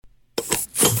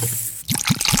You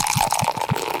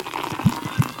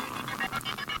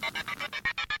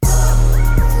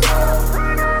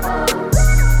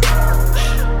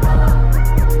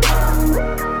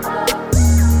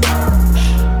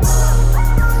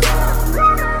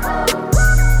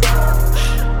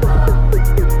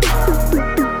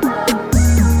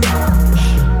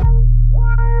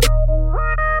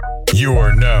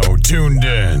are now tuned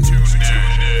in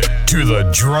to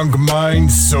the Drunk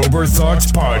Mind Sober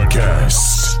Thoughts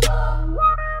Podcast.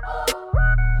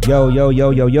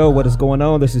 Yo, what is going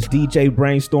on? This is DJ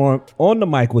Brainstorm on the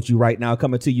mic with you right now,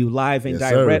 coming to you live and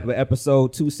direct with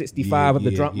episode 265 of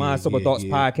the Drunk Mind Sober Thoughts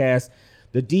Podcast.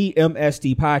 The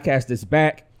DMST podcast is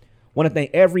back. Want to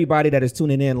thank everybody that is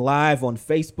tuning in live on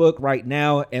Facebook right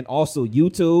now and also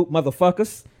YouTube,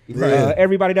 motherfuckers.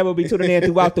 Everybody that will be tuning in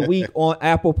throughout the week on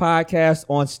Apple Podcasts,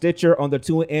 on Stitcher, on the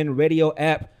TuneIn Radio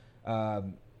app.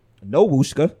 No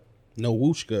Wooshka.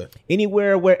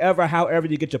 Anywhere, wherever, however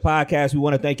you get your podcast, we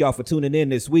want to thank y'all for tuning in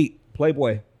this week.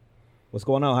 Playboy, what's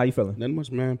going on? How you feeling? Nothing much,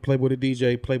 man. Playboy the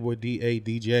DJ, Playboy DA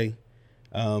DJ.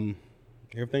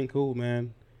 Everything cool,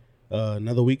 man.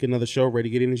 Another week, another show. Ready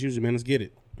to get in as usual, man. Let's get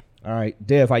it. All right,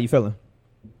 Dev, how you feeling?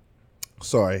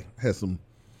 Sorry, had some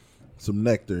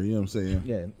nectar, you know what I'm saying?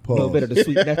 Yeah, a little bit of the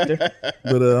sweet nectar.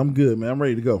 But I'm good, man. I'm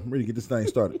ready to go. I'm ready to get this thing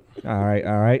started. All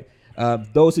right.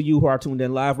 Those of you who are tuned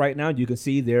in live right now, you can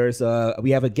see there's we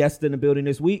have a guest in the building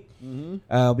this week.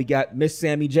 Mm-hmm. We got Miss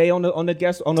Sammy J on the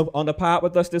guest on the pod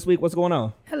with us this week. What's going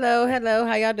on? Hello.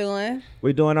 How y'all doing?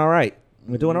 We're doing all right.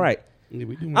 Yeah,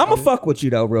 I'm gonna fuck with you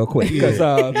though, real quick, because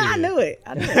I knew it.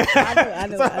 Our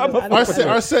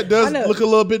set does look a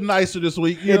little bit nicer this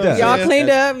week. It does. Y'all cleaned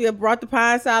up. You brought the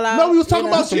pine salad out. No, we was talking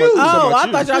about you. Oh,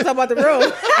 I thought y'all was talking about the room.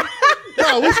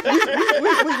 No, we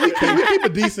keep a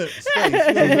decent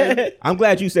space. I'm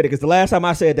glad you said it, because the last time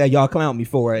I said that, y'all clowned me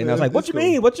for it, and I was like, "What you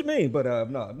mean? What you mean?" But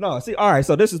no. See, all right.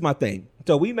 So this is my thing.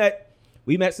 So we met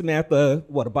Samantha.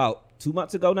 What, about 2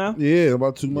 months ago now? Yeah,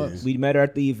 about 2 months. We met her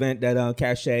at the event that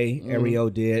Cache Ariel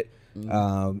did.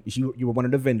 You were one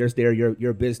of the vendors there.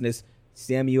 Your business,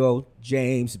 Samuel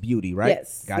James Beauty, right?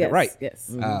 Yes. Got it right.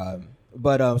 Yes.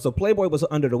 So Playboy was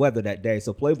under the weather that day.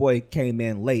 So Playboy came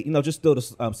in late, just still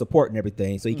the support and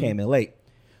everything. So he came in late.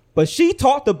 But she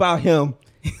talked about him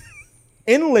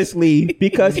endlessly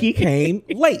because he came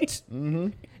late. Mm-hmm.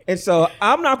 And so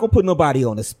I'm not going to put nobody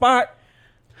on the spot.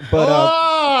 But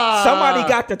somebody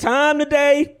got the time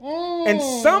today, and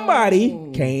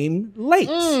somebody came late.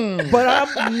 But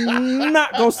I'm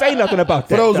not going to say nothing about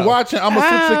that. For those watching, I'm going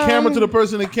to switch the camera to the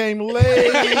person that came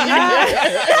late.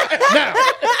 Now.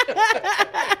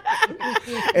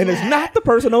 And it's not the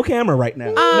person on camera right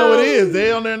now. No, it is.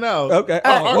 They're on there now. Okay.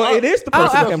 Well, it is the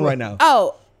person on camera right now.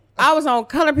 Oh, I was on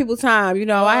Color People Time.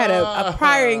 I had a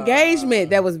prior engagement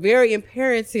that was very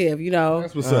imperative.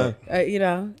 That's what's up.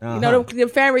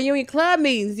 The family reunion club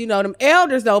meetings. Them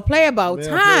elders don't play about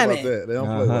timing. They don't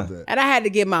play about that. And I had to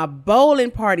get my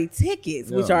bowling party tickets,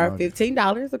 which are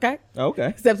 $15.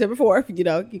 Okay. September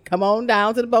 4th. You come on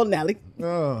down to the bowling alley.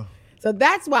 So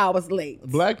that's why I was late.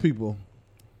 Black people.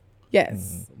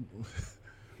 Yes.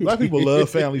 Black people love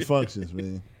family functions,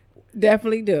 man.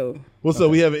 Definitely do. What's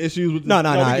up? We having issues with this? No.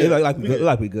 It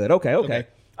like we good. Okay.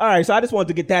 All right. So I just wanted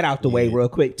to get that out the way real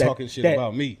quick. Talking shit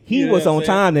about me. He was on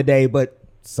time today, but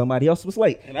somebody else was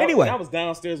late. And anyway, I was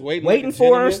downstairs waiting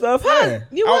for her and stuff. Yeah.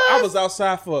 I was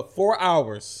outside for 4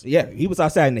 hours. Yeah, he was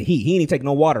outside in the heat. He didn't take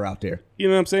no water out there. You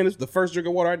know what I'm saying? It's the first drink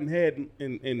of water I didn't had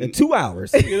in 2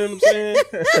 hours. You know what I'm saying?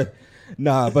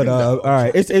 But all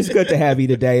right. It's good to have you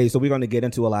today. So we're going to get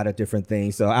into a lot of different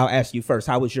things. So I'll ask you first.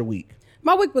 How was your week?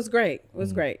 My week was great. It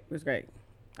was great.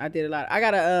 I did a lot. I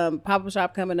got a pop-up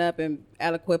shop coming up in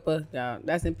Aliquippa.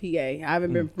 That's in PA. I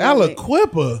haven't been.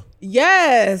 Aliquippa?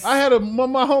 Yes. I had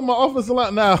my office a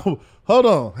lot now. Hold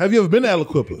on. Have you ever been to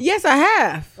Aliquippa? Yes, I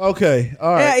have. Okay.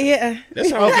 All right. Yeah. That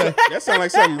sounds like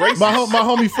something racist. My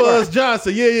homie Fuzz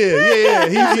Johnson. Yeah.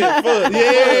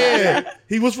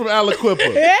 He was from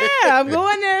Aliquippa. Yeah, I'm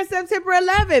going there September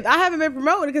 11th. I haven't been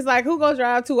promoting because, who goes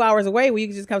drive 2 hours away when you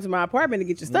can just come to my apartment and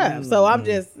get your stuff? So I'm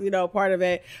just, part of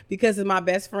it because of my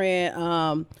best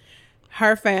friend.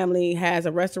 Her family has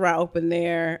a restaurant open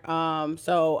there.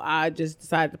 So I just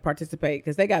decided to participate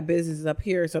because they got businesses up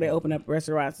here. So they open up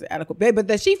restaurants at Aliquippa.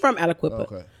 But she from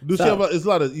Aliquippa. Okay. You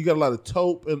got a lot of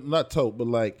taupe, and not taupe, but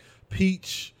like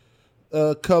peach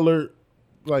colored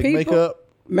makeup.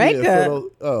 Makeup?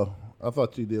 I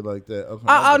thought you did like that. No.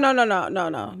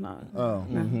 Oh.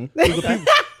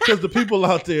 Because the people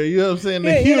out there, you know what I'm saying?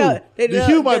 The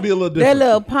hue might be a little different. They're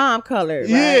little palm colored.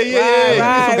 Right?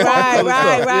 Yeah.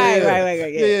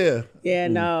 Right. Yeah. Yeah,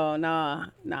 no.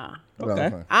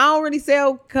 Okay. I don't really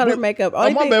sell color makeup. Oh,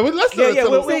 my bad. Let's get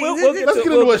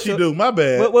into what she do. My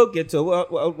bad. We'll get to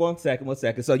it. One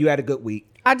second. So you had a good week.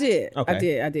 I did.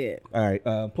 Okay. I did. All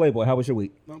right. Playboy, how was your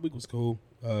week? My week was cool.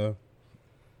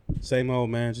 Same old,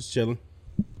 man. Just chilling.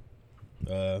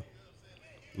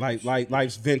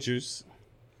 Life's ventures.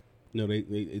 You know,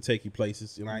 they take you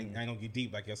places. You know, I ain't gonna get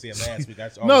deep like I said last week.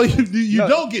 You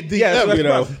don't get deep. Yeah, you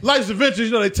know, life's adventures.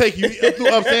 You know, they take you through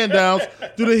ups and downs,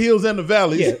 through the hills and the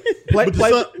valleys. Yeah.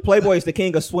 Playboy is the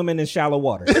king of swimming in shallow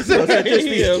water.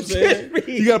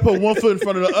 You got to put one foot in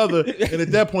front of the other, and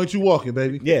at that point, you walking,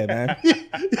 baby. Yeah, man.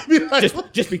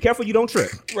 just be careful you don't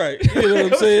trip. Right. You know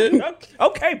what I'm saying?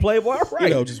 Okay, Playboy. All right.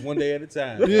 You know, just one day at a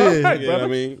time. Yeah. You know what I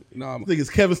mean? No, I think it's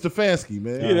Kevin Stefanski,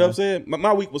 man. You know what I'm saying?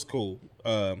 My week was cool.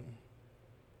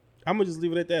 I'm gonna just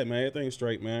leave it at that, man. Everything's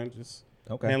straight, man. Just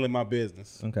handling my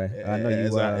business. Okay. I know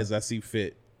you as I see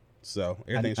fit. So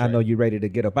everything's I know you ready to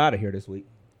get up out of here this week.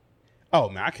 Oh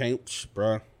man, I can't,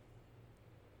 bro.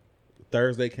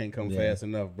 Thursday can't come fast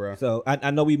enough, bro. So I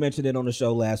know we mentioned it on the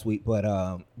show last week, but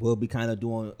we'll be kind of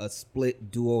doing a split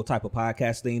duo type of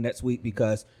podcast thing next week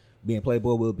because me and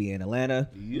Playboy will be in Atlanta.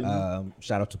 Yeah.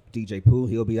 Shout out to DJ Pooh.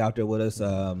 He'll be out there with us.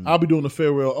 I'll be doing the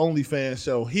Farewell OnlyFans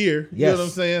show here. You know what I'm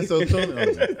saying? So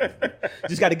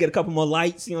just got to get a couple more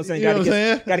lights. You know what I'm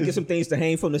saying? Got to get some things to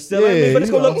hang from the ceiling. Yeah, but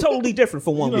it's going to look totally different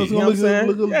for one week. You know what I'm saying?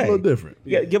 Look a little different.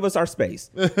 Yeah, give us our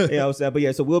space. You know what I'm saying? But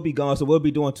yeah, so we'll be gone. So we'll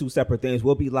be doing two separate things.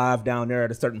 We'll be live down there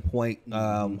at a certain point.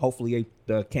 Hopefully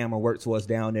the camera works for us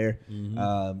down there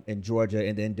in Georgia.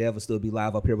 And then Dev will still be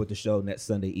live up here with the show next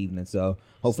Sunday evening. So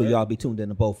hopefully y'all be tuned in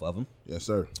to both of them. Yes,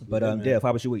 sir. But Dev,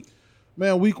 how was your week?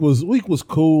 Man, week was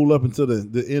cool up until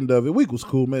the end of it. Week was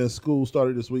cool, man. School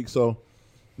started this week, so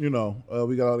you know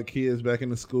we got all the kids back in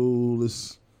the school.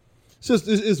 It's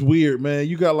weird, man.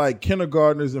 You got like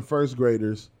kindergartners and first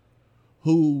graders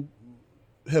who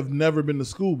have never been to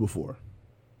school before.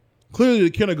 Clearly, the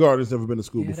kindergartners never been to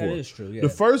school before. That is true. Yeah. The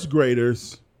first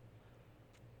graders.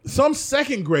 Some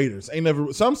second graders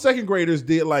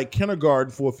did like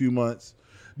kindergarten for a few months.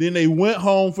 Then they went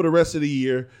home for the rest of the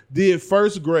year, did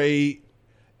first grade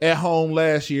at home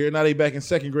last year, and now they back in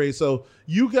second grade. So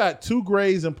you got 2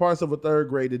 grades and parts of a third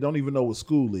grade that don't even know what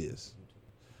school is.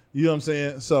 You know what I'm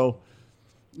saying? So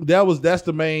that's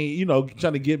the main, you know,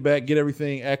 trying to get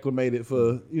everything acclimated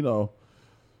for, you know,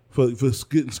 for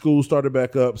getting school started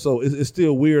back up. So it's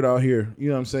still weird out here, you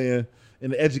know what I'm saying,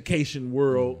 in the education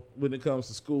world when it comes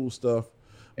to school stuff.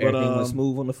 Everything was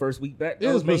smooth on the first week back. It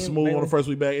was smooth on the first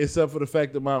week back, except for the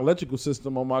fact that my electrical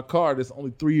system on my car that's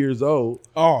only 3 years old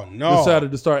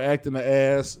decided to start acting the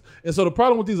ass. And so the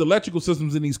problem with these electrical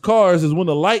systems in these cars is when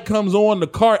the light comes on, the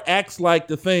car acts like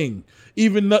the thing,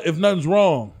 even if nothing's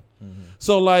wrong. Mm-hmm.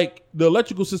 So like the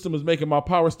electrical system is making my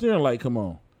power steering light come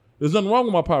on. There's nothing wrong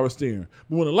with my power steering.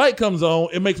 But when the light comes on,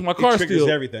 it makes my car triggers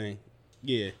everything.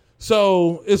 Yeah.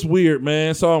 So it's weird,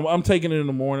 man. So I'm taking it in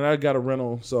the morning. I got a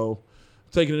rental, so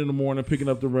taking it in the morning, picking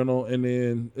up the rental, and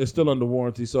then it's still under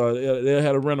warranty. So they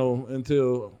had a rental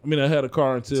I had a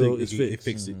car until it's fixed. It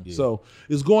fixed it, yeah. So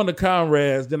it's going to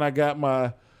Conrad's. Then I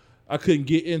couldn't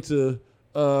get into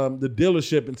the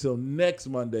dealership until next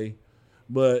Monday.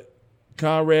 But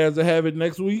Conrad's will have it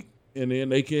next week, and then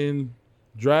they can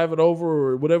drive it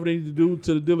over or whatever they need to do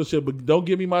to the dealership. But don't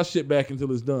give me my shit back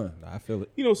until it's done. I feel it.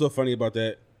 You know what's so funny about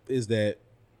that is that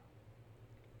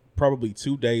probably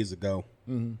 2 days ago,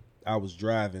 I was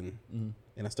driving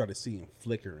and I started seeing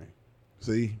flickering.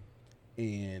 See?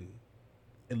 And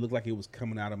it looked like it was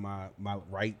coming out of my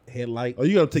right headlight. Oh,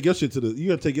 you gotta take your shit to the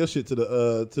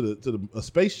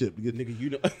spaceship. Nigga,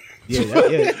 you know.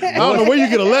 Yeah. I don't know where you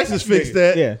get a Lexus fixed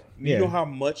at. Yeah. You know how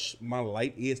much my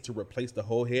light is to replace the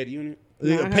whole head unit?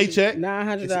 A paycheck?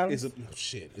 $900.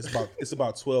 It's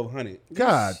about $1,200.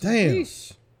 God damn.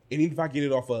 Sheesh. And even if I get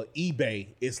it off of eBay,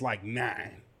 it's like $9.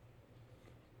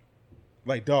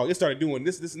 Like, dog, it started doing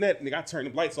this and that. Nigga, I turned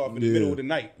the lights off in the middle of the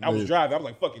night. I was driving. I was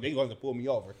like, fuck it. They going to pull me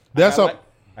over.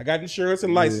 I got insurance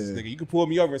and license, nigga. You can pull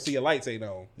me over and see your lights ain't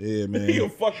on. Yeah, man. You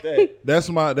fuck that. That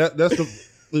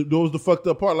was the fucked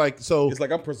up part. Like, so it's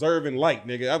like I'm preserving light,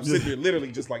 nigga. I'm sitting here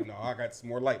literally just like, no, I got some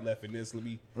more light left in this. Let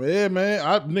me. Yeah, man.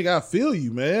 I feel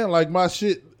you, man. Like my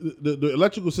shit, the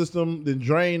electrical system then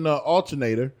drained the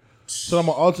alternator. So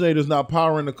my alternator's not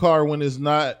powering the car when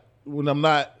I'm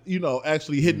not,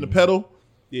 actually hitting the pedal.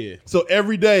 Yeah. So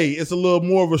every day it's a little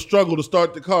more of a struggle to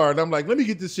start the car. And I'm like, let me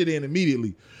get this shit in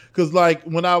immediately. Cause like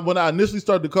when I initially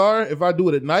start the car, if I do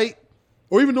it at night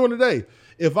or even during the day,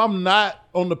 if I'm not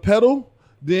on the pedal,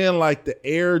 then like the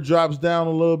air drops down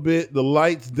a little bit, the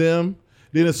lights dim.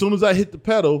 Then as soon as I hit the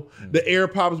pedal, the air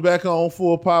pops back on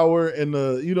full power and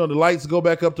the lights go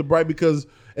back up to bright because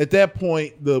at that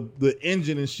point the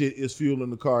engine and shit is fueling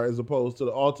the car as opposed to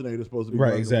the alternator supposed to be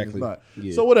right. Exactly.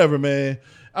 Yeah. So whatever, man.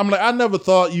 I'm like, I never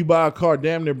thought you buy a car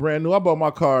damn near brand new. I bought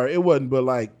my car. It wasn't but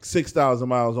like 6,000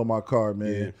 miles on my car,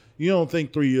 man. Yeah. You don't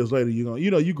think 3 years later you're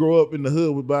gonna, you grow up in the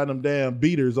hood with buying them damn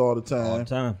beaters all the time. All the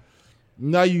time.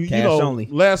 Now only.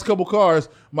 Last couple cars,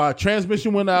 my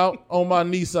transmission went out on my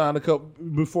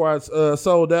Nissan before I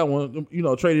sold that one.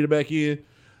 Traded it back in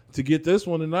to get this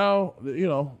one, and now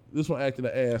this one acting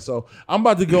an ass. So I'm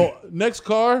about to go next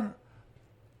car.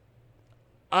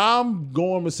 I'm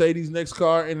going Mercedes next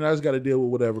car, and I just got to deal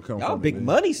with whatever comes. Y'all big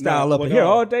money style up in here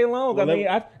all day long. I mean,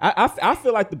 I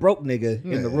feel like the broke nigga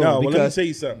in the room. No, because let me tell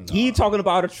you something. He talking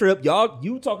about a trip.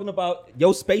 You talking about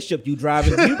your spaceship you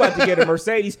driving. You about to get a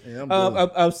Mercedes.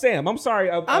 Sam, I'm sorry.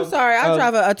 I'm sorry. I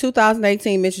drive a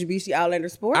 2018 Mitsubishi Outlander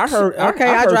Sport. I heard. Okay,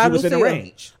 I drive you was in the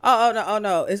range. Oh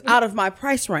no, it's out of my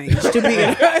price range to be.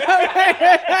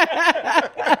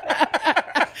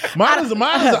 Mine is an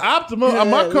Optima.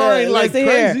 My car ain't like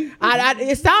crazy.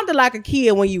 It sounded like a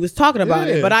Kia when you was talking about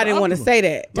it, but I didn't want to say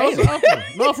that. No, it's Optima.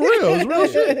 No, for real. It's real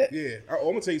shit. Yeah, I'm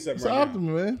gonna tell you something. It's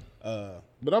Optima, man.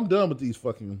 But I'm done with these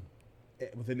fucking.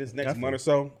 Within this next month or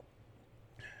so,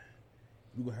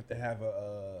 we're gonna have to have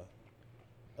a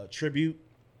tribute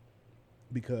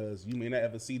because you may not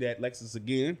ever see that Lexus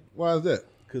again. Why is that?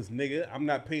 Because nigga, I'm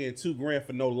not paying $2,000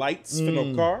 for no lights for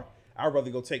no car. I'd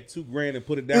rather go take $2,000 and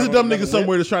put it down. There's a dumb nigga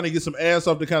somewhere that's trying to get some ass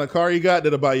off the kind of car you got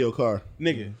that'll buy your car.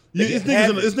 Nigga. It's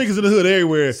niggas in the hood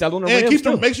everywhere. Sell them the rims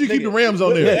too. Make sure you keep the rims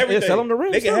on there. Everything. Sell them the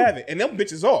rims They can have it. And them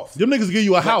bitches off. Them niggas give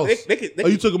you a house.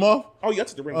 You took them off? Oh, yeah, I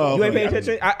took the rims off. You ain't paying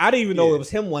attention? I didn't even know it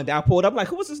was him one day. I pulled up. I'm like,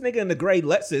 who was this nigga in the gray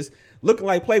Lexus looking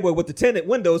like Playboy with the tinted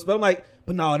windows? But I'm like,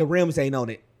 but no, the rims ain't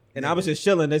on it. And I was just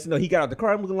chilling. He got out the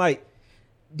car. I'm looking like,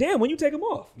 damn, when you take them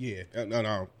off? Yeah.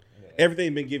 No.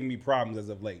 Everything been giving me problems as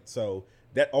of late. So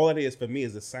that all it is for me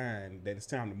is a sign that it's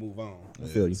time to move on. I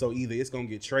feel you. So either it's gonna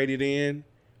get traded in,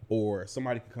 or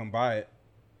somebody can come buy it.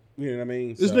 You know what I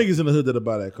mean? There's niggas in the hood that'll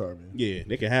buy that car, man. Yeah,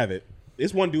 they can have it.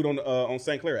 There's one dude on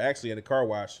St. Clair actually at a car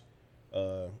wash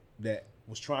that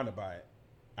was trying to buy it.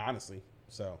 Honestly,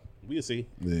 so we'll see.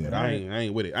 Yeah. But I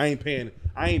ain't with it. I ain't paying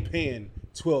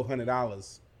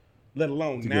 $1,200, let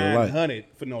alone $900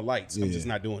 for no lights. I'm just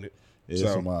not doing it.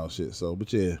 Yeah, some wild shit. So,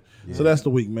 but yeah. So that's the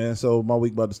week, man. So my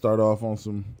week about to start off on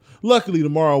some. Luckily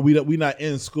tomorrow we not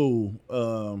in school.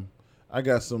 I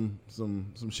got some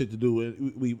shit to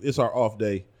do. It's our off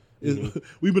day.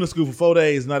 We've been in school for 4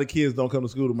 days. Now the kids don't come to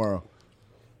school tomorrow.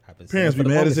 Parents be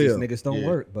mad as hell. Niggas don't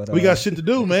work, but we got shit to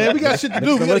do, man. We got shit to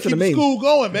do. We got to keep the school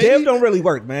going, baby. Dev don't really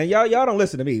work, man. Y'all don't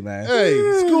listen to me, man. Hey,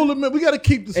 school, we got to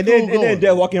keep the school going. And then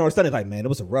Dev walking on Sunday like, man, it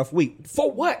was a rough week.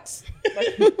 For what?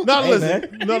 No,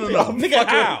 listen. No. Nigga,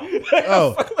 how?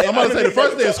 Oh, I'm about to say the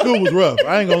first day of school was rough.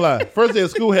 I ain't gonna lie. First day of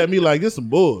school had me like, this some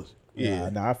bullshit. Yeah,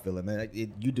 nah, I feel it, man.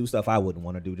 You do stuff I wouldn't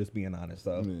want to do, just being honest.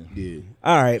 So, yeah.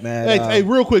 All right, man. Hey,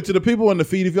 real quick to the people in the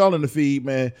feed, if y'all in the feed,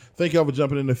 man, thank y'all for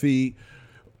jumping in the feed.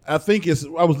 I just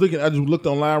looked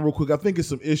online real quick. I think it's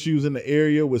some issues in the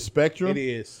area with Spectrum. It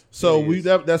is. So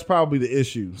that's probably the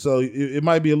issue. So it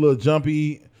might be a little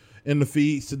jumpy in the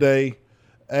feeds today.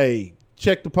 Hey,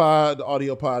 check the pod. The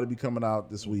audio pod will be coming out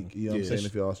this week. You know what I'm saying?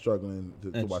 If y'all are struggling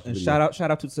to watch the video.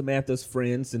 Shout out to Samantha's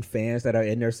friends and fans that are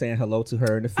in there saying hello to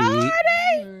her in the feed. Are they?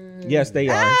 Yes, they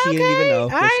are. She didn't even know.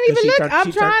 I ain't even look.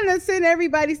 I'm trying to send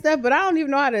everybody stuff, but I don't even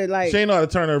know how to like. She ain't know how to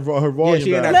turn her volume down.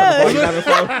 She ain't know how to turn the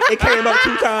volume down. It came up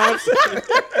 2 times.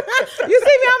 You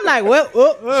see me? I'm like, what? She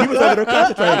was over there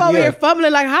concentrating. I'm over here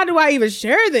fumbling. Like, how do I even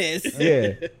share this?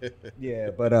 Yeah.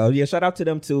 But shout out to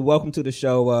them too. Welcome to the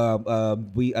show.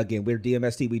 We're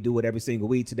DMST. We do it every single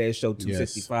week. Today's show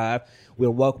 265. Yes.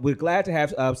 We're glad to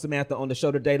have Samantha on the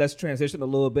show today. Let's transition a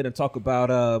little bit and talk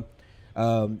about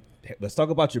let's talk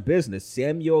about your business,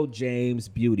 Samuel James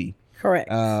Beauty.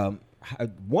 Correct. One,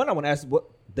 I want to ask what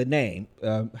the name.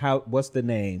 What's the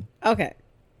name? Okay.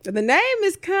 The name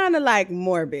is kind of like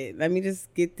morbid. Let me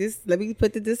just get this. Let me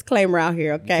put the disclaimer out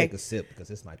here, okay? Take a sip because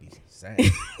this might be sad.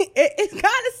 It's kind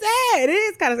of sad. It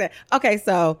is kind of sad. Okay,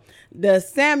 so the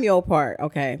Samuel part,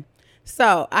 okay.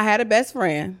 So I had a best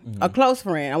friend, a close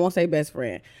friend. I won't say best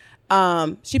friend.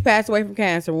 She passed away from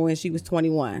cancer when she was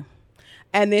 21.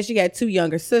 And then she had 2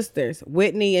 younger sisters,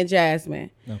 Whitney and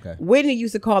Jasmine. Okay. Whitney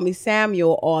used to call me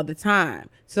Samuel all the time.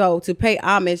 So to pay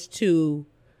homage to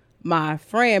my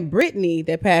friend Brittany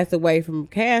that passed away from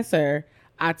cancer,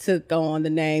 I took on the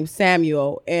name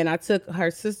Samuel, and I took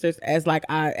her sisters as my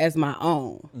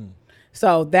own.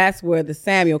 So that's where the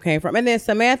Samuel came from. And then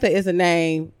Samantha is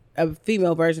a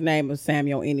female version name of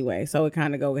Samuel anyway. So it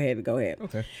kind of go ahead.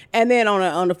 Okay. And then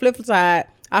on the flip side,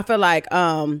 I feel like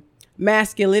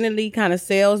masculinity kind of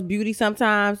sells beauty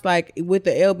sometimes, like with the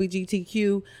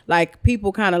LGBTQ, like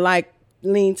people kind of like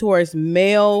lean towards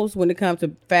males when it comes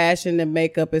to fashion and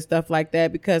makeup and stuff like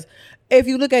that, because if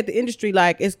you look at the industry,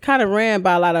 like it's kind of ran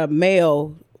by a lot of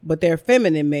male, but they're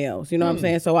feminine males, you know what I'm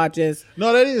saying? So I just...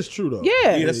 No, that is true though.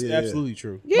 Yeah. That's absolutely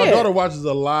true. Yeah. My daughter watches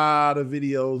a lot of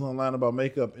videos online about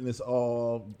makeup, and it's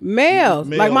all males.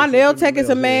 Like my nail tech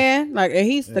is a man, yeah. like, and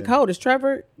he's the coldest.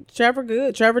 Trevor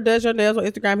good. Trevor does your nails on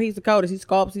Instagram. He's the coldest. He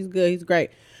sculpts. He's good. He's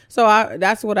great. So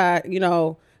that's what I,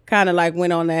 kind of like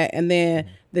went on that. And then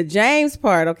the James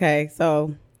part. Okay,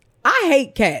 so I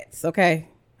hate cats. Okay,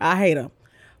 I hate them.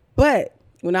 But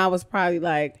when I was probably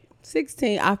like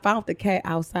 16, I found the cat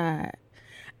outside.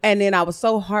 And then I was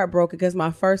so heartbroken because my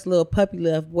first little puppy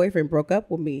love boyfriend broke up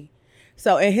with me.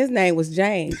 So, and his name was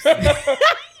James.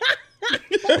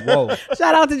 Whoa.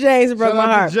 Shout out to James who broke my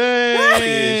heart.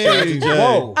 James.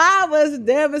 Whoa. I was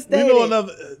devastated. We know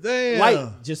another. Damn.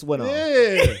 Light just went on.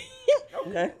 Yeah.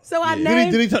 Okay. So I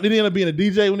named... Did he end up being a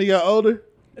DJ when he got older?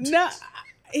 No,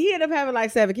 he ended up having like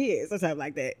 7 kids or something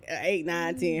like that. 8,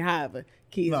 9, 10, however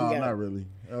kids No, he got. not really.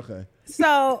 Okay.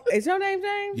 So, is your name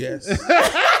James? Yes. Y'all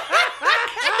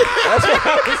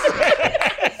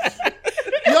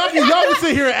can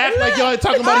sit here and act like y'all ain't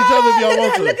talking about each other if y'all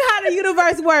want to. Look how the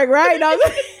universe works, right?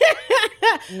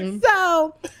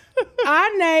 So,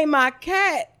 I named my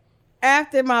cat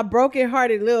after my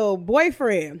broken-hearted little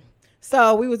boyfriend.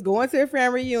 So, we was going to a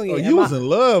family reunion. Oh, you was in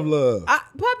love.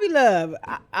 Puppy love.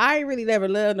 I ain't really never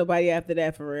loved nobody after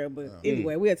that for real. But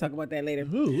anyway, we'll talk about that later.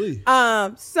 Ooh-wee.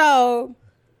 So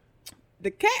the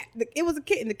cat, it was a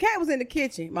kitten. The cat was in the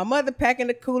kitchen. My mother packing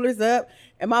the coolers up,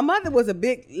 and my mother was a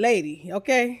big lady.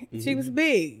 Okay, she was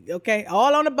big. Okay,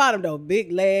 all on the bottom though,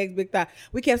 big legs, big thigh.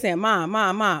 We kept saying, "Mom,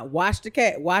 watch the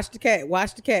cat, watch the cat,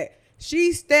 watch the cat."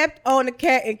 She stepped on the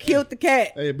cat and killed the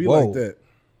cat. Hey, it be Whoa. like that.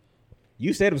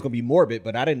 You said it was gonna be morbid,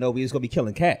 but I didn't know we was gonna be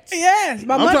killing cats. Yes,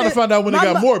 I'm trying to find out when it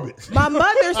got morbid. My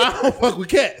mother's I don't fuck with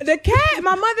cats. the cat.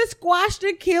 My mother squashed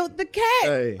and killed the cat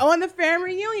Hey. on the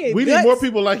family reunion. We need more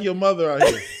people like your mother out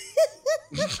here.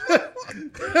 This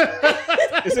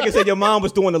nigga said your mom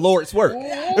was doing the Lord's work. And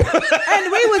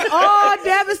we was all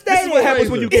devastated. This is what happens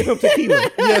when you give him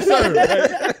tequila. Yes,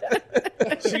 sir.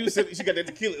 She got that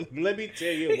tequila. Let me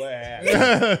tell you what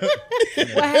happened.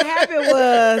 What happened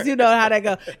was, you know how that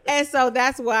go. And so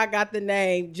that's where I got the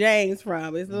name James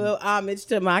from. It's a little homage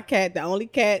to my cat, the only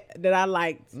cat that I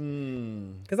liked.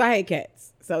 Because I hate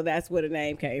cats. So that's where the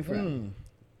name came from.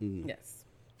 Yes.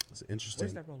 It's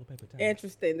interesting.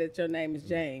 Interesting that your name is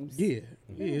James. Yeah.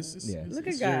 Look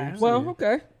at God. Well,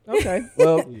 okay.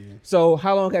 Well, so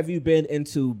how long have you been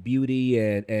into beauty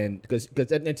and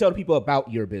tell the people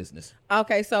about your business?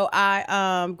 Okay, so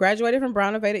I graduated from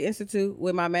Brown Aveda Institute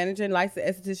with my managing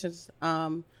licensed estheticians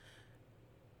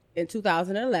in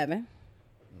 2011.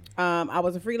 I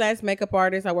was a freelance makeup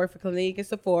artist. I worked for Clinique and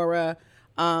Sephora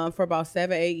for about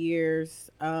 7-8 years.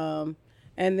 And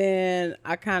then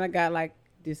I kind of got like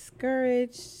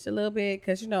discouraged a little bit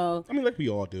because, I mean, like we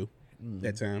all do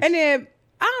at times. And then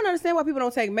I don't understand why people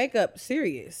don't take makeup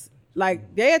serious.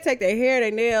 Like, they'll take their hair, their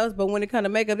nails, but when it comes to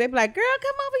makeup, they be like, girl,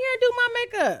 come over here and do my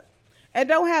makeup. And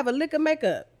don't have a lick of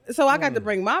makeup. So I got to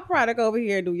bring my product over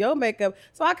here and do your makeup.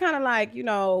 So I kind of like,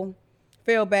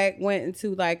 fell back, went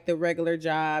into like the regular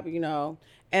job,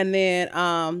 And then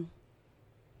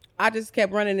I just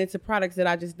kept running into products that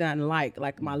I just didn't like.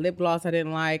 Like my lip gloss I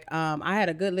didn't like. I had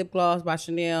a good lip gloss by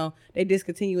Chanel. They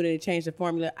discontinued it and changed the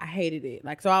formula. I hated it.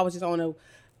 Like, so I was just on a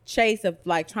chase of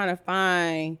like trying to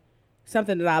find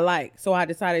something that I like. So I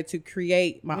decided to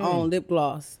create my own lip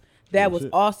gloss. That was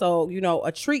also,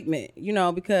 a treatment,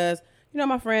 because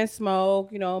my friends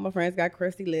smoke, my friends got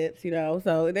crusty lips,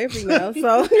 so they're female.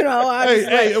 So,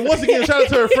 Hey, and once again, shout out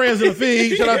to her friends in the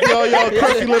feed. Shout out to all y'all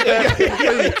crusty lip ass.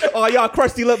 Oh, y'all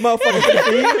crusty lip motherfuckers in the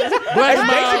feed. Black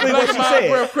basically what she said.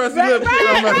 breath, crusty lip.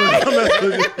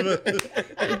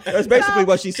 That's basically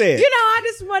what she said. I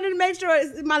just wanted to make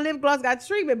sure my lip gloss got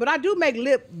treatment, but I do make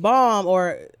lip balm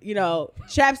or,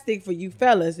 chapstick for you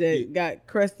fellas that got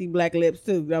crusty black lips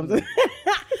too.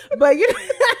 But,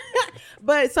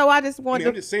 but so I just wanted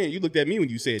I'm just saying, you looked at me when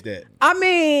you said that. I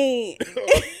mean,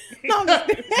 no,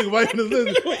 You might want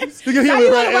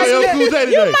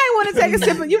to take a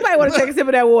sip. You might want to take a sip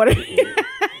of that water.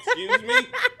 Excuse me?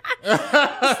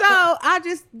 So I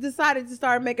just decided to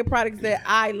start making products that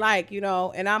I like,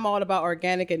 and I'm all about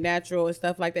organic and natural and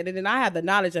stuff like that. And then I have the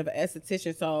knowledge of an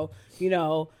esthetician, so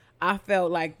I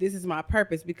felt like this is my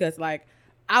purpose because like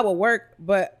I would work,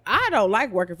 but I don't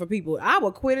like working for people. I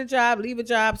would quit a job, leave a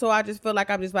job. So I just feel like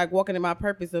I'm just like walking in my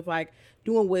purpose of like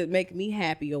doing what make me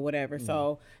happy or whatever.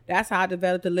 So that's how I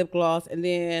developed the lip gloss. And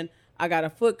then I got a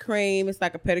foot cream. It's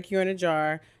like a pedicure in a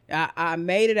jar. I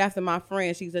made it after my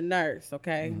friend. She's a nurse.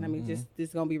 Okay, let me this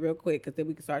is gonna be real quick because then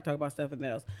we can start talking about stuff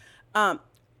else.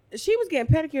 She was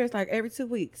getting pedicures like every 2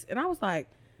 weeks, and I was like,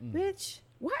 bitch.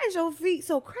 Why is your feet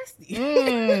so crusty?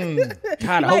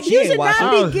 God, I hope she ain't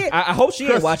watching. I hope she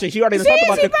ain't watching. She already talked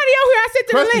about it. She probably over here. I sent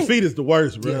the crusty link. feet is the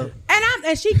worst, bro.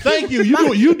 And she. Thank you.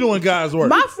 You doing God's work.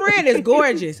 My friend is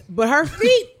gorgeous, but her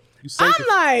feet. I'm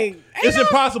like, it's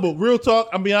impossible. Real talk.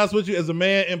 I'm being honest with you. As a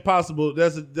man, impossible.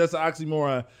 That's an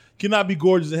oxymoron. Cannot be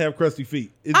gorgeous and have crusty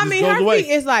feet. It just goes her away.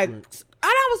 feet is like. And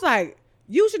I was like.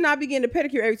 You should not be getting a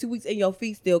pedicure every 2 weeks and your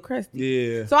feet still crusty.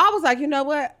 Yeah. So I was like, you know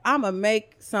what? I'm going to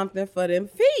make something for them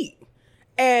feet.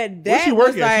 And that she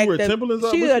was work at? like She wear Timberlands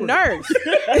up? She's a nurse. She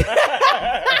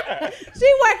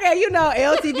work at,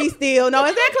 LTV Steel. No,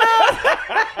 is that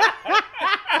close?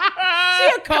 She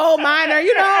a coal miner.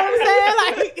 You know what I'm saying?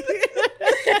 Like,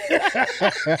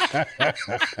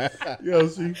 yo,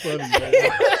 she funny, man.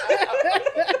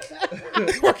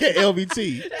 Work at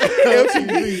LBT.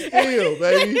 LTV Steel,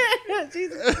 baby.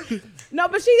 No,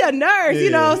 but she a nurse,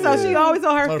 so she always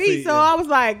on her feet. So I was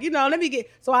like, let me get.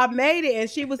 So I made it, and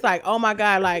she was like, oh my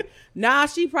God, like now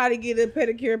she probably get a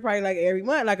pedicure probably like every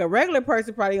month. Like a regular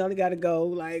person probably only got to go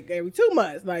like every 2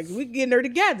 months. Like we getting her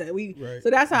together. So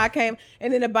that's how I came.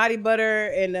 And then the body butter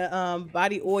and the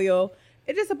body oil.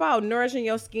 It's just about nourishing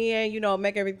your skin,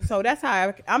 make everything. So that's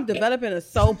how I'm developing a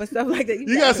soap and stuff like that.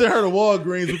 You gotta send her to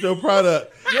Walgreens with your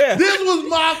product. Yeah. This was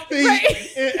my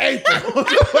feet in April.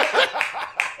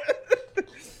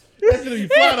 That's gonna be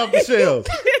flying off the shelves.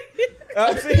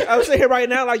 I'm sitting here right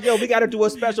now like, yo, we got to do a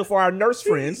special for our nurse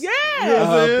friends.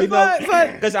 Yeah.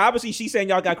 Because obviously she's saying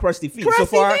y'all got crusty feet. So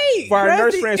for our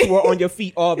nurse friends who are on your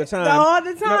feet all the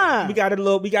time. We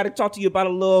got to talk to you about a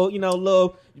little,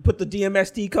 you put the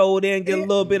DMST code in, get a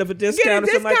little bit of a discount or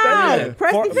something like that. Yeah.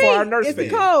 Crusty feet. For our nurse is the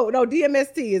code. No,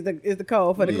 DMST is the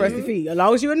code for the crusty feet. As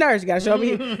long as you're a nurse, you got to show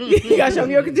me. You got to show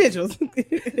me your credentials.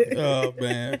 Oh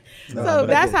man. So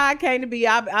that's how I came to be.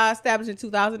 I established in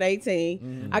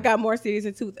 2018. I got more serious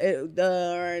in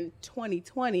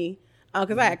 2020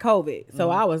 because I had COVID.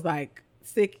 So I was like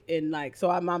sick and like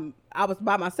I was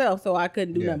by myself, so I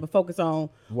couldn't do nothing but focus on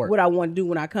what I want to do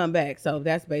when I come back. So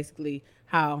that's basically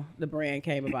how the brand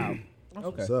came about.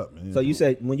 Okay. What's up, man? So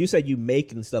when you said you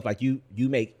make and stuff, like you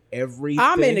make everything.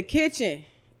 I'm in the kitchen.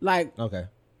 Like, okay.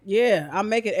 Yeah, I'm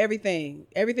making everything.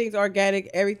 Everything's organic.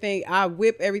 Everything. I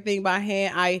whip everything by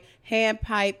hand. I hand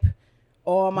pipe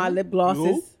all my lip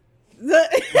glosses.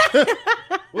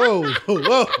 Whoa.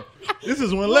 This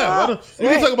is one left. We're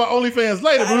going to talk about OnlyFans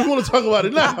later, but we want to talk about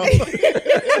it now.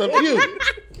 It's up to you.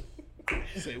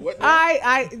 Say what?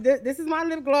 This is my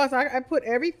lip gloss. I put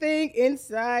everything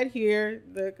inside here.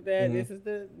 Look at that. This is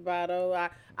the bottle. I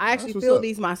actually fill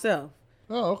these myself.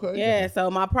 Oh, okay. Yeah, so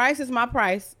my price is my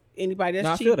price. Anybody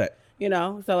that's cheap. I feel that.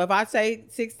 So if I say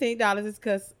 $16, it's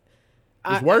because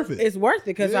it's worth it. It's worth it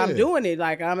because I'm doing it.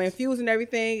 Like I'm infusing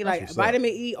everything, like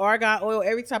vitamin E, argan oil,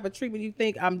 every type of treatment you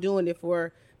think. I'm doing it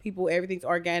for people. Everything's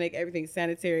organic, everything's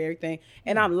sanitary, everything.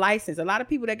 And I'm licensed. A lot of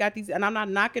people that got these, and I'm not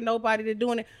knocking nobody that's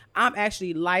doing it. I'm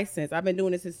actually licensed. I've been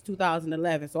doing this since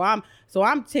 2011. So I'm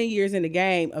 10 years in the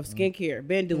game of skincare.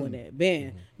 Been doing it.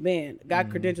 Been got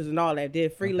credentials and all that.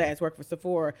 Did freelance work for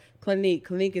Sephora, Clinique.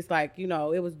 Clinique is like,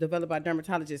 it was developed by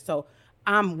dermatologists. So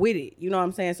I'm with it. You know what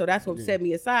I'm saying? So that's what set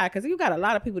me aside, because you got a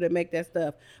lot of people that make that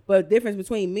stuff. But the difference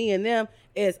between me and them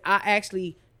is I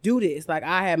actually do this. Like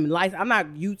I have life. I'm not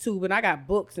YouTube, and I got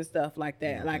books and stuff like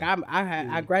that. Like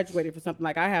I graduated for something.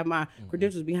 Like I have my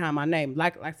credentials behind my name.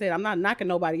 Like I said, I'm not knocking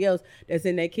nobody else that's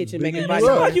in their kitchen making body.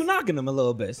 Why you knocking them a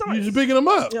little bit? You just picking them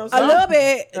up. A little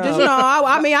bit. Just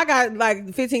I mean, I got like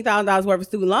 $15,000 worth of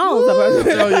student loans.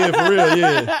 Oh yeah, for real,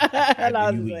 yeah.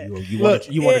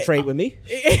 You want to trade with me?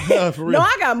 For real. No,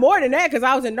 I got more than that because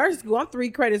I was in nursing school. I'm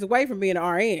 3 credits away from being an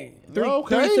RN.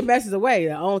 Three semesters away.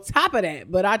 On top of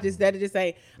that, but that just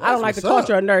ain't. I don't like the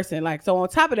culture of nursing. Like, so on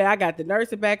top of that, I got the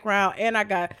nursing background and I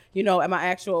got, my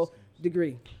actual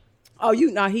degree. Oh,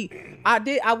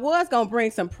 I was going to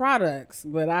bring some products,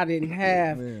 but I didn't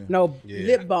have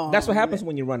lip balm. That's what happens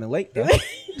when you're running late, though.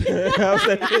 You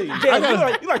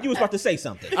was about to say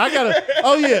something.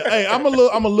 Hey,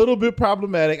 I'm a little bit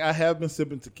problematic. I have been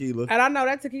sipping tequila. And I know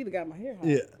that tequila got my hair hot.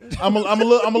 Yeah. I'm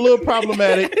a little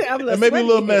problematic and maybe a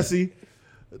little messy.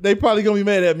 They probably going to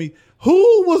be mad at me.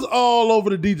 Who was all over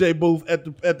the DJ booth at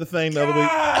the thing the other week?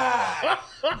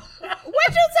 What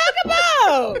you talking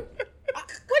about?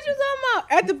 What you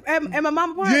talking about? At my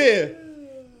mama party? Yeah.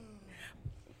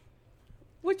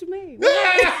 What you mean?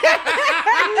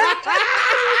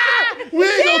 We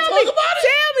ain't gonna talk about it.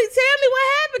 Tell me what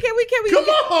happened. Can we? Come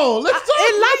on, let's talk.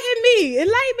 Enlighten me. Let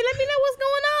me know what's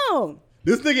going on.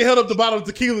 This nigga held up the bottle of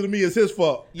tequila to me. It's his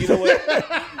fault. You know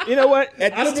what?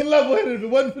 I'd have been level-headed if it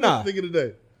wasn't for this nigga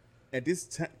today. At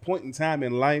this point in time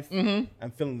in life,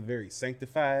 I'm feeling very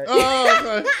sanctified.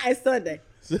 Oh, okay. It's Sunday.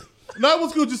 No, it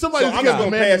was cool. Just somebody So I'm just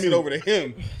gonna pass it over to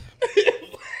him.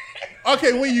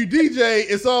 Okay, when you DJ,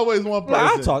 it's always one person.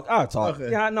 I'll talk. Okay.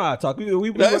 Yeah, I know I'll talk. We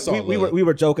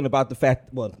were joking about the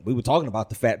fact. Well, we were talking about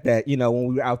the fact that when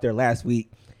we were out there last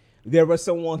week, there was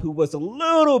someone who was a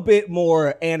little bit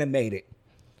more animated.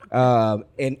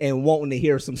 And wanting to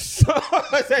hear some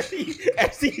songs as he goes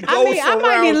I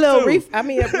might need a little a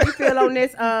refill on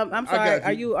this. I'm sorry.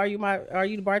 Are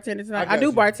you the bartender tonight? I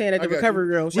do bartend at the recovery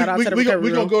room. Shout out to the recovery room.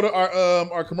 We're gonna go to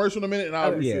our commercial in a minute, and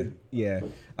I'll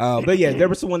but yeah, there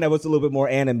was someone that was a little bit more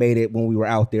animated when we were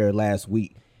out there last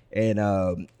week. And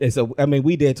so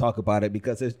we did talk about it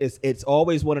because it's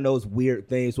always one of those weird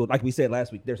things. So like we said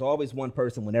last week, there's always one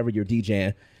person whenever you're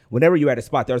DJing, whenever you're at a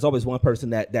spot, there's always one person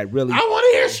that really. I want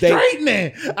to hear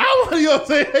straightening. I want to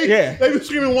say, they be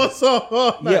screaming one song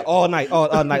all night. Yeah, all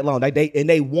night long.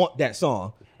 They want that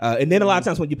song. And then a lot of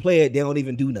times when you play it, they don't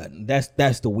even do nothing.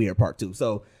 That's the weird part too.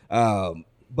 So.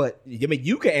 But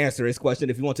you can answer this question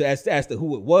if you want to ask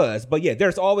who it was. But yeah,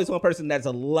 there's always one person that's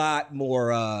a lot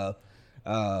more. A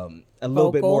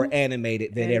little bit more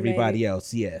animated than everybody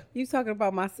else. Yeah. You talking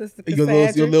about my sister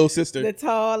Cassandra, your little sister, the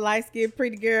tall, light-skinned,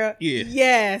 pretty girl? Yeah.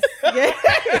 Yes. Yeah. She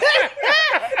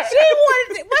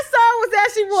wanted. What song was that?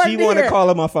 She wanted to call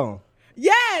on my phone.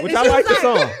 Yes. Which I like the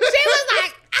song. She was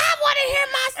like, I want to hear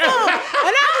my song,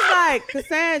 and I was like,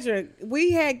 Cassandra,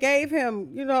 we had gave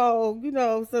him,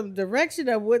 some direction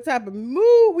of what type of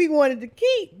mood we wanted to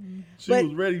keep. She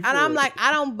was ready for it. And I'm like,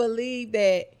 I don't believe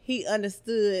that he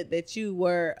understood that you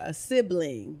were a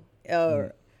sibling.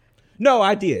 Or no,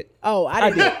 I did. Oh, I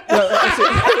did.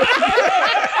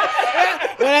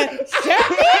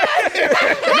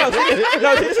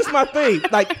 No, this is my thing.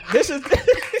 Like, this is.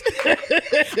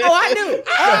 I knew.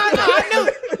 I knew.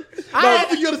 I don't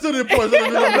think you understood the importance.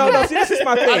 No. See, this is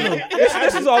my thing.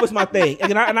 This is always my thing.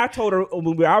 And I told her when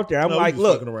we were out there, I'm like,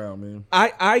 look, around, man.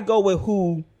 I go with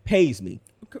who pays me.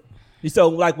 So,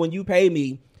 like, when you pay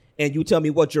me and you tell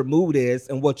me what your mood is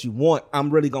and what you want,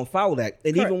 I'm really going to follow that.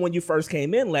 And Correct. even when you first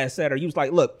came in last Saturday, you was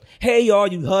like, look, hey, y'all,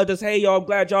 you hugged us. Hey, y'all,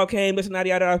 glad y'all came. Listen,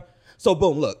 yada. So,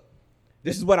 boom, look,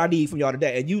 this is what I need from y'all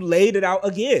today. And you laid it out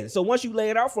again. So, once you lay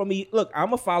it out for me, look, I'm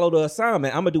going to follow the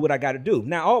assignment. I'm going to do what I got to do.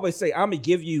 Now, I always say I'm going to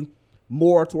give you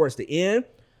more towards the end.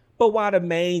 But while the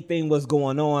main thing was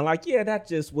going on, like, yeah, that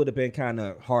just would have been kind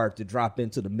of hard to drop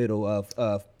into the middle of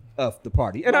the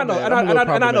party. And I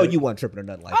know you weren't tripping or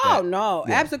nothing like that. Oh no,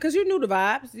 yeah. Absolutely, because you knew the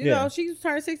vibes. You know, she's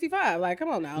turned 65. Like, come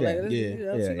on now.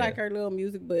 She like her little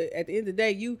music, but at the end of the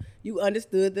day, you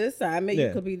understood the assignment.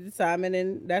 You could be the assignment,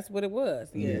 and that's what it was.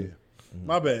 Yeah.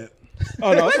 My bad.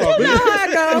 Oh no, it's all You know good. how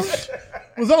it goes.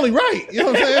 It was only right. You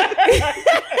know what I'm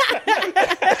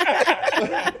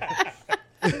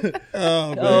saying?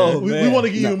 Oh, man. We want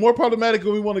to get even more problematic,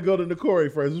 or we want to go to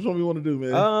Nikore first. Which one we want to do,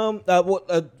 man?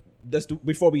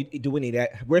 Before we do any of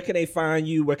that, where can they find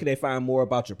you? Where can they find more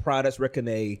about your products? Where can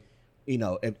they,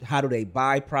 how do they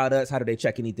buy products? How do they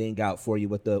check anything out for you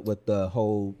with the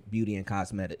whole beauty and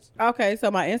cosmetics? Okay,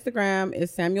 so my Instagram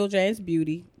is Samuel James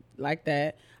Beauty, like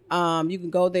that. You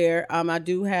can go there. I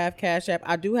do have Cash App.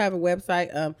 I do have a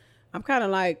website. I'm kind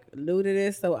of like new to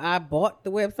this, so I bought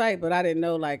the website, but I didn't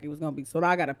know like it was gonna be. So now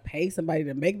I gotta pay somebody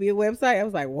to make me a website. I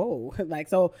was like, whoa, like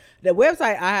so the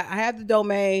website I have the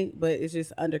domain, but it's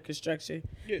just under construction.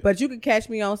 Yeah. But you can catch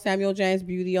me on Samuel James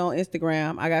Beauty on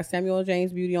Instagram. I got Samuel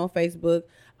James Beauty on Facebook.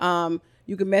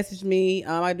 You can message me.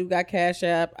 I do got Cash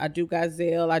App. I do got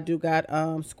Zelle. I do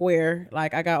got Square.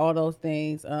 Like I got all those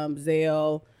things.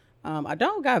 Zelle. I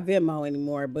don't got Venmo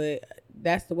anymore, but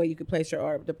that's the way you can place your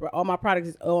order. All my products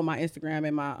is on my Instagram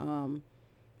and my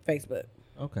Facebook.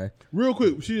 Okay. Real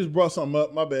quick, she just brought something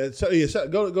up. My bad. So,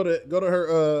 go to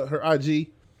her IG.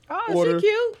 Oh, order. she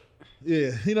cute.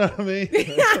 Yeah, you know what I mean.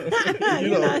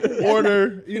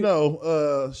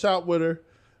 Order. Shop with her.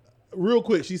 Real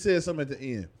quick, she said something at the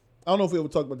end. I don't know if we ever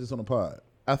talked about this on the pod.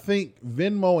 I think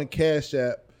Venmo and Cash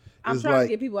App. I'm trying to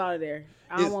get people out of there.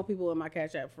 I don't want people in my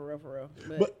Cash App for real.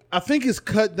 But I think it's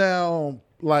cut down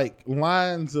like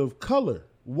lines of color.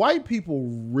 White people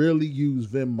really use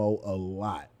Venmo a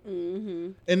lot.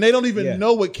 Mm-hmm. And they don't even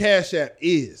know what Cash App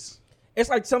is. It's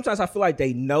like sometimes I feel like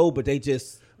they know, but they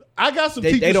just... I got some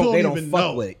teachers who don't even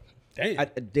know. With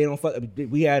it. They don't fuck.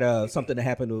 We had something that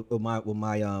happened with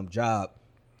my job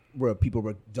where people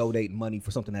were donating money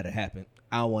for something that had happened.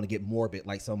 I don't want to get morbid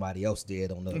like somebody else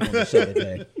did on the show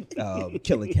today.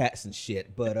 killing cats and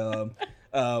shit. But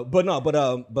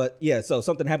yeah. So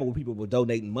something happened where people were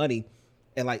donating money.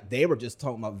 And like they were just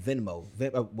talking about Venmo,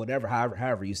 whatever,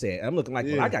 however you say it. I'm looking like,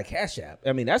 well, I got Cash App.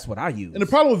 I mean, that's what I use. And the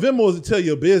problem with Venmo is to tell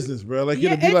your business, bro. Like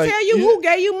it'll be it like, tell you who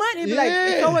gave you money. Be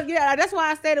Yeah. like, that's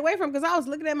why I stayed away from because I was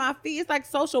looking at my feed. It's like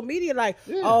social media, like,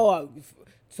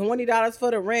 $20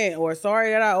 for the rent, or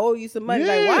sorry that I owe you some money.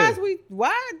 Yeah. Like,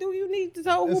 why do you need to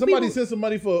tell And who somebody people? sent some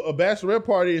money for a bachelorette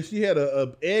party, and she had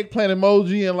a eggplant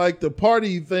emoji and like the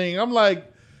party thing. I'm like,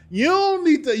 you don't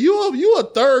need to. You a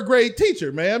third grade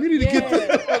teacher, ma'am. You need to get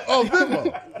this on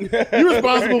Venmo. You're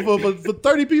responsible for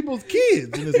 30 people's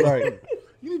kids in this right.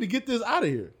 You need to get this out of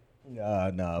here.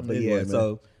 No, but Anyway, yeah.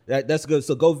 So that's good.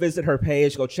 So go visit her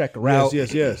page. Go check her out.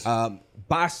 Yes.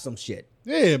 Buy some shit.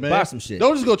 Yeah, man. Buy some shit.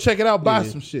 Don't just go check it out. Buy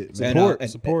some shit. Man.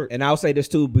 Support. And I'll say this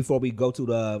too before we go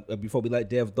to before we let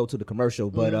Dev go to the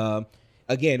commercial. But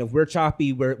again, if we're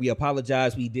choppy, we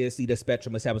apologize. We did see that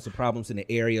Spectrum is having some problems in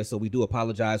the area, so we do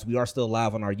apologize. We are still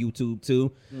live on our YouTube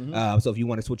too. So if you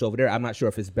want to switch over there, I'm not sure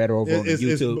if it's better over on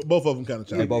YouTube. Both of them kind of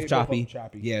choppy. They're both choppy.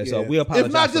 Yeah, so we apologize.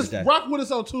 If not, for just that. rock with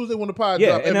us on Tuesday when the pod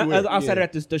Yeah, drop and everywhere. outside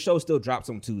of that, the show still drops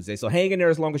on Tuesday. So hang in there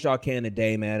as long as y'all can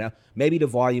today, man. Maybe the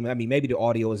volume, maybe the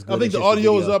audio is good. I think It's the just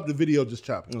audio is video. up, the video just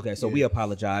choppy. Okay, so we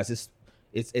apologize.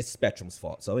 It's Spectrum's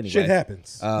fault. So anyway, Shit happens.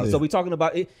 So we talking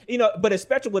about it, but if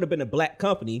Spectrum would have been a black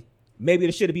company, maybe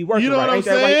the shit be working. You know right. what I'm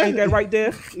saying? Ain't that right there?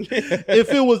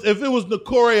 if it was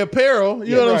Nakore Apparel,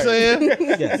 you know what I'm saying?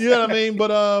 Yes. You know what I mean?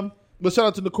 But shout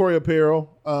out to Nakore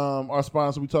Apparel, our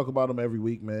sponsor. We talk about them every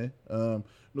week, man.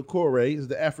 Nakore is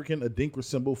the African Adinkra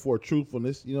symbol for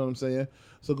truthfulness. You know what I'm saying?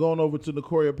 So going over to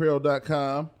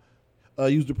NakoreApparel.com,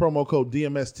 use the promo code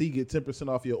DMST, get 10%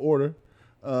 off your order.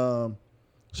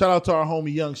 Shout out to our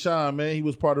homie Young Sean, man. He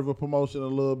was part of a promotion a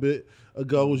little bit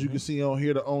ago, as you can see on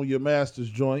here, to Own Your Masters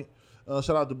joint. Shout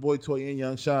out to Boy Toy and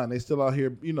Young Sean. They still out here,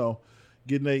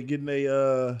 getting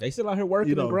a They still out here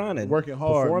working and grinding, working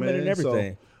hard, performing man. and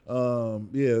everything. So,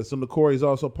 so Nakore is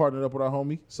also partnered up with our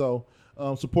homie. So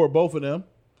support both of them.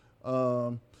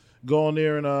 Go on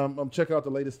there and check out the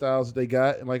latest styles that they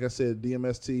got. And like I said,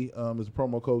 DMST is a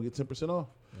promo code, get 10% off.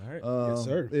 All right, yes,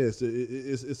 sir.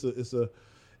 Yeah,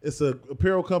 it's a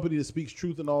apparel company that speaks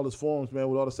truth in all its forms, man.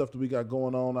 With all the stuff that we got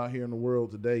going on out here in the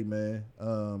world today, man.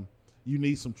 You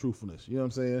need some truthfulness. You know what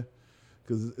I'm saying?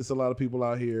 Because it's a lot of people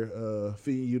out here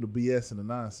feeding you the BS and the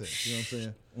nonsense. You know what I'm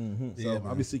saying? Mm-hmm. So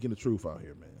I'll be seeking the truth out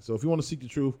here, man. So if you want to seek the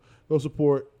truth, go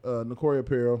support Nakore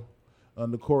Apparel,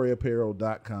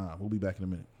 NakoreApparel.com. We'll be back in a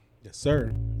minute. Yes,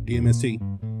 sir. DMST.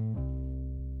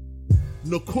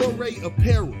 Nakore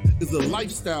Apparel is a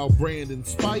lifestyle brand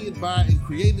inspired by and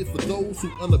created for those who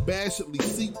unabashedly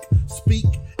seek, speak,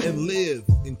 and live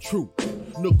in truth.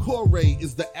 Nakore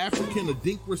is the African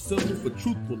Adinkra symbol for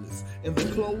truthfulness, and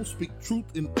the clothes speak truth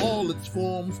in all its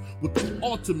forms with the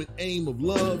ultimate aim of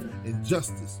love and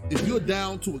justice. If you're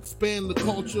down to expand the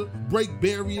culture, break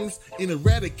barriers, and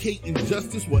eradicate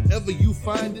injustice wherever you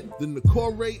find it, then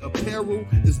Nakore Apparel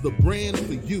is the brand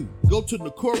for you. Go to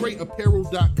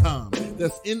NakoreApparel.com.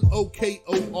 That's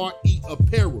NOKORE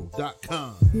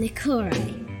Apparel.com.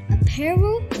 Nakore,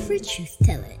 apparel for truth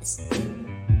tellers.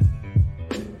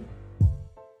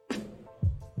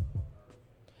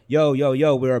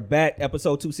 Yo, we're back.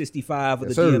 Episode 265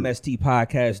 of the DMST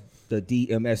podcast, the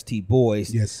DMST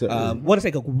boys. Yes, sir. Want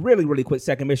to take a really, really quick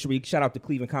second, Mr. Reek. Shout out to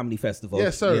Cleveland Comedy Festival.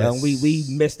 Yes, sir. Yeah, we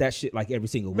miss that shit like every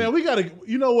single week. Man, we gotta.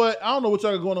 You know what? I don't know what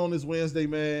y'all got going on this Wednesday,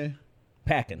 man.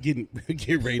 Packing.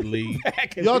 Get ready to leave.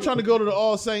 Y'all trying to go to the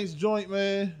All Saints joint,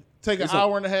 man? Take an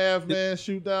hour and a half, man.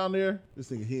 Shoot down there. This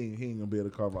nigga, he ain't gonna be able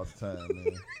to carve out the time,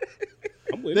 man.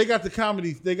 They got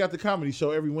the comedy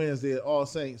show every Wednesday at All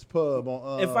Saints Pub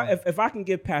on. If I can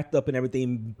get packed up and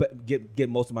everything, but get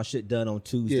most of my shit done on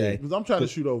Tuesday. Because I'm trying to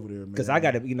shoot over there, man. Because I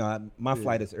got to, my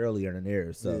flight is earlier than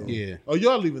theirs. So Yeah. Oh,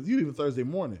 y'all leaving? You leaving Thursday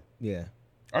morning? yeah,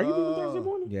 Are you leaving Thursday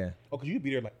morning? yeah, Oh, because you'd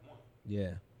be there like. yeah.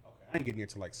 Okay, I ain't getting here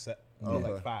till like 7,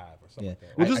 Okay. like 5 or something Yeah. like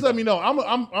that. Well, just let me know.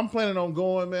 I'm planning on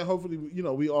going, man. Hopefully,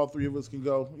 we all three of us can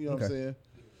go. You know what I'm saying?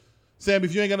 Sam,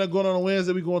 if you ain't got nothing going on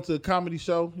Wednesday, we going to a comedy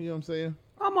show. You know what I'm saying?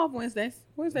 I'm off Wednesdays.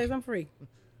 Wednesdays, I'm free.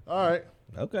 All right.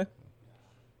 Okay.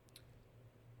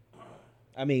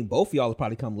 I mean, both of y'all will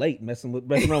probably come late, messing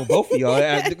around with both of y'all.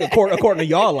 According to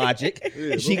y'all logic,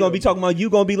 she gonna be talking about you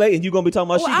gonna be late, and you gonna be talking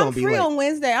about she I'm gonna be free late. on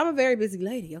Wednesday. I'm a very busy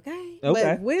lady, okay? Okay.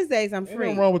 But Wednesdays, I'm Ain't free.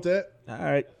 nothing wrong with that. All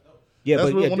right. Yeah, That's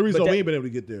but one yeah, of the reasons but we that- ain't been able to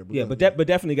get there. Yeah, but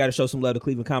definitely got to show some love to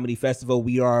Cleveland Comedy Festival.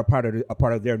 We are a part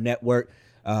of their network.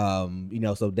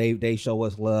 So they show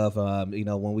us love.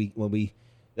 When we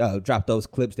drop those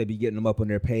clips, they be getting them up on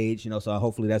their page. So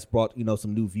hopefully that's brought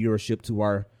some new viewership to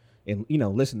our and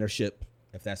listenership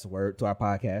if that's the word, to our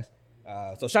podcast.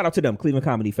 So shout out to them, Cleveland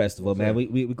Comedy Festival, man.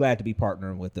 We're glad to be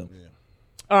partnering with them. Yeah.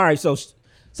 All right, so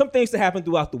some things that happened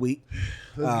throughout the week.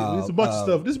 There's a bunch of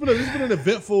stuff. This has been an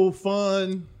eventful,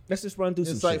 fun. Let's just run through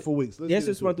some insightful weeks. Let's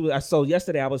just run through. So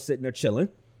yesterday I was sitting there chilling.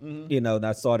 Mm-hmm. You know, and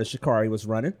I saw that Sha'Carri was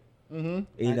running.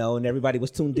 Mm-hmm. You know, and everybody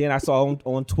was tuned in. I saw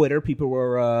on Twitter people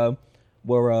were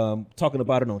talking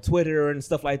about it on Twitter and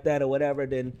stuff like that or whatever.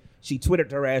 Then she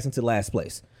twittered her ass into last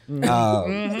place.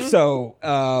 So,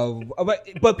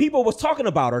 but people was talking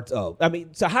about her. I mean,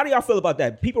 so how do y'all feel about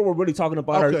that? People were really talking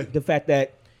about her. The fact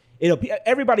that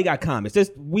everybody got comments.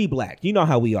 Just we black, you know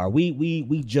how we are.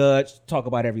 We judge, talk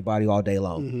about everybody all day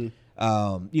long.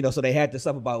 Mm-hmm. So they had this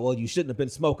stuff about, well, you shouldn't have been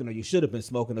smoking, or you should have been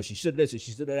smoking, or she should have this, or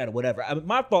she should have that, or whatever. I mean,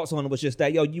 my thoughts on it was just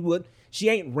that, she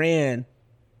ain't ran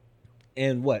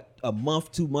in a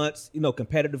month, 2 months,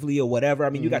 competitively or whatever. I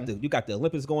mean, mm-hmm. you got the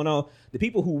Olympics going on. The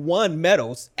people who won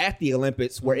medals at the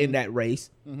Olympics were in that race.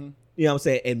 Mm-hmm. You know what I'm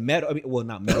saying? And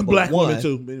not medal, black but women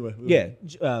too. Anyway, yeah,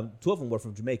 2 of them were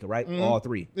from Jamaica, right? Mm-hmm. All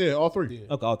 3. Yeah, all 3.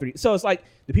 Yeah. Okay, all 3. So it's like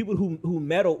the people who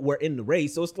medaled were in the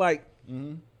race. So it's like,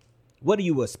 mm-hmm. what do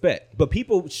you expect? But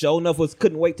people sure enough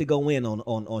couldn't wait to go in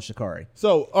on Sha'Carri.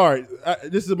 So all right,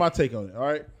 this is my take on it. All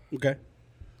right, okay.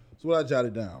 So what I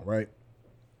jotted down, right?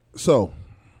 So,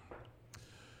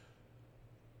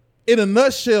 in a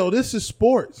nutshell, this is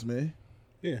sports, man.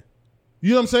 Yeah.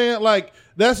 You know what I'm saying? Like,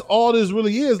 that's all this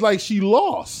really is. Like, she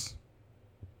lost.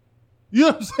 You know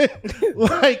what I'm saying?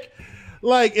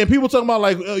 like, and people talking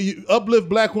about, you uplift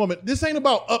black woman. This ain't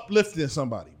about uplifting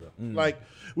somebody, bro. Mm. Like,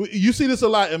 you see this a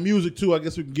lot in music, too. I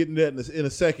guess we can get into that in a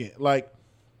second. Like,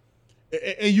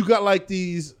 and you got,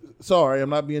 these, sorry, I'm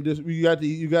not being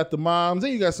you got the moms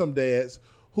and you got some dads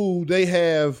who they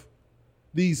have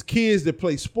these kids that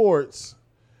play sports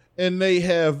and they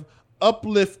have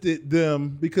uplifted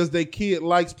them because their kid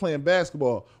likes playing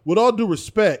basketball. With all due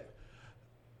respect,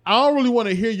 I don't really want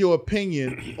to hear your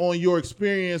opinion on your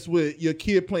experience with your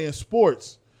kid playing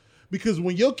sports, because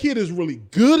when your kid is really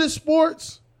good at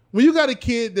sports, when you got a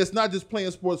kid that's not just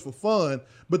playing sports for fun,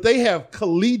 but they have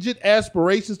collegiate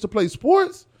aspirations to play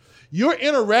sports, your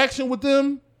interaction with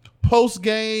them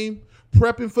post-game,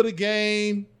 prepping for the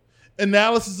game,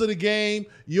 analysis of the game,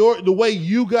 the way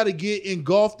you got to get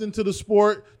engulfed into the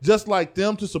sport just like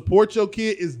them to support your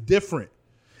kid is different.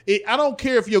 I don't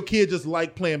care if your kid just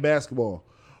like playing basketball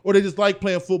or they just like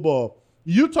playing football.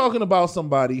 You're talking about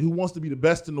somebody who wants to be the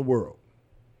best in the world.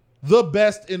 The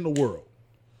best in the world.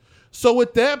 So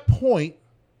at that point,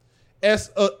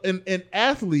 as an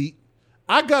athlete,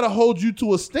 I got to hold you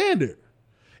to a standard.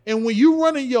 And when you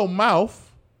run in your mouth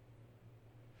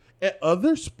at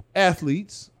other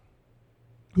athletes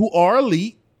who are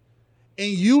elite and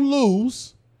you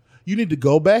lose, you need to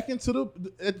go back into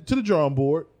the drawing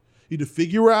board. You need to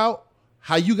figure out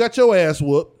how you got your ass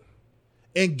whooped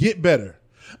and get better.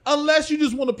 Unless you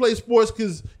just want to play sports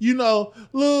because, little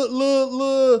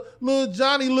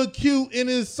Johnny look cute in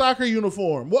his soccer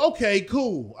uniform. Well, okay,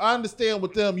 cool. I understand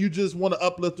with them, you just want to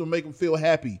uplift them, make them feel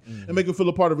happy, mm-hmm. and make them feel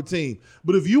a part of a team.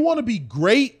 But if you want to be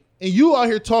great and you out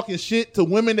here talking shit to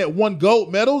women that won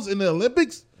gold medals in the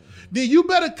Olympics, then you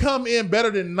better come in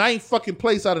better than 9th fucking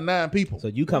place out of 9 people. So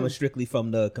you coming strictly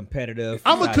from the competitive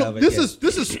This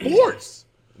is sports.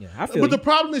 Yeah, I feel but the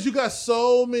problem is you got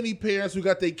so many parents who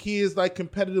got their kids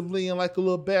competitively in a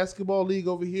little basketball league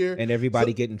over here. And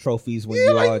everybody getting trophies when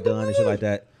you are done and shit like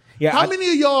that. Yeah. How many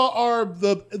of y'all are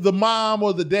the mom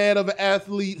or the dad of an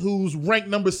athlete who's ranked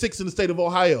number 6 in the state of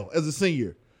Ohio as a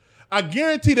senior? I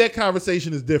guarantee that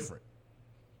conversation is different.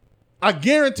 I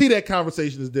feel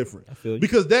you.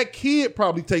 Because that kid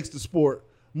probably takes the sport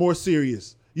more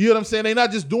serious. You know what I'm saying? They're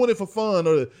not just doing it for fun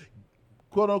or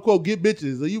quote unquote get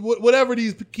bitches or whatever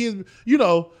these kids,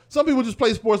 some people just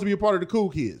play sports to be a part of the cool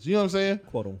kids. You know what I'm saying?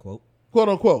 Quote unquote. Quote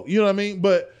unquote. You know what I mean?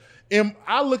 But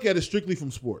I look at it strictly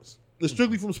from sports. It's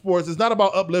strictly from sports. It's not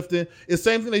about uplifting. It's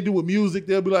the same thing they do with music.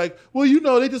 They'll be like, well,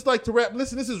 they just like to rap.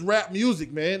 Listen, this is rap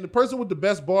music, man. The person with the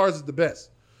best bars is the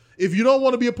best. If you don't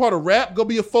want to be a part of rap, go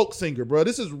be a folk singer, bro.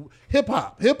 This is hip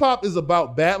hop. Hip hop is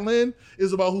about battling.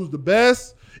 It's about who's the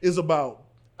best. It's about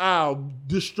I'll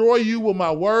destroy you with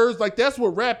my words. That's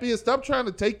what rap is. Stop trying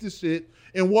to take this shit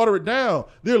and water it down.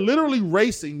 They're literally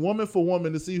racing woman for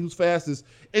woman to see who's fastest,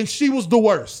 and she was the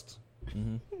worst.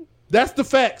 Mm-hmm. That's the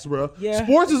facts, bro. Yeah.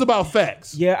 Sports is about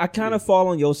facts. Yeah, I kind of fall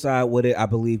on your side with it, I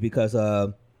believe, because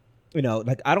I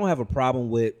don't have a problem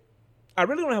with. I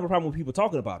really don't have a problem with people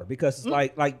talking about her because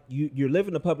it's like you're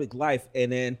living a public life,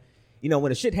 and then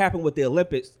when the shit happened with the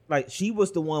Olympics, she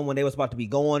was the one when they was about to be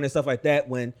going and stuff like that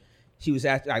when she was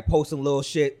actually posting little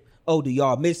shit. oh, do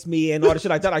y'all miss me and all this shit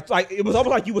like that. Like it was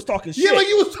almost like you was talking shit. Yeah, like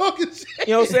you was talking shit.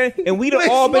 You know what I'm saying? And we'd have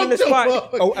all been in the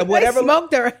spot. Whatever.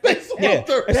 They smoked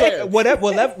her. So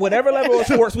whatever level of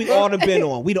sports we all have been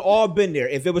on, we'd have all been there.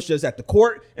 If it was just at the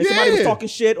court and somebody was talking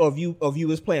shit, or if you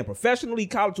was playing professionally,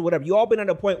 college or whatever, you all been at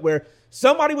a point where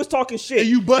somebody was talking shit and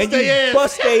you bust their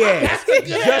ass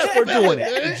just for doing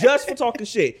it, just for talking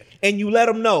shit, and you let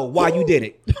them know why you did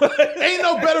it. Ain't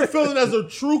no better feeling as a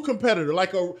true competitor.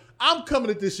 I'm coming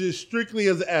at this shit strictly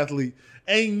as an athlete.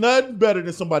 Ain't nothing better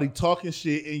than somebody talking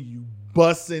shit and you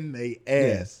busting their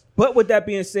ass. But with that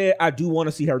being said, I do want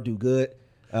to see her do good.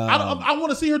 I want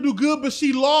to see her do good, but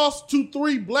she lost to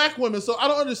 3 black women, so I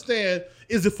don't understand.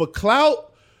 Is it for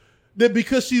clout? That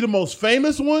because she the most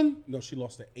famous one? No, she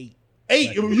lost to 8.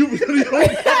 8.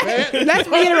 Let's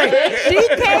reiterate. She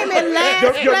came in last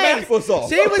place. Your math was off.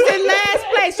 She was in last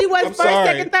place. She wasn't first,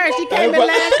 second, third. She came in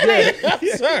last place.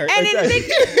 And then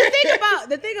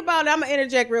the thing about it, I'm gonna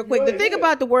interject real quick. The thing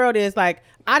about the world is like,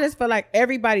 I just feel like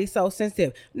everybody's so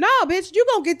sensitive. No, bitch, you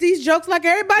gonna get these jokes like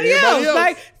everybody else.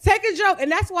 Like, take a joke. And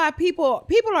that's why people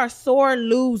are sore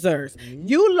losers. Mm-hmm.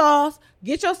 You lost.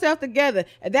 Get yourself together.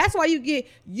 And that's why you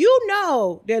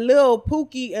know that Lil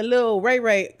Pookie and Lil Ray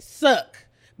Ray suck.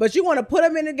 But you want to put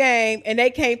them in the game and they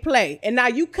can't play. And now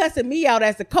you cussing me out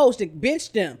as the coach to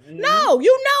bench them. Mm-hmm. No,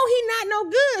 you know he not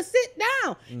no good. Sit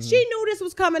down. Mm-hmm. She knew this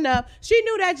was coming up. She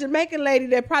knew that Jamaican lady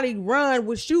that probably run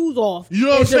with shoes off. You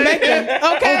know what I'm saying?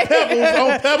 Okay.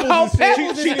 On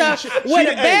pebbles and stuff.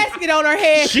 With a basket on her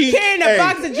head. Carrying a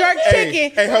box of jerk chicken.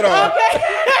 Hey, hold on.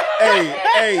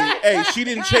 Hey, she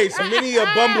didn't chase many a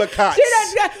bumblecocks. She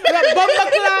done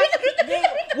bumblecocks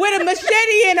with a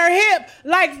machete in her hip.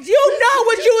 Like, you know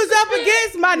what you was up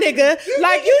against, my nigga.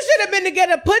 Like, you should have been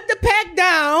together. Put the pack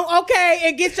down, okay,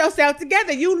 and get yourself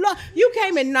together. You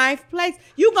came in 9th place.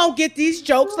 You gonna get these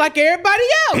jokes like everybody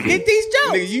else. Get these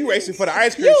jokes. Nigga, you racing for the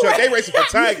ice cream truck. They racing for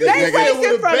Tigers, nigga.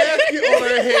 With a basket on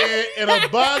her head and a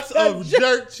box of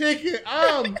jerk chicken.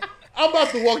 I'm about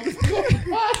to walk this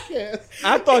podcast.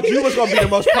 I thought you was gonna be the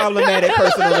most problematic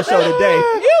person on the show today.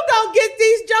 You gonna get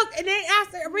these jokes, and then I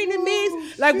started reading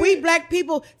memes like we black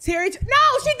people tear each.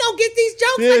 No, she gonna get these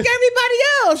jokes like everybody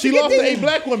else. She lost to 8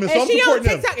 black women, so I'm supporting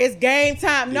them. It's game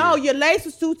time. No, your lace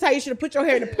was too tight. You should have put your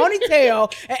hair in a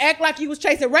ponytail and act like you was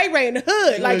chasing Ray Ray in the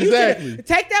hood. Like you should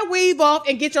take that weave off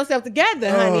and get yourself together,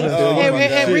 honey,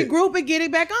 and regroup and get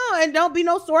it back on. And don't be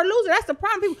no sore loser. That's the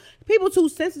problem. People too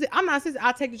sensitive. I'm not sensitive.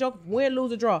 I'll take the joke, win,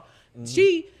 lose, or draw.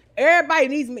 Mm-hmm. Everybody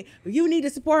needs me. You need to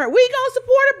support her. We gonna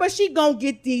support her, but she gonna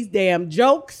get these damn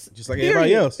jokes. Just like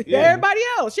everybody else. Yeah. Everybody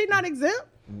else. She not exempt.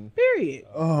 Mm-hmm. Period.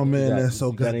 Oh man, that's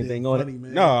so good. Anything on it?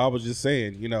 Man. No, I was just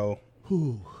saying,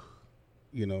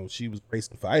 she was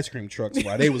racing for ice cream trucks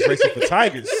while they was racing for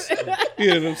tigers. You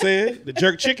know what I'm saying? The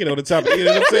jerk chicken on the top. You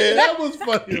know what I'm saying? That was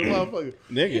funny, motherfucker.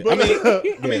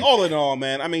 Nigga. I mean, all in all,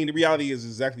 man. I mean, the reality is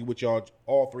exactly what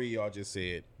all 3 of y'all just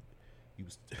said.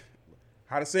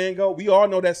 How the saying go? We all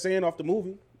know that saying off the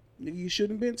movie. Nigga, you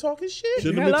shouldn't have been talking shit.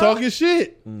 Shouldn't have been talking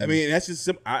shit. I mean, that's just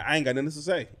simple. I ain't got nothing to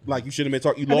say. Like, you shouldn't have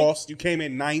been talking. You lost. You came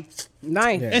in 9th.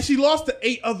 Yeah. And she lost to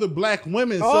 8 other black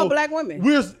women. All black women.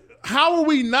 How are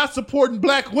we not supporting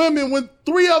black women when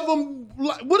 3 of them?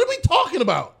 What are we talking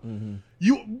about? Mm-hmm.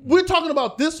 We're talking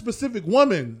about this specific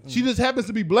woman. Mm-hmm. She just happens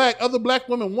to be black. Other black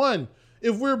women won.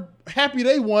 If we're happy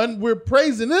they won, we're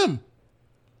praising them.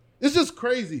 It's just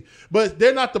crazy. But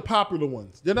they're not the popular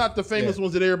ones. They're not the famous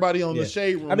ones that everybody on the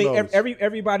Shade Room knows.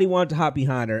 Everybody wanted to hop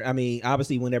behind her. I mean,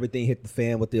 obviously, when everything hit the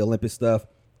fan with the Olympic stuff.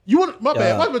 You want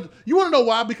to know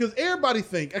why? Because everybody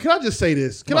think. Can I just say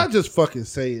this? Can I just fucking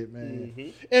say it, man? Mm-hmm.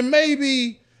 And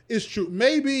maybe it's true.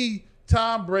 Maybe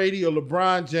Tom Brady or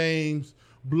LeBron James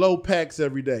blow packs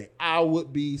every day. I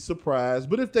would be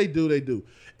surprised. But if they do, they do.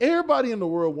 Everybody in the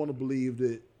world want to believe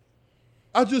that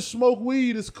I just smoke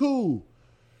weed. It's cool.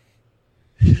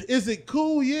 Is it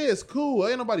cool? Yeah, it's cool.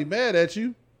 Ain't nobody mad at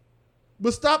you.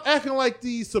 But stop acting like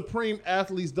these supreme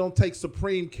athletes don't take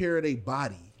supreme care of their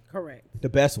body. Correct. The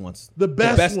best ones. The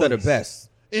best of the best.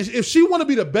 And if she want to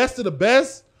be the best of the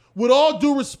best, with all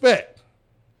due respect,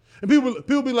 and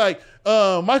people be like,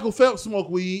 Michael Phelps smoke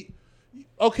weed.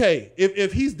 Okay,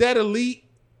 if he's that elite,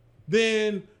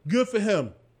 then good for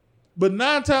him. But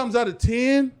 9 times out of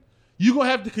 10, you're going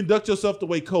to have to conduct yourself the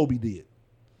way Kobe did.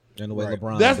 And the way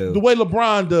LeBron That's the way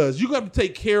LeBron does. You got to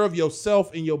take care of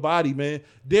yourself and your body, man.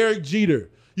 Derek Jeter.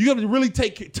 You got to really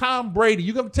Tom Brady.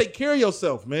 You got to take care of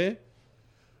yourself, man.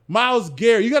 Myles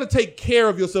Garrett. You got to take care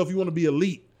of yourself if you want to be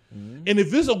elite. Mm-hmm. And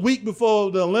if it's a week before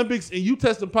the Olympics and you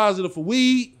testing positive for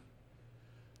weed.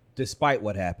 Despite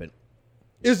what happened.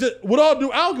 With all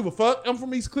due, I don't give a fuck. I'm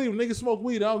from East Cleveland. Niggas smoke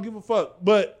weed. I don't give a fuck.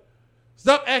 But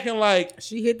Stop acting like.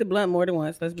 She hit the blunt more than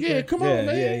once. Let's be clear. Come on,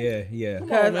 man. Yeah.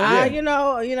 Because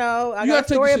I got a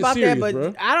story about that, but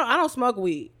bro. I don't smoke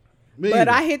weed. Me But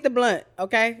either. I hit the blunt,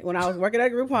 okay? When I was working at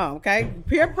group home, okay?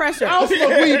 Peer pressure. I don't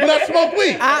smoke weed, but I smoke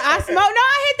weed. I smoke. No,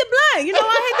 I hit the blunt.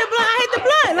 I hit the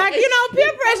blunt. Like,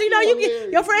 peer pressure. You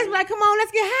get your friends be like, "Come on,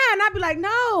 let's get high," and I be like,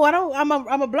 "No, I don't.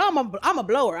 I'm a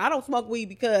blower. I don't smoke weed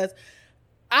because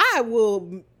I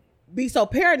will be so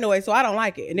paranoid, so I don't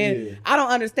like it. And then I don't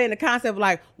understand the concept of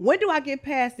like, when do I get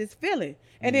past this feeling?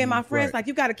 And then my friends like,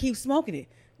 you got to keep smoking it.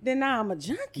 Then now I'm a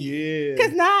junkie. Yeah.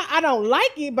 Because now I don't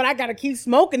like it, but I got to keep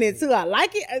smoking it till I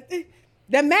like it.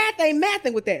 The math ain't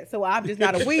mathing with that. So I'm just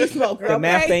not a weed smoker. The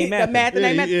math ain't mathing. The math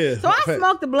ain't mathing. Yeah. So I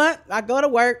smoke the blunt. I go to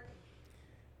work.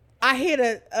 I hit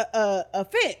a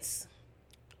fence.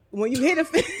 When you hit a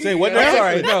fence. Say what? I'm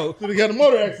sorry, no. So they got a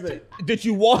motor accident. Did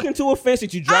you walk into a fence?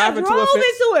 Did you drive into a fence? I drove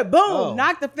into it. Boom. Oh.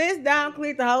 Knocked the fence down,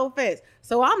 cleared the whole fence.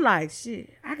 So I'm like, shit,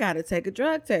 I got to take a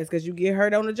drug test because you get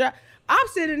hurt on the job. I'm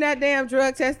sitting in that damn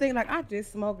drug test thing like, I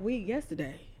just smoked weed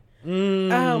yesterday.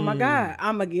 Oh, my God.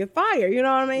 I'm going to get fired. You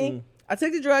know what I mean? I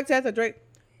took the drug test. I drank.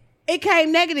 It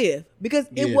came negative because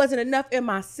it wasn't enough in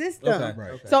my system. Okay,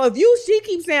 right. So if she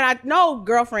keeps saying, I know,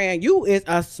 girlfriend, you is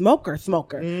a smoker.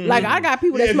 Like, I got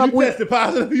people that If smoke you weed. tested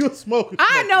positive, you a smoker.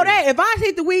 I know that. If I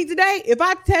hit the weed today, if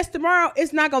I test tomorrow,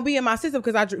 it's not going to be in my system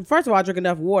because first of all, I drink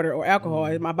enough water or alcohol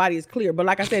and my body is clear. But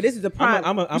like I said, this is a prime.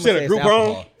 You said a group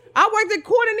home? I worked at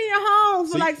Courtney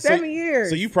Homes for like 7 years.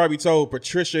 So you probably told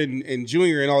Patricia and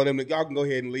Junior and all of them that y'all can go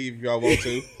ahead and leave if y'all want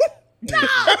to. No.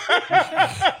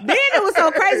 Then it was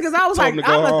so crazy because I was like,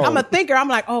 I'm a thinker. I'm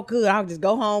like, oh, good. I'll just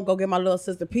go home, go get my little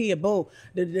sister pee, and boom.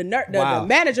 The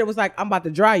manager was like, I'm about to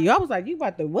dry you. I was like, you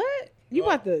about to what? You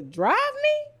about to drive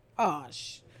me? Oh,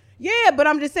 yeah, but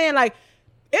I'm just saying, like,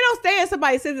 it don't stay in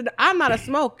somebody's system. I'm not a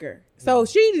smoker. So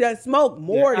she does smoke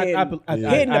more than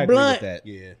hitting the blunt.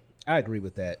 Yeah. I agree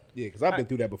with that. Yeah, because I've been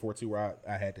through that before too, where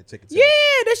I had to take a test. Yeah,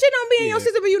 that shit don't be in your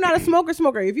system, but you're not a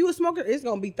smoker. If you a smoker, it's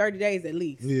gonna be 30 days at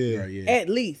least. Yeah. At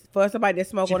least for somebody that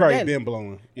smoke She on probably the daily. been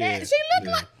blowing. Yeah. And she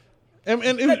look like.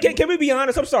 And can we be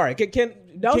honest? I'm sorry. Can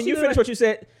you finish what you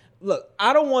said? Look,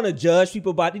 I don't want to judge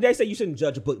people by. They say you shouldn't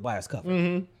judge a book by its cover.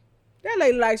 Mm-hmm. That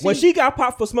lady like when she got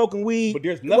popped for smoking weed. But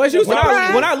there's Was nothing. you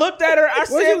surprised? When I looked at her, I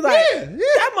said, you like?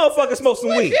 that motherfucker smoked some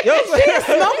weed. She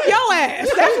smoke your ass.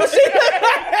 That's what she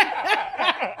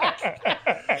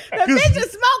the bitch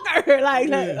is smoker.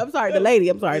 Like, I'm sorry, the lady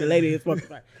is smoking.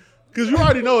 Because you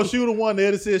already know if she would have won there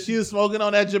that said she was smoking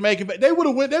on that Jamaican. They would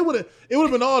have went. It would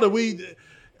have been all the weed.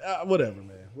 Whatever,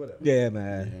 man. Whatever. Yeah,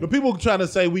 man. But people trying to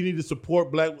say we need to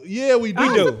support black. Yeah, we do.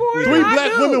 I support it. Three I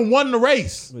black do. women won the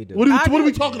race. We do. What I are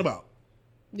we do. talking about?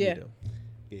 Yeah.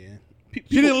 Yeah.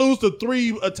 She didn't lose to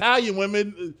 3 Italian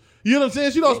women. You know what I'm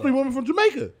saying? She lost 3 women from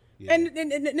Jamaica. Yeah. And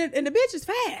the bitch is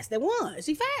fast. That won.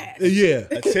 She fast. Yeah.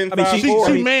 A 10-5-4. I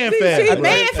mean, She man fast. She bro.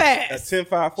 man A fast.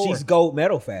 10-5-4. She's gold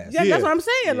medal fast. Yeah, Yeah. that's what I'm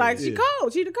saying. Like, she Yeah.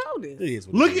 cold. She the coldest. It is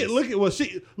what it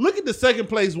is. Look at the second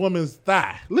place woman's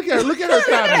thigh. Look at her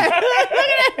thigh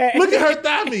meat. Look at her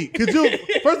thigh meat.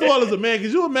 First of all, as a man,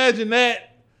 could you imagine that?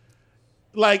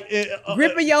 Like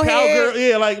Gripping your cowgirl, head.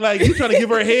 yeah, like you trying to give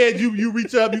her head, you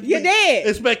reach up, You're dead.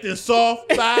 expecting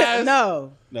soft thighs.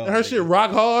 No. No, And her shit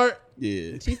rock hard.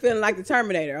 Yeah. She feeling like the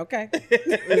Terminator, okay? Like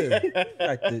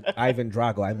the Ivan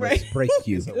Drago, I must break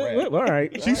you. All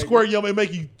right. She squirt you and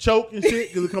make you choke and shit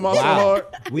because it come out so Wow. hard.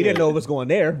 We didn't know it was going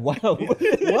there. Wow.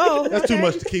 Whoa. That's too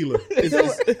much tequila.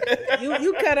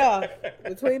 You cut off.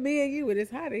 Between me and you, it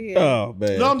is hot in here. Oh,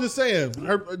 man. No, I'm just saying,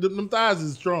 them thighs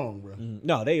is strong, bro.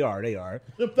 No, they are.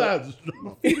 Them thighs is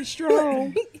strong.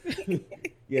 Strong.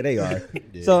 Yeah, they are.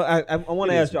 So I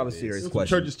want to ask y'all a serious Some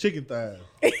question. church's chicken thighs.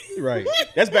 Right.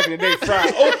 That's back in the day,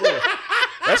 fried okra.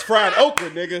 That's fried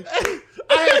okra, nigga.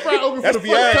 I had fried okra That's for the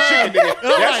beyond first time. chicken, nigga.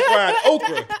 That's fried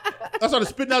okra. I started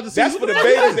spitting out the That's season. for the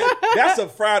babies. That's a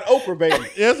fried okra baby.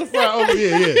 Yeah, that's a fried okra.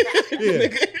 Yeah.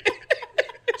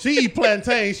 She eat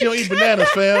plantains. She don't eat bananas,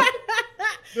 fam.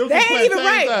 Them They some ain't even plantain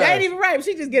ripe. thighs. They ain't even ripe.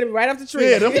 She just get it right off the tree.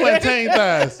 Yeah, them plantain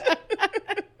thighs.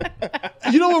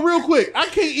 You know what? Real quick, I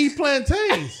can't eat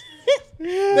plantains.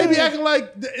 They be acting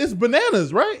like it's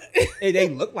bananas, right? They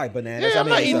look like bananas. Yeah, I'm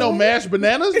not eating no mashed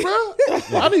bananas, bro.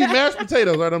 I need mashed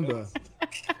potatoes. Right, I'm done.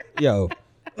 Yo.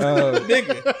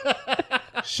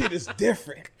 Nigga. Shit is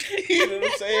different. You know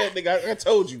what I'm saying? Nigga, I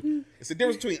told you. It's the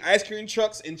difference between ice cream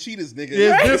trucks and Cheetahs, nigga.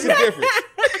 Yeah, It's a difference.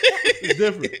 It's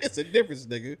different. It's a difference,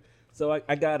 nigga. So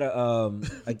I got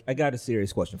a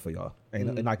serious question for y'all.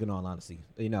 And like in all honesty,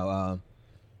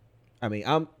 I mean,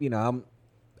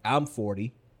 I'm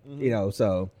 40,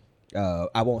 so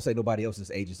I won't say nobody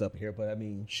else's age is up here, but I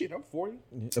mean, shit, I'm 40.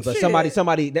 But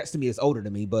somebody next to me is older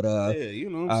than me. But yeah, you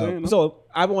know what I'm saying. So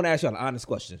I want to ask you an honest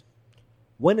question.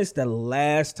 When is the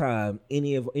last time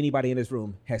anybody in this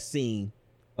room has seen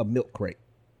a milk crate?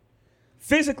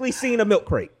 Physically seen a milk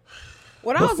crate?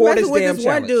 When I was messing with this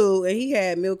one dude and he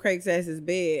had milk crates as his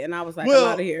bed, and I was like, I'm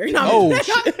out of here. Oh,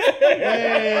 shit.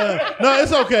 Yeah. No,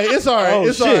 it's okay. It's all right.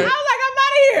 It's all right. I was like, I'm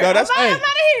out of here. No, that's I'm out of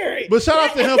here. But shout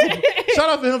out to him. Shout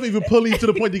out to him for even pulling you to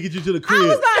the point to get you to the crib. I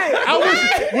was like, I wish,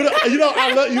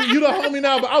 I love you. You the homie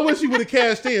now, but I wish you would have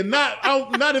cashed in. Not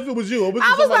if it was you. I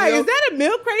was like, is that a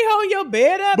milk crate holding your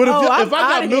bed up? But if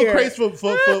I got milk crates for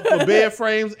bed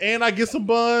frames and I get some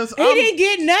buns, he didn't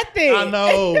get nothing. I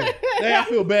know. I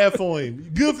feel bad for him.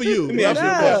 Good for you. I feel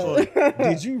bad for him.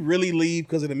 Did you really leave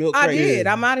because of the milk crate? I did.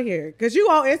 I'm out of here. Because you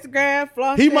on Instagram,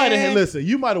 flossing. He might have, listen,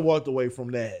 you might have walked away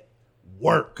from that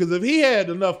work. Because if he had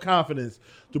enough confidence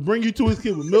to bring you to his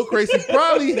kid with milk crates, he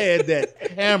probably had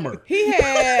that hammer. He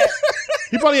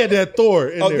probably had that Thor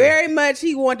in there. Very much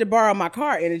he wanted to borrow my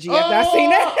car energy after I seen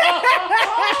that.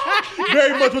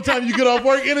 Very much what time you get off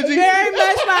work energy? Very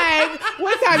much like,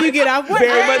 what time you get off work?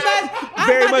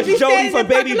 Very much Jody from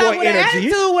Baby Boy energy.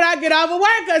 Attitude when I get off of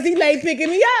work because he late picking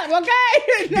me up,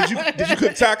 okay? Did you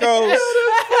cook tacos?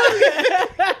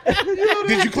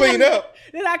 Did you clean up?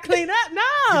 Did I clean up?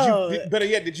 No. Better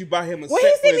yet, did you buy him a set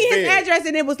he sent me his bed? address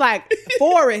and it was like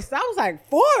Forest. I was like,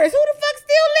 Forest? Who the fuck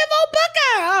still live on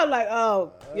Buckeye? I was like,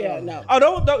 oh, yeah, no. Oh,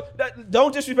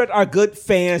 don't disrespect our good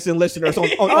fans and listeners on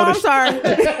I'm sorry.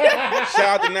 Shout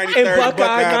out to 93rd,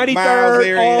 Buckeye,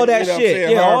 93rd, all that shit.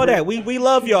 Yeah, all that. We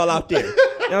love y'all out there. You know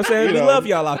what I'm saying? We love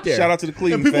y'all out there. Shout out to the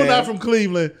Cleveland and people fans. not from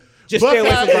Cleveland. Just stay away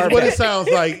from Buckeye is garbage. what it sounds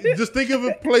like. Just think of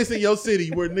a place in your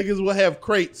city where niggas will have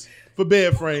crates for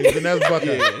bed frames, and that's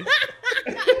Buckeye.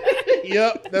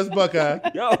 Yep, that's Buckeye.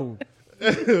 Yo.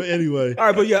 Anyway. All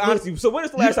right, but yeah, honestly, so when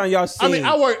is the last time y'all seen? I mean,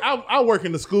 I work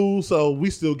in the school, so we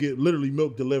still get literally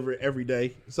milk delivered every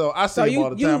day. So I see them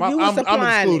all the time.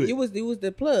 I'm excluded. You was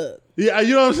the plug. Yeah,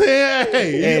 you know what I'm saying?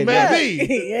 Hey,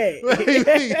 maybe.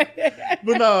 Yeah.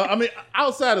 But no, I mean,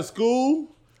 outside of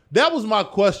school, that was my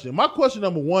question. My question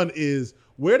number one is,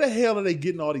 where the hell are they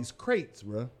getting all these crates,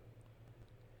 bro?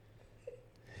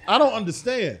 I don't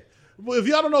understand. If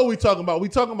y'all don't know what we're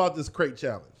talking about this crate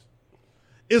challenge.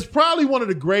 It's probably one of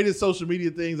the greatest social media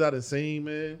things I've seen,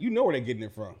 man. You know where they getting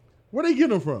it from. Where they getting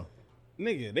them from?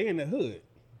 Nigga, they in the hood.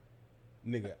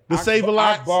 Nigga. The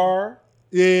Save-A-Lots? Bar.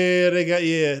 Yeah,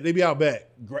 they be out back.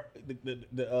 The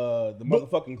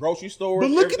motherfucking grocery store. But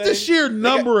look at the sheer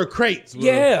number of crates, bro.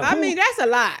 Yeah. I mean, that's a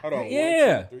lot. Hold on.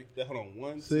 Yeah. 1, 2, 3. Hold on.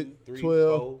 1, 6, 2, 3,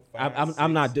 12. 4, 5,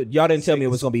 I'm not. Y'all didn't tell me it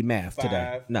was gonna be math 5,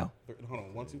 today. No. Hold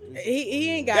on. 1, 2, 3. He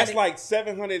ain't got That's it. like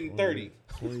 730.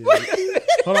 Hold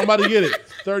on, I'm about to get it.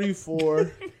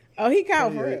 34. Oh, he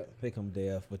count for real. Pick him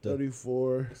deaf with the.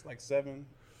 34. It's like 7.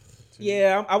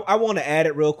 Yeah, I want to add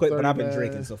it real quick, but I've been 39.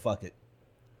 drinking, so fuck it.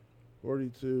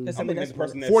 42. That's- I'm looking at the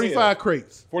person that 45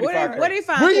 crates. 45 What do you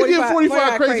find? Where you get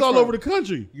 45 crates all from? over the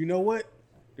country? You know what?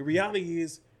 The reality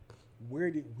is,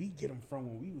 where did we get them from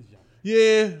when we was young?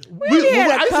 Yeah. had a I used to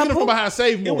get them couple. from behind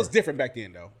Save More. It was different back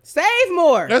then, though. Save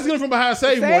more. That's getting from behind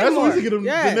Save More. Save That's what we used to More. get them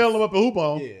Yes. to nail them up and hoop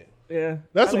on. Yeah. Yeah,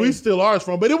 That's what we steal ours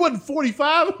from. But it wasn't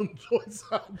 45 of them joints.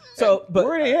 So, but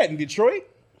Where are they at? In Detroit?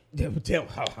 No,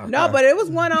 but it was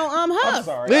one on I'm Hub.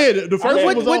 sorry. Yeah, the first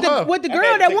one was on her. With the I girl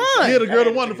had to that take a won. Yeah, the girl that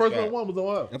I won. The had to first take a one was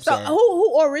on her. I'm So sorry.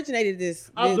 who originated this?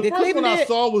 The first one Cleveland I did?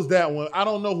 saw was that one. I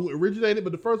don't know who originated,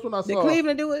 but the first one I saw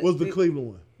Cleveland do it? was the Cleveland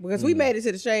one. Because we made it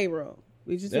to the shade room.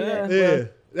 We just did that. Yeah,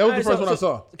 that was the first one I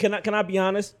so saw. Can I be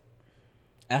honest?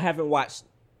 I haven't watched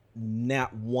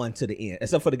not one to the end,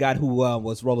 except for the guy who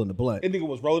was rolling the blunt. That nigga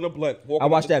was rolling a blunt. I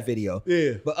watched that video.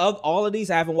 Yeah. But of all of these,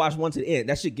 I haven't watched one to the end.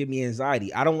 That should give me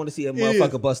anxiety. I don't want to see a is.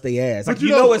 motherfucker bust their ass. But Like, you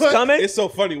you know know it's what? coming. It's so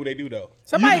funny what they do, though.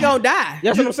 Somebody gonna die.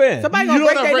 That's what I'm saying. Somebody You gonna know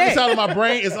break what I their break this neck. out of my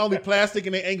brain? It's only plastic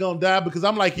and they ain't gonna die because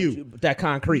I'm like you. That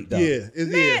concrete, though. Yeah,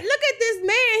 it's, Man, yeah. look at this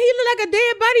man. He look like a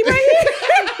dead body right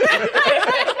here.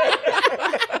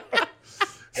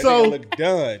 That So- nigga look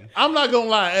done. I'm not gonna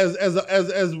lie.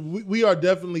 As we are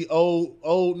definitely old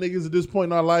niggas at this point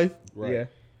in our life. Right. Yeah.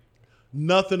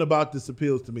 Nothing about this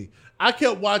appeals to me. I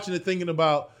kept watching it, thinking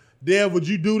about, Dad, would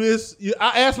you do this?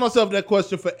 I asked myself that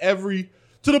question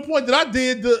to the point that I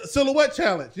did the silhouette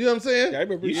challenge. You know what I'm saying? Yeah, I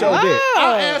remember You you sure did.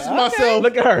 I asked myself,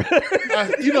 Look at her.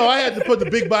 I had to put the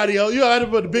big body on. I had to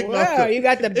put the big. Wow, you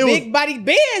got the It was- big body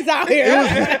Benz out here.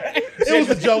 It was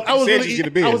a joke. I was Said really you get a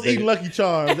eating, I was Benz, eating nigga. Lucky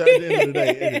Charms at the end of the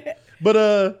day. But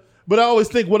I always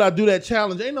think when I do that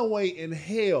challenge, ain't no way in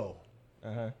hell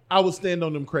I would stand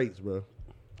on them crates, bro.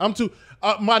 I'm too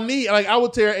my knee, like I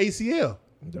would tear ACL.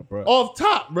 Off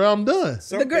top, bro. I'm done.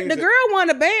 The girl won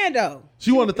a band though.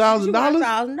 She won $1,000.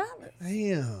 $1,000.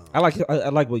 Damn. I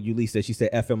like what Yulise said. She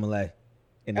said FMLA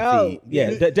in the feed. yeah.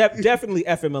 Yeah, definitely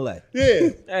FMLA. Yeah.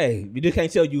 Hey, you just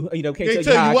can't tell you. Can't tell you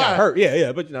tell how you I got why. hurt.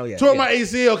 Yeah, but Tore my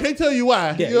ACL. Can't tell you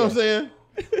why. Yeah, you know what I'm saying?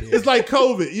 It's like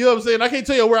COVID. You know what I'm saying? I can't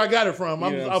tell you where I got it from.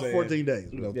 I'm You know what out I'm 14 days.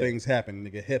 You know, things happen,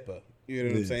 nigga. HIPAA. You know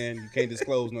what I'm saying? You can't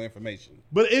disclose no information.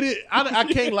 But it is. I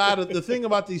can't lie. The thing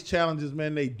about these challenges,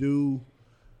 man, it's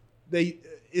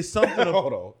something.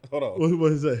 Hold on.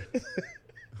 What is that?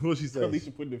 What she say?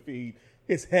 Alicia put in the feed.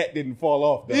 His hat didn't fall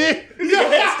off though. Yeah. His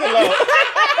hat's still on.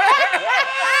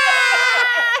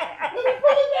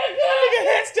 Nigga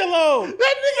hat still on.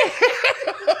 That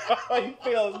nigga. You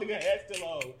feel his nigga hat still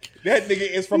on. That nigga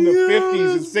is from the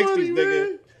 50s and 60s, funny, nigga.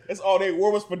 man. That's all they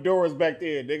wore was fedoras back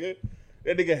then, nigga.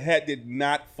 That nigga hat did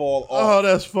not fall off. Oh,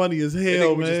 that's funny as That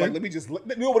hell, nigga was man. just like,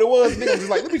 you know what it was? Nigga was just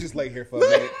like, let me just lay here for a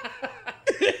minute.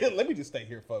 Let me just stay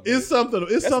here for a minute. It's something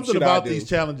some shit about I do. these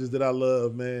challenges that I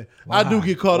love, man. Why? I do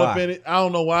get caught up Why? in it. I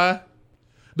don't know why.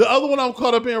 The other one I'm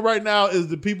caught up in right now is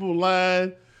the people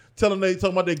lying, talking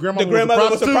about their grandma The grandmother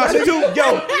was a prostitute. Yo,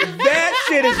 that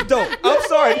shit is dope. I'm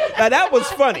sorry. Now that was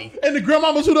funny. And the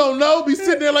grandmamas who don't know be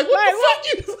sitting there like, what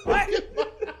the fuck you?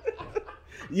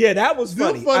 Yeah, that was They're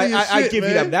funny. funny as I shit, give you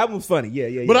man. that. That was funny.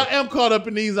 Yeah. But I am caught up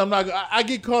in these. I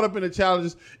get caught up in the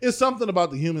challenges. It's something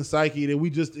about the human psyche that we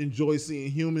just enjoy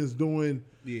seeing humans doing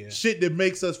shit that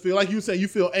makes us feel like you say you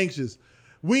feel anxious.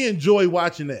 We enjoy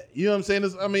watching that. You know what I'm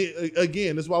saying?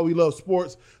 Again, that's why we love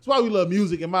sports. That's why we love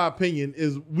music. In my opinion,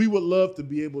 is we would love to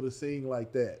be able to sing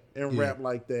like that and rap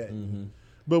like that. Mm-hmm.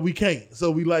 But we can't. So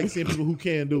we like seeing people who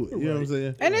can do it. You know what I'm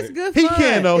saying? And it's good He fun.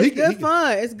 can, though. It's good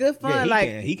fun. It's good fun.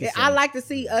 Yeah, he can I sing. like to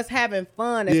see us having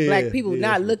fun as black people,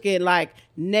 not looking like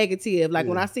negative. Like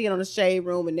when I see it on the Shade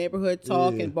Room and Neighborhood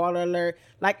Talk and Baller Alert,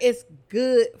 like it's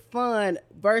good fun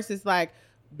versus like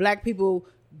black people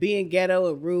being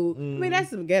ghetto and rude. I mean, that's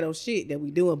some ghetto shit that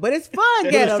we doing, but it's fun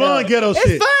ghetto. It's fun ghetto shit.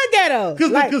 It's fun ghetto.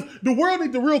 Because the world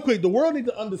need to, real quick, the world need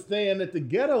to understand that the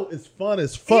ghetto is fun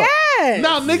as fuck. Yes.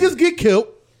 Now, niggas get killed.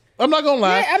 I'm not gonna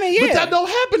lie. Yeah, I mean, But that don't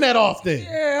happen that often.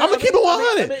 I'm gonna keep it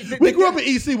 100. We grew up in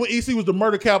EC when EC was the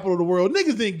murder capital of the world.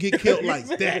 Niggas didn't get killed like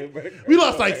that. We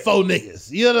lost like 4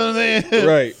 niggas. You know what I'm saying?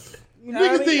 Right.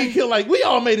 Niggas didn't get killed like we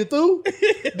all made it through.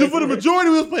 For the majority,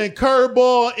 we was playing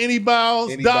curveball, any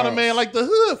bounce, Donna bounce. Man, like the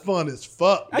hood fun as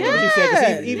fuck. I get what you said. 'Cause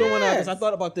Yes, even when yes. I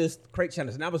thought about this crate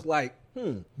challenge, and I was like,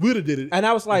 We'd have did it. and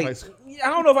I was like, high school. I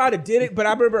don't know if I'd have did it, but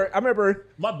I remember.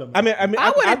 My dumb I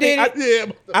would've did it.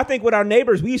 Yeah. I think with our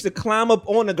neighbors, we used to climb up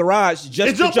on the garage just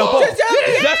And to jump jump off. off.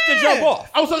 Just to jump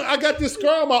off. I got this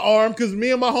scar on my arm because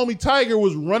me and my homie Tiger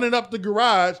was running up the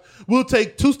garage. We'll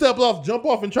take 2 steps off, jump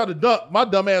off, and try to duck. My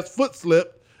dumb ass foot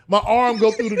slipped. My arm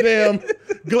go through the damn,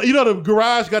 you know, the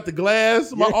garage got the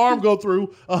glass. My arm go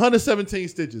through 117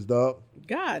 stitches, dog.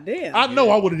 God damn. I know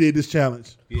I would have did this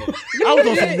challenge. Yeah. I was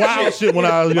on some wild shit when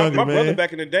I was younger, My brother man.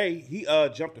 back in the day, he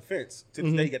jumped the fence. To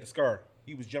this day, he got the scar.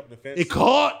 He was jumping the fence. It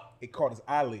caught. It caught his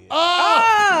eyelid.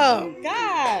 Oh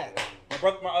God.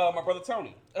 My brother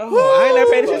Tony. Oh, I ain't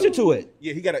never paid attention to it.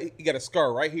 Yeah, he got a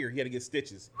scar right here. He had to get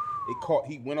stitches.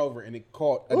 He went over and it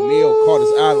caught a nail caught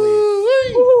his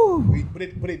eyelid.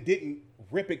 But it didn't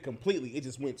rip it completely. It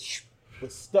just went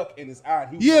was stuck in his eye.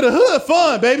 Yeah, the hood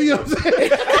fun, baby. You know what I'm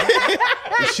saying?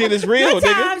 This shit is real, Good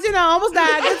nigga. times, you know, almost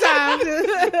died. Good times.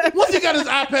 Once he got his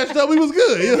eye patched up, he was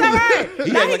good. You know All what I'm right.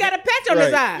 saying? Now he got a patch on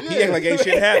his eye. He act like ain't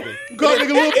shit happened. Call nigga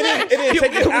little It didn't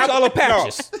take his It was all eyeball. the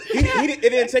patches. No, it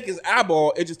didn't take his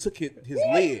eyeball. It just took his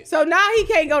lid. So now he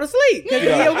can't go to sleep because he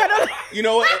don't got no. You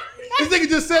know what? This nigga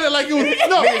just said it like it was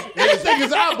no. This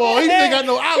nigga's eyeball. He ain't got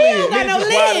no He eyelid. don't got no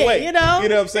just wide lid, awake. you know. You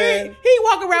know what I'm saying? He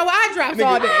walk around with eye drops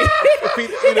all day. You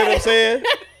know what I'm saying?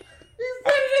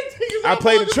 I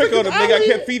played a trick on him, nigga. I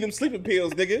kept feeding him sleeping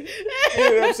pills, nigga. You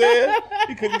know what I'm saying?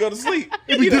 He couldn't go to sleep.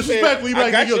 It be You know what I'm saying? disrespectful. You be I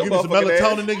like, got yo, your give me some motherfucking ass.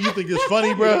 melatonin, nigga. You think it's funny,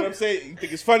 You know what bro? I'm saying? You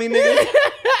think it's funny, nigga?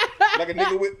 Like a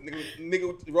nigga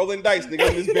with rolling dice, nigga,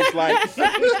 on this bitch like.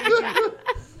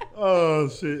 Oh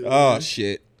shit. Oh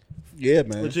shit. Yeah,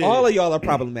 man. But yeah, All of y'all are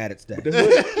problematic today.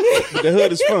 The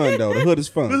hood is fun though. The hood is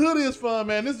the fun. hood is fun,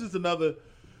 man. This is another.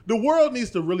 The world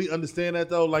needs to really understand that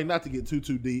though, like not to get too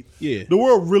deep. Yeah. The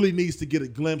world really needs to get a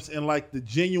glimpse in like the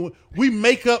genuine. We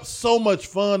make up so much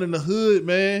fun in the hood,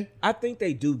 man. I think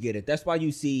they do get it. That's why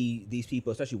you see these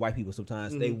people, especially white people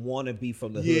sometimes, they want to be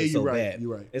from the Yeah, hood so you're right, bad.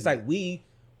 you're right. It's like we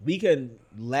can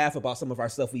laugh about some of our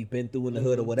stuff we've been through in the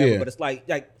hood or whatever, Yeah. but it's like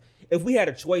if we had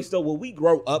a choice though, will we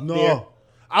grow up No. there?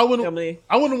 I wouldn't. I mean-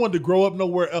 I wouldn't want to grow up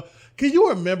nowhere else. Can you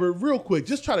remember real quick?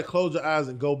 Just try to close your eyes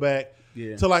and go back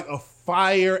to like a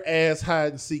fire ass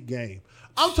hide and seek game.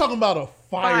 I'm talking about a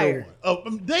fire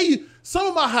one. Some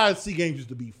of my hide and seek games used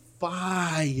to be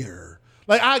fire.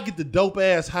 Like, I get the dope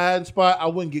ass hiding spot. I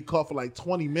wouldn't get caught for like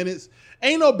 20 minutes.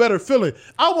 Ain't no better feeling.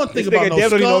 I wasn't thinking about no skunks.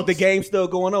 Definitely know if the game's still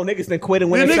going on. Niggas done quit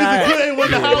and went inside. Niggas done quit and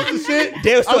went to the house and shit.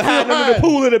 They're still hiding under the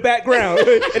pool in the background,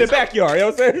 in the backyard. You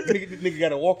know what I'm saying? Nigga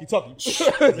got a walkie-talkie.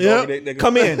 Yep.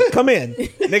 Come in.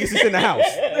 Niggas is in the house.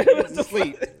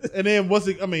 Asleep. And then what's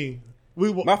it? I mean,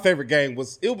 my favorite game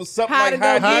was something Hide like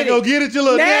and Hide go get it, you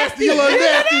little nasty, you little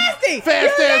nasty,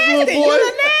 fast ass little boy.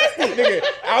 Nigga,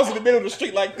 I was in the middle of the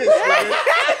street like this. Nigga.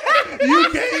 You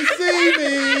can't see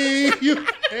me. You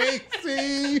can't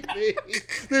see me.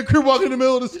 Then crew walking in the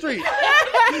middle of the street.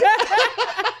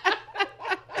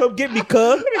 Come get me,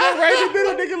 cuz. Right in the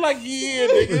middle, nigga, like, yeah,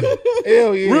 nigga.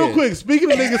 Hell yeah. Real quick,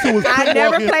 speaking of niggas who was I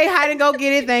never played hide and go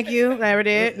get it. Thank you. Never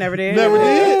did. Never did?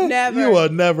 Never. You will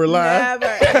never lie. Never.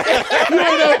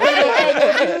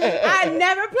 I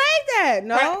never played that.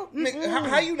 No.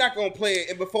 How you not gonna play it?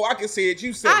 And before I can say it,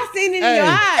 you said I seen it in your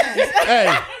eyes.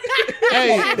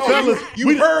 Hey, fellas,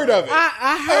 you heard of it.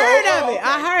 I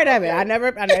heard of it. I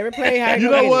never played hide and you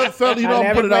go know get what, it. fellas? You know,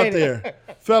 I'm put it out played there.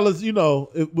 Fellas, you know,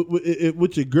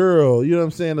 with your girl, you know what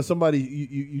I'm saying, or somebody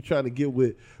you trying to get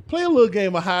with, play a little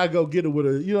game of hide, go get it with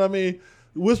her. You know what I mean?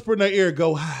 Whisper in their ear,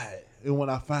 go hide. And when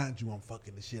I find you, I'm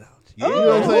fucking the shit out you. You know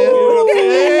what I'm saying?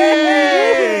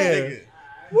 Yeah.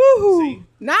 Woohoo.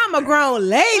 Now I'm a grown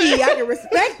lady. I can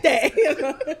respect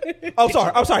that.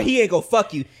 I'm sorry. He ain't gonna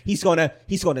fuck you. He's gonna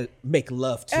make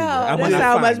love to you. That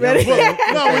sounds much better.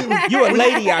 You a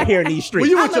lady out here in these streets.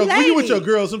 When you with your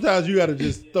girl, sometimes you gotta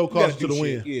just throw caution to the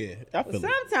wind. Yeah, I feel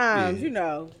sometimes, you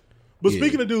know. But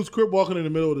speaking of dudes, Crip walking in the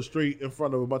middle of the street in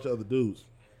front of a bunch of other dudes.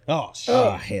 Oh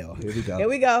hell! Here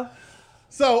we go.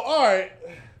 So all right,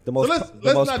 the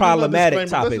most problematic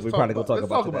topic we're probably gonna talk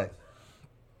about today.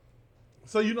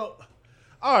 So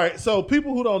all right. So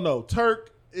people who don't know,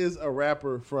 Turk is a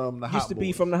rapper from the Hot Boys. Used to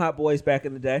be from the Hot Boys back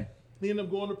in the day. He ended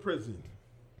up going to prison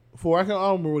for I don't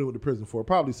remember what he went to prison for.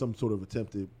 Probably some sort of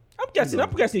attempted. I'm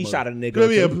guessing he shot a nigga.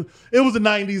 Yeah, it was the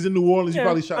 90s in New Orleans. Yeah, he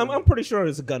probably shot. I'm pretty sure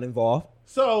there's a gun involved.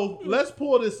 So let's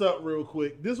pull this up real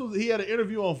quick. He had an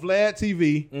interview on Vlad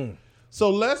TV. So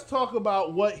let's talk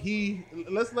about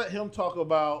let's let him talk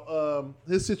about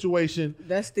his situation.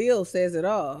 That still says it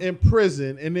all. In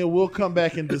prison, and then we'll come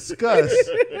back and discuss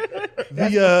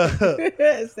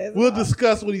we'll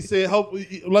discuss what he said.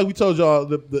 Hopefully, like we told y'all,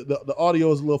 the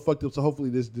audio is a little fucked up, so hopefully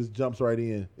this jumps right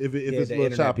in. If it's a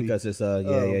little choppy, because it's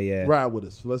ride with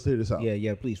us. So let's hear this out.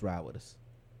 Yeah, please ride with us.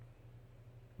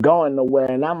 Going nowhere,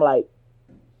 and I'm like,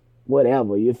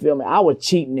 whatever, you feel me? I was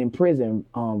cheating in prison,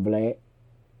 Vlad.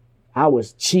 I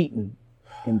was cheating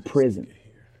in prison.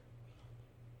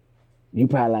 You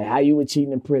probably like, how you were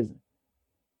cheating in prison?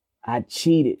 I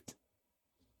cheated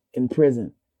in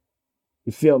prison.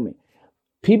 You feel me?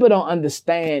 People don't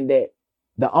understand that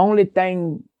the only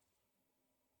thing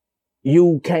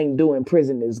you can't do in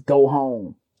prison is go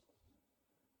home.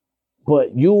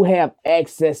 But you have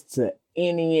access to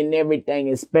any and everything,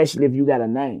 especially if you got a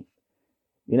name.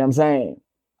 You know what I'm saying?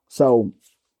 So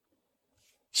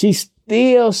she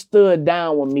still stood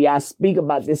down with me. I speak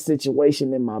about this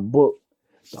situation in my book,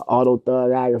 The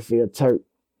Autobiography of Turk.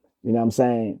 You know what I'm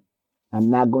saying? I'm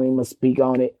not going to even speak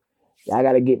on it. Y'all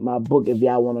got to get my book if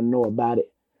y'all want to know about it.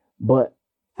 But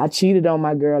I cheated on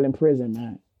my girl in prison,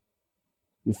 man.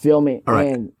 You feel me? All right.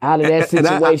 And out of that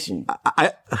situation.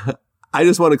 I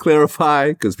just want to clarify,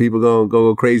 because people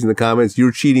go crazy in the comments.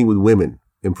 You're cheating with women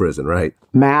in prison, right?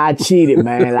 Man, I cheated,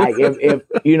 man. Like if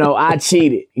I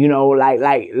cheated.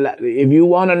 Like if you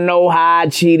want to know how I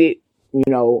cheated,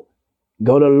 go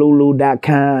to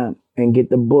lulu.com and get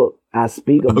the book. I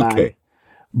speak about it.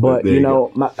 But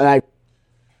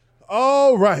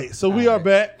all right, so we are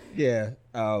back. Yeah.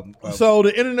 So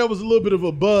the internet was a little bit of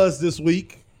a buzz this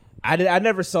week. I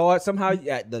never saw it. Somehow,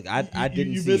 look, I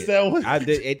didn't. You see missed it. That one. I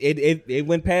did. It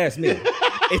went past me.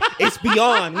 It's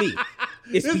beyond me.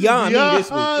 It's beyond me this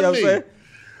week. You know what I'm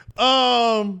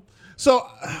saying? So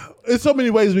there's so many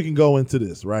ways we can go into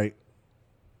this, right?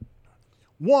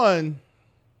 One,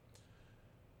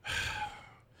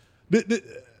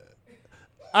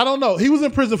 I don't know. He was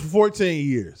in prison for 14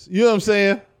 years. You know what I'm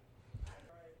saying?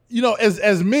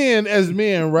 As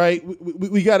men, right?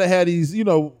 We got to have these.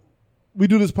 We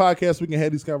do this podcast. We can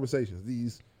have these conversations,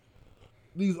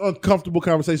 these uncomfortable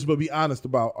conversations, but be honest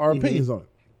about our opinions on it.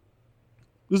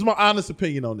 This is my honest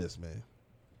opinion on this, man.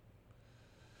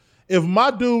 If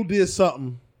my dude did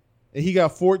something and he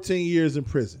got 14 years in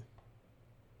prison,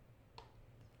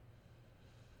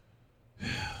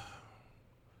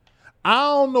 I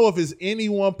don't know if it's any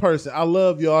one person. I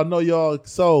love y'all. I know y'all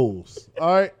souls.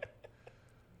 All right.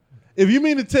 If you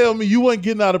mean to tell me you weren't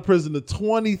getting out of prison to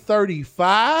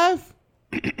 2035,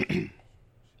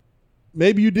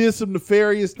 maybe you did some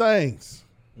nefarious things.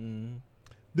 Mm-hmm.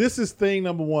 This is thing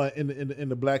number one in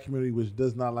the black community, which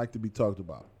does not like to be talked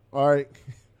about. All right.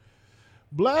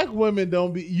 Black women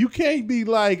you can't be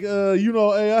like,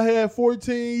 hey, I had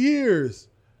 14 years.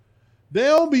 They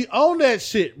don't be on that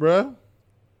shit, bruh.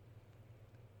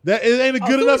 That it ain't a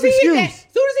good enough excuse. As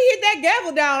soon as he hit that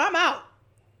gavel down, I'm out.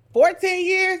 14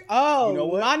 years? Oh, you know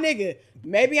what? My nigga.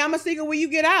 Maybe I'm a single when you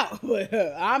get out. But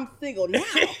I'm single now.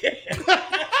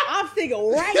 I'm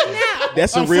single right now.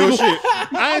 That's some real shit.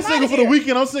 I ain't single for the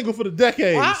weekend. I'm single for the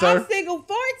decade, sir. I'm single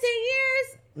 14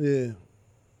 years? Yeah.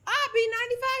 I'll be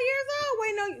 95 years old.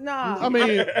 Wait, no. I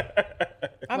mean,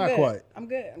 I'm not good. quite. I'm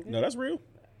good. No, that's real.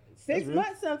 6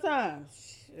 months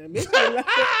sometimes. A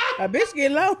bitch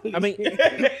get lonely. I mean,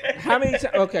 how many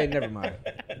times? Okay, never mind.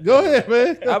 Go ahead,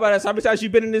 man. How about us? How many times you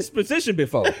been in this position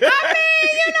before? I mean,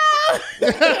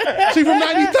 She from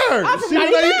 93rd. I'm from She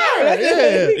 93rd.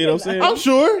 Yeah. You know what I'm saying? I'm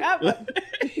sure.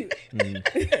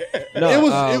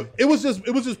 No, it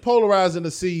was just polarizing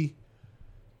to see.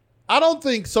 I don't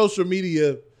think social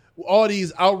media, all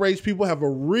these outraged people, have a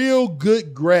real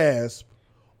good grasp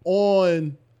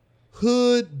on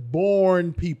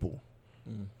hood-born people.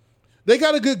 They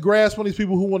got a good grasp on these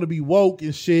people who want to be woke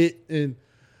and shit,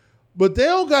 but they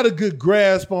don't got a good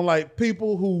grasp on like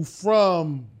people who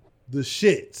from the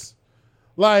shits.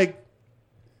 Like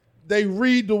they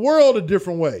read the world a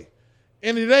different way,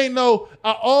 and it ain't no.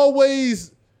 I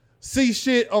always see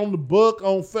shit on the book,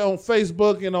 on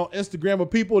Facebook, and on Instagram of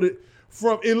people that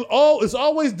it's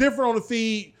always different on the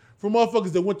feed from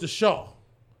motherfuckers that went to Shaw.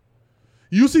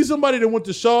 You see somebody that went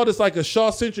to Shaw that's like a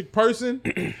Shaw-centric person,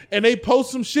 and they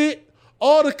post some shit.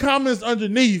 All the comments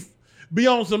underneath be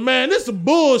on some, man, this some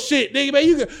bullshit.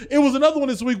 It was another one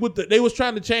this week they was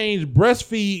trying to change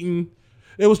breastfeeding.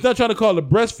 They was not trying to call it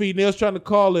breastfeeding. They was trying to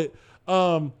call it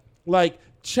like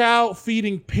child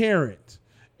feeding parent.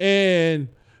 And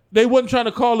they wasn't trying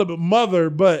to call it a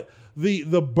mother, but the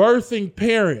birthing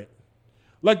parent.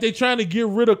 Like they trying to get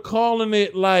rid of calling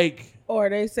it like. Or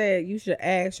they said you should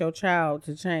ask your child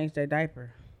to change their diaper.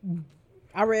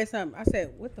 I read something. I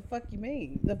said, what the fuck you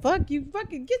mean? The fuck? You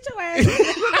fucking get your ass. What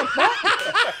the fuck?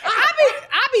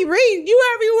 I be reading. You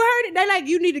heard it? They like,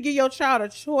 you need to give your child a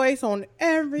choice on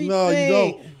everything. No, you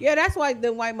don't. Yeah, that's why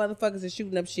the white motherfuckers are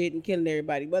shooting up shit and killing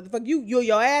everybody. Motherfucker,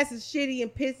 your ass is shitty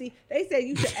and pissy. They said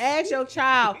you should ask your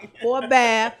child for a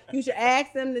bath. You should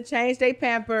ask them to change their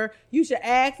pamper. You should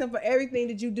ask them for everything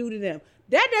that you do to them.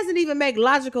 That doesn't even make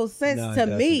logical sense to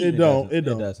me. It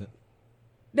doesn't.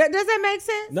 Does that make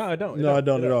sense? No, I don't. No, I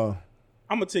don't at all.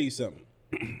 I'm gonna tell you something.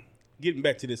 Getting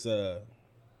back to this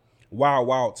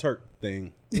wild Turk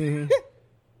thing,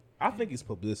 I think it's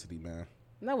publicity, man.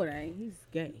 No, it ain't. He's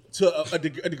gay. To a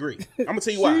degree. I'm gonna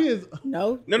tell you why.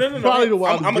 No. Probably the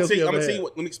I'm gonna tell you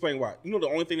what. Let me explain why. You know, the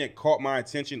only thing that caught my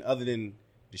attention, other than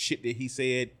the shit that he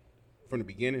said from the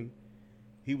beginning,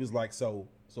 he was like, so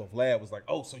Vlad was like,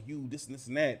 oh, so you this and this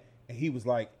and that, and he was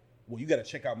like, well, you got to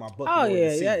check out my book. Oh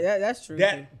yeah, that's true.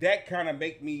 That kind of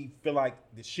make me feel like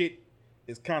the shit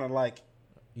is kind of like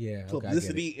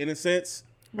publicity in a sense.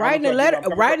 Writing a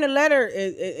letter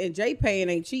and J paying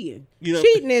ain't cheating.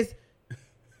 Cheating is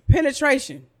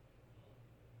penetration.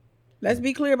 Let's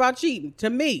be clear about cheating. To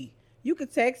me, you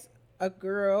could text a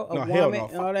girl, woman,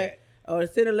 and all that, or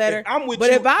send a letter. If I'm with but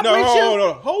you, if I'm with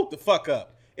you, hold the fuck up.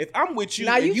 If I'm with you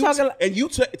now and you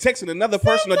texting another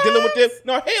person or dealing with them,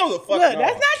 no, hell the fuck no.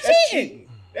 That's not cheating.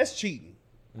 That's cheating.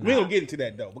 We don't get into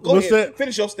that though. But go ahead.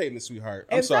 Finish your statement, sweetheart.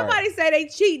 I'm sorry. Somebody say they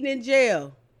cheating in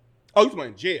jail. Oh, you talking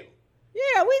in jail?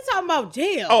 Yeah, we talking about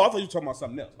jail. Oh, I thought you were talking about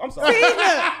something else. I'm sorry.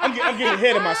 I'm getting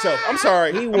ahead of myself. I'm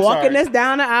sorry. He walking us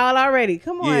down the aisle already.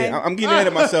 Come on. Yeah, I'm getting ahead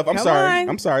of myself. I'm sorry.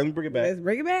 I'm sorry. Let me bring it back. Let's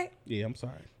bring it back. Yeah, I'm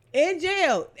sorry. In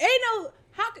jail. Ain't no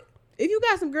if you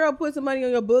got some girl put some money on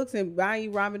your books and buying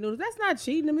you ramen noodles, that's not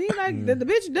cheating to me. Like the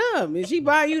bitch dumb. And she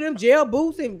buying you them jail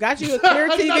boots and got you a clear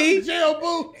TV. Jail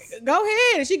boots. Go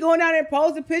ahead. And she going down there and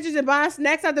posing pictures and buying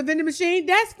snacks out the vending machine.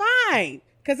 That's fine.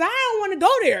 Cause I don't want to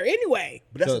go there anyway.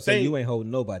 But that's the thing. So you ain't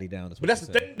holding nobody down. But that's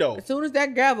the thing though. As soon as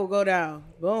that gavel go down,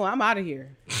 boom, I'm out of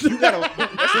here. You gotta. That's the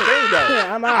thing though.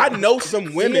 Yeah, I'm out. I know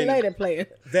some women See you later, player.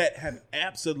 that have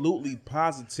absolutely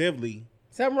positively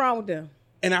something wrong with them.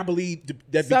 And I believe that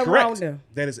be something correct. Wrong with them.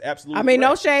 That is absolutely I mean,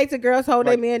 correct. no shade to girls hold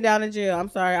their men down in jail. I'm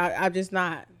sorry. I'm just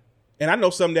not. And I know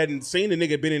some that seen a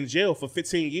nigga been in jail for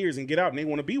 15 years and get out and they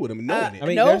want to be with him and knowing it. I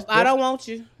mean, nope, I don't want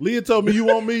you. Leah told me, you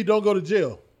want me, don't go to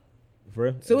jail. For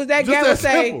real? As soon as that Just gavel that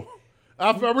say, simple.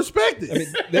 I respect it. I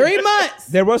mean, 3 months.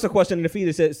 There was a question in the feed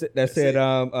that said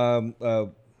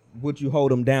would you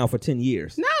hold them down for 10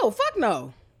 years? No, fuck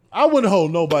no. I wouldn't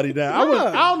hold nobody down. I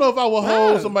don't know if I would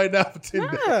hold somebody down for 10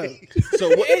 days. So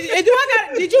what,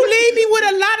 did you leave me with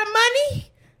a lot of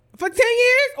money for 10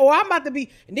 years? Or I'm about to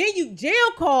be, and then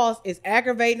jail calls is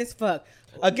aggravating as fuck.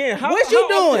 Again, how what you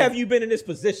doing? Have you been in this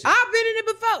position? I've been in it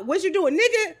before. What you doing,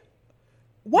 nigga?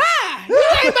 Why? You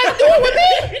ain't about to do it with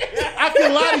me. I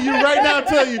can lie to you right now and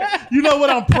tell you, you know what,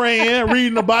 I'm praying,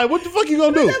 reading the Bible. What the fuck you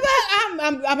gonna do?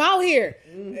 I'm out here.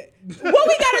 What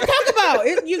we gotta talk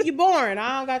about? You boring.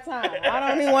 I don't got time. I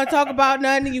don't even want to talk about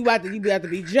nothing. You have to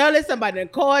be jealous. Somebody done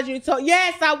called you.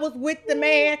 Yes, I was with the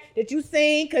man that you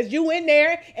seen because you in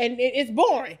there and it's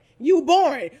boring. You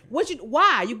boring.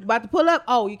 Why? You about to pull up?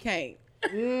 Oh, you can't.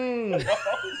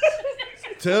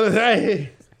 Tell us,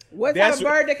 hey. What type of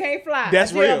bird that can't fly?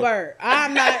 That's a jailbird. real.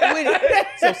 I'm not with it.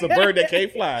 So it's a bird that can't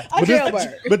fly. A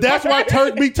jailbird. But that's why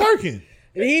Turk be turking.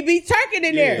 He be turking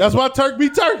in there. That's why Turk be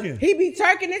turking. He be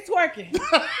turking and twerking.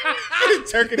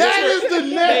 Turking That is the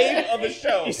name of the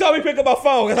show. You saw me pick up my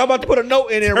phone because I'm about to put a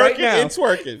note in there right now. And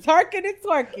twerking. Turking and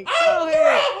twerking. Go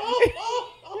ahead.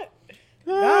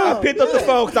 I picked up the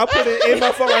phone because I put it in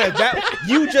my phone.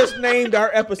 You just named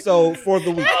our episode for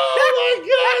the week. Oh my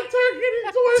God,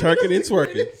 Turking and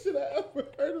twerking.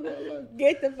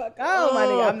 Get the fuck out, my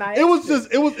nigga. I'm not.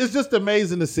 It's just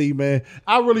amazing to see, man.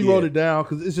 I really wrote it down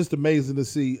because it's just amazing to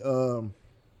see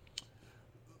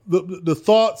the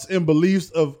thoughts and beliefs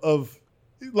of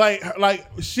like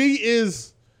she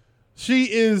is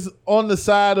on the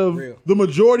side of the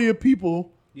majority of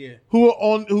people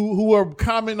who are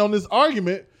commenting on this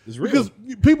argument. Because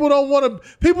people don't want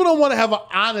to have an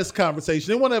honest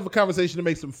conversation. They want to have a conversation that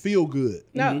makes them feel good.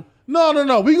 No.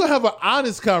 No. We're going to have an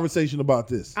honest conversation about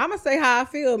this. I'm going to say how I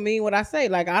feel, mean what I say.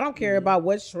 Like, I don't care about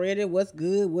what's shredded, what's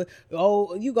good.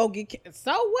 You go get...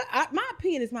 So what? My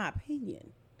opinion is my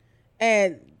opinion.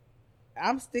 And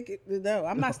I'm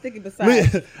not sticking beside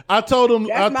him. I told him...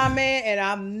 That's my man, and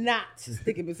I'm not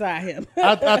sticking beside him.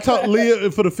 I told Leah,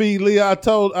 for the feed, Leah,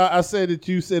 I said that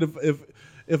you said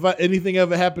if anything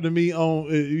ever happened to me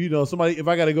on, somebody, if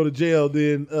I got to go to jail,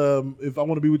 then if I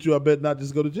want to be with you, I better not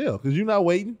just go to jail because you're not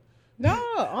waiting. No,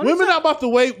 women not about to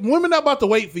wait. Women not about to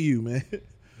wait for you, man.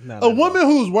 A woman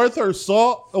who's worth her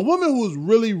salt, a woman who's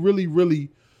really, really, really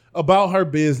about her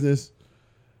business,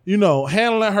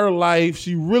 handling her life.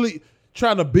 She really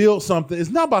trying to build something. It's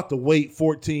not about to wait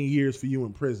 14 years for you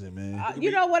in prison, man.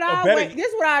 You know what this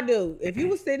is what I do. If you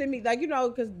was sending me,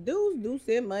 because dudes do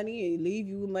send money and leave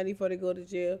you with money before they go to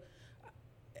jail.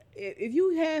 If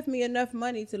you have me enough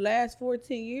money to last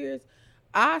 14 years,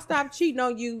 I'll stop cheating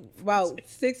on you about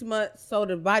 6 months so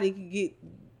the body can get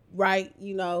right, when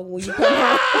you come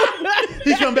home.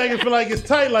 He come back and feel like it's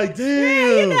tight, like,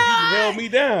 damn. You held me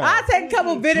down. I'll take a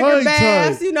couple vinegar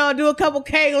baths, do a couple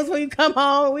Kegels when you come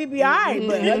home. We be all right.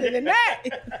 But other than that,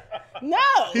 no.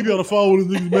 He be on the phone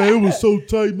with his niggas, man. It was so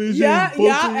tight, man. Yeah,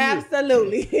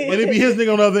 absolutely. And it be his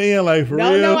nigga on the other end, like, for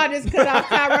real. No, I just cut off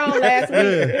Tyrone last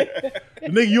week. The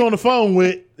nigga you on the phone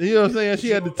with, you know what I'm saying? She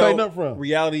had to tighten up from.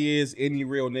 Reality is, any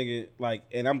real nigga,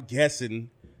 and I'm guessing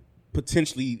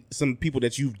potentially some people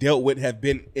that you've dealt with have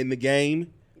been in the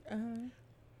game.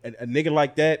 And a nigga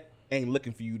like that ain't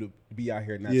looking for you to be out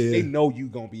here now. Yeah. They know you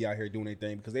gonna be out here doing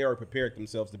anything because they already prepared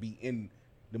themselves to be in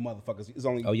the motherfuckers. It's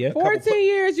only 14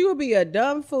 years. You would be a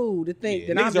dumb fool to think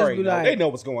that I'm just be like. They know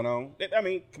what's going on.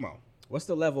 Come on. What's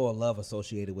the level of love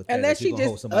associated with that? Unless she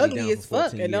just ugly as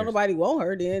fuck and nobody want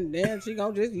her, then she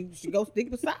go stick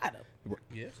beside him.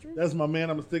 Yeah, that's true. That's my man.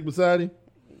 I'm gonna stick beside him.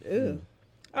 Yeah.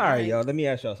 All right, y'all. Let me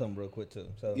ask y'all something real quick too.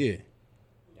 So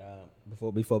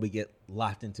before we get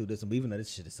locked into this, and even though this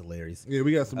shit is hilarious. Yeah,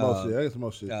 we got some more shit. I got some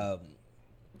more shit.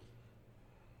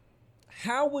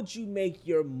 How would you make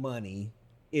your money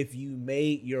if you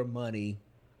made your money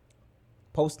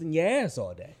posting your ass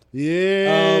all day?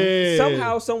 Yeah.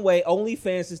 Somehow, some way,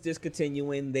 OnlyFans is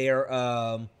discontinuing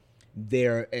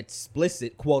their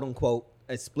explicit, quote unquote,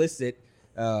 explicit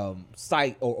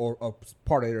site or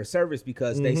part of their service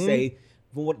because they say,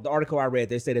 from what the article I read,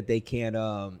 they say that they can't.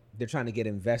 They're trying to get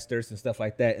investors and stuff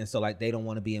like that, and so they don't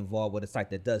want to be involved with a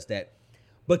site that does that.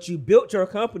 But you built your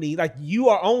company, you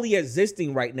are only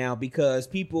existing right now because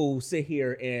people sit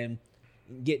here and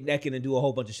get naked and do a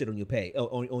whole bunch of shit on your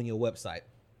on your website.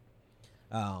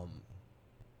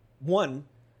 One,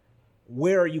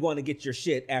 where are you going to get your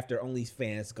shit after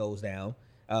OnlyFans goes down?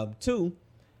 Two,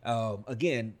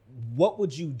 again, what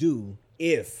would you do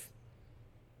if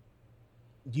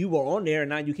you were on there and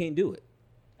now you can't do it?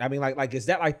 I mean, is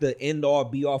that the end all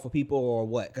be all for people or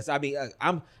what? Because I mean,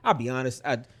 I'll be honest.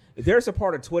 There's a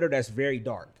part of Twitter that's very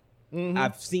dark.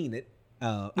 I've seen it.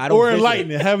 I don't or visit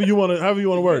enlightening, it. however you want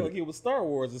to word Like it. it was Star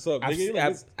Wars or something.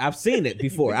 I've seen it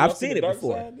before. I've seen it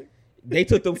before. Side? They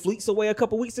took them fleets away a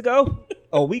couple weeks ago.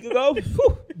 A week ago.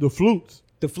 Whew. The flutes.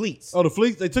 The fleets. Oh, the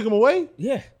fleets. They took them away.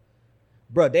 Yeah.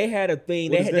 Bro, they had a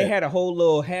thing. What is They that? had a whole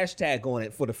little hashtag on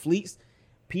it for the fleets.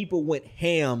 People went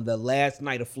ham the last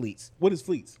night of fleets. What is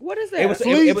fleets? What is that? It was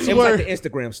Fleets like were- the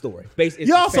Instagram story. It's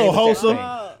Y'all the so same exact wholesome.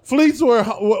 thing. Fleets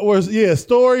were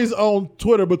stories on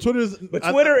Twitter, but Twitter's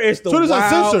Twitter is the Twitter's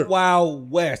uncensored.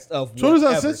 wild west of Twitter's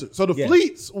whatever. uncensored. So the Yeah.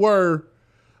 fleets were.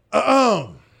 I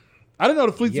didn't know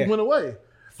the fleets Yeah. went away.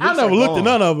 I Fleets never are looked at gone.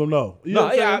 none of them though. You know No,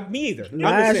 what I'm yeah, saying? me either. I'm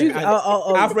Nah, just saying, you-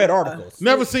 I've read articles.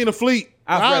 Never seen a fleet.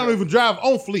 I've I read don't it. even drive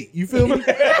on fleet. You feel me?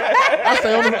 I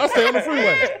stay on the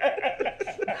freeway.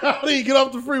 I don't even get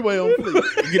off the freeway on fleet.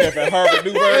 You get that at Harvard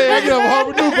Newburgh. Hey, I get off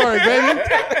Harvard Newburgh, baby.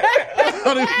 I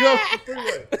don't even get off the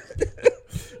freeway.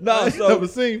 No, I so never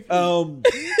seen.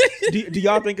 do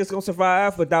y'all think it's gonna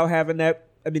survive without having that?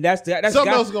 I mean, that's Something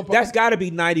else is gonna pop. that's got to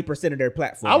be 90% of their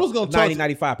platform. I was gonna talk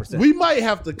 95%. We might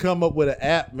have to come up with an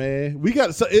app, man. We got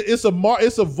it's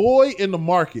a void in the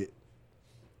market,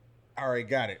 All right,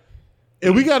 got it.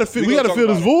 and we got to We we got gonna to talk fill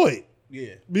this about void Yeah.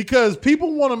 because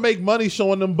people want to make money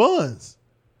showing them buns.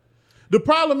 The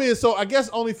problem is, so I guess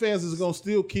OnlyFans is gonna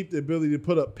still keep the ability to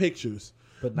put up pictures,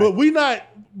 but we not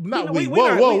we.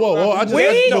 Whoa! I just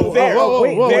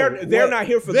they're not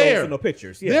here for those for no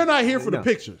pictures. Yeah. They're not here for the No.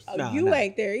 pictures. You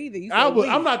ain't there either. You said we.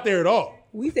 I'm not there at all.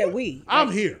 We said we.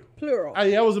 I'm here. Plural.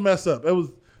 That was a mess up. It was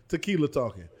tequila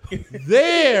talking.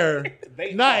 They're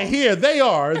not here. They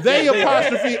are. They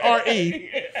apostrophe RE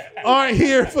aren't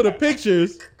here for the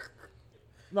pictures.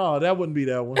 No, that wouldn't be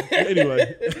that one.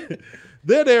 Anyway,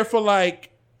 they're there for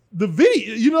like the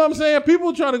video. You know what I'm saying?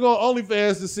 People trying to go on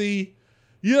OnlyFans to see.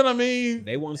 You know what I mean?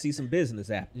 They want to see some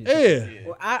business app. Yeah.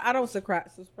 Well, I don't subscribe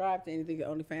to anything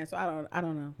on OnlyFans, so I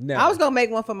don't know. Never. I was gonna make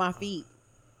one for my feet.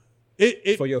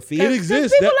 It For your feet? It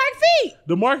exists. People That- like feet.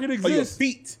 the market Oh, your exists.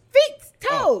 feet. Feet,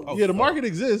 toes. Yeah, the market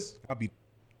exists. I'll be.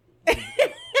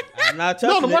 I'm not No,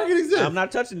 touching the market it. exists. I'm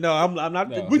not touching. No, I'm not.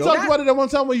 We no. talked about it at one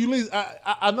time when you leave.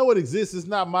 I know it exists. It's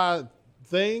not my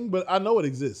thing, but I know it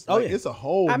exists. Oh, Like, yeah. it's a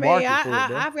whole I mean, market for it,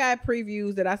 bro. I've got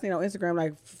previews that I seen on Instagram,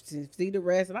 like see the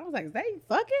rest, and I was like, is they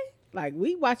fucking? Like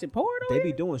we watching porn? They over be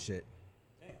here? doing shit.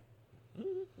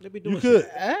 They be doing You could.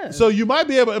 Yeah. So you might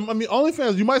be able. I mean,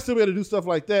 OnlyFans, you might still be able to do stuff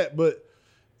like that, but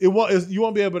you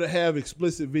won't be able to have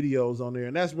explicit videos on there,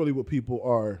 and that's really what people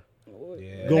are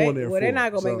going there for. Well, they're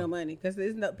not gonna So, make no money because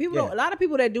there's no people. Yeah. Don't, a lot of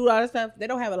people that do all this stuff, they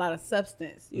don't have a lot of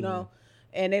substance, you know,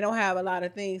 and they don't have a lot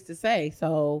of things to say.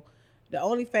 So the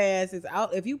OnlyFans is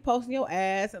out. If you posting your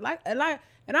ass, and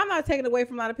I'm not taking away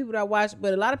from a lot of people that watch,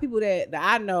 but a lot of people that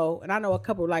I know, and I know a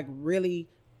couple like really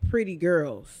pretty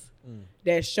girls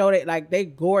that show that like they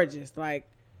gorgeous, like,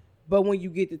 but when you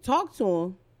get to talk to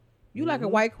them, you like a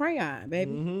white crayon,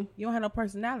 baby. You don't have no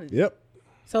personality. Yep.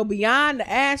 So beyond the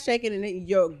ass shaking and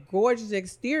your gorgeous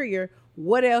exterior,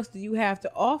 what else do you have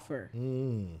to offer?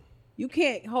 You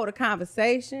can't hold a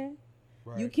conversation.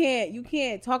 Right. You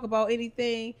can't talk about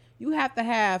anything. You have to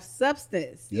have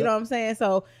substance. You Yep. know what I'm saying?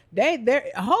 So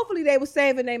they hopefully they were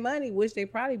saving their money, which they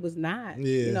probably was not.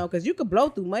 Yeah. You know, because you could blow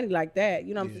through money like that.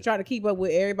 You know, trying to keep up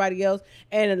with everybody else.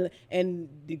 And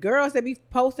the girls that be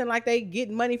posting like they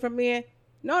getting money from men,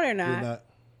 no, they're They're not. not.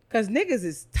 Cause niggas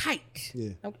is tight. Yeah.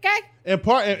 Okay.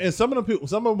 And some of them people,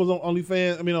 some of them was on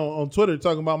OnlyFans. I mean, on Twitter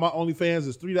talking about my OnlyFans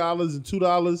is $3 and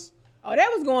 $2. Oh, that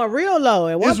was going real low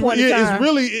at one point in time. It's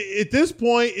really at this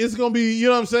point, it's gonna be, you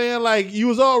know what I'm saying? Like you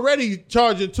was already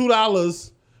charging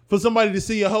 $2 for somebody to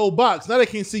see your whole box. Now they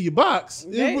can't see your box.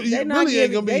 They It not really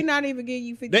ain't gonna They be. not even giving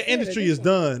you 50. That industry is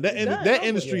done. That Over.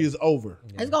 industry is over.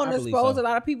 It's going I to believe expose so. a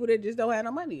lot of people that just don't have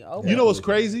no money. Over. You know what's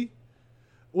crazy?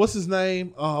 What's his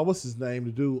name? What's his name?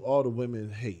 The dude all the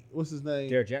women hate. What's his name?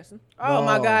 Derek Jackson. Oh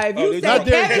my No. God! If Oh, you they said not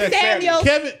Derek Kevin Jackson.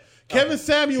 Samuels, Kevin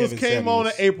Samuels Kevin came on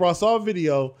in Samuels. April. I saw a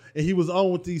video and he was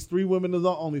on with these 3 women that's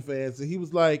on OnlyFans, and he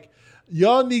was like,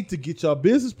 "Y'all need to get your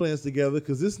business plans together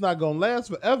because it's not gonna last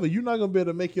forever. You're not gonna be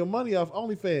able to make your money off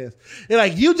OnlyFans." And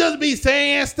like, you just be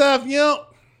saying stuff, you know.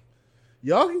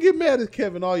 Y'all can get mad at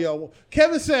Kevin all y'all want.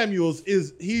 Kevin Samuels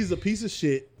he's a piece of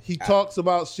shit. He talks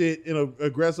about shit in an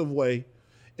aggressive way,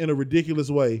 in a ridiculous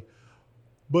way.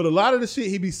 But a lot of the shit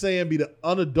he be saying be the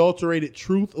unadulterated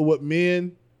truth of what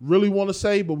men really want to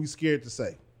say, but we scared to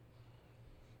say.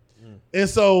 And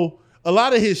so a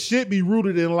lot of his shit be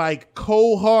rooted in like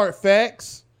cold hard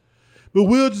facts, but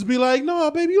we'll just be like, "No,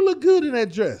 baby, you look good in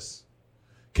that dress."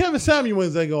 Kevin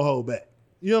Samuels ain't gonna hold back.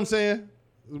 You know what I'm saying?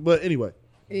 But anyway,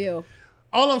 ew.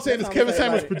 All I'm saying That's is all I'm Kevin saying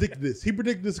Samuels about it. predicted this. He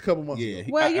predicted this a couple months ago.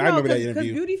 Well, you I know, remember that because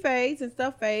interview. beauty fades and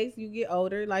stuff fades. You get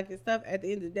older, like and stuff. At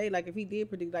the end of the day, like if he did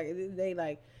predict, like at the end of the day,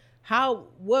 like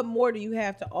what more do you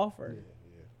have to offer?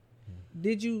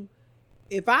 Did you?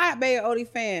 If I made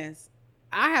OnlyFans,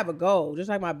 I have a goal, just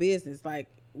like my business. Like,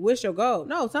 what's your goal?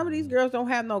 No, some of these girls don't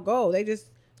have no goal. They just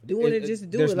doing it just to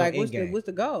do there's it. no Like, end game. what's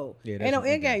the goal? Yeah, Ain't no there's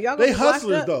no end game. Y'all They gonna be washed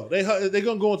hustlers up. though. They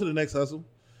gonna go into the next hustle.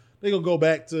 They gonna go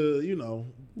back to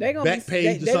They gonna back be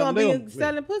page they or gonna something. be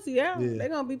selling pussy. Yeah, Yeah. they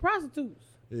gonna be prostitutes.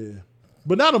 Yeah.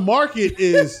 But now the market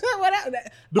is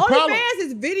The problem- OnlyFans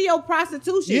is video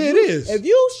prostitution. Yeah, it is. If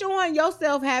you showing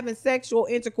yourself having sexual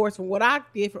intercourse, from what I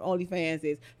did for OnlyFans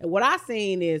is, and what I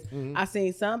seen is, I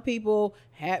seen some people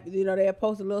have, they'll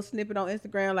post a little snippet on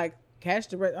Instagram like catch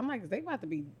the rest. I'm like, is they about to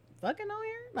be fucking on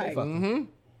here? Like,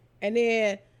 and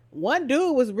then one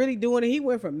dude was really doing it. He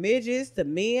went from midgets to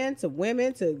men to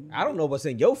women to. I don't know what's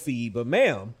in your feed, but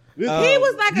ma'am. He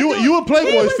was like you a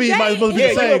Playboy's feed might as well be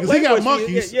the same because he got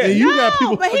monkeys and you got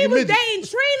people but he fucking was midgets. dating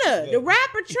Trina, the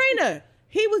rapper Trina.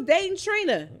 He was dating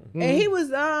Trina, and he was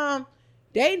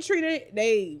dating Trina.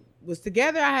 They was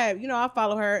together. I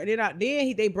follow her, and then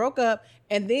they broke up,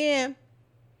 and then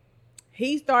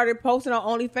he started posting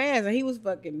on OnlyFans, and he was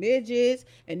fucking midgets,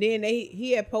 and then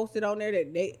he had posted on there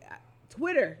that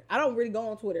Twitter. I don't really go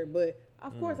on Twitter, but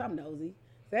of course I'm nosy.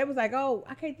 So they was like, oh,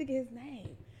 I can't think of his name.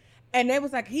 And they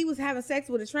was like, he was having sex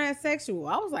with a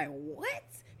transsexual. I was like, what?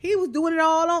 He was doing it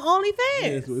all on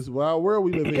OnlyFans. It's a wild world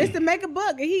we live in. It's to make a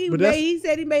buck. And he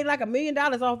said he made like $1 million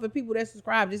off of people that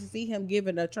subscribe just to see him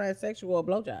giving a transsexual a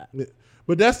blowjob. Yeah.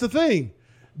 But that's the thing.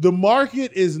 The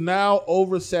market is now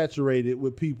oversaturated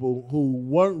with people who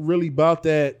weren't really about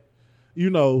that,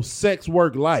 sex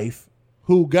work life,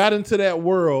 who got into that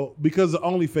world because of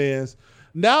OnlyFans.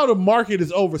 Now the market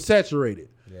is oversaturated.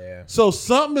 Yeah. So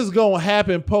something is going to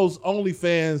happen post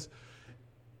OnlyFans.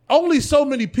 Only so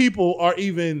many people are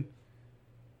even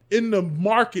in the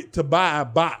market to buy a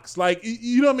box. Like,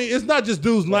 you know what I mean? It's not just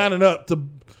dudes lining up to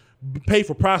pay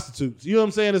for prostitutes. You know what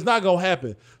I'm saying? It's not going to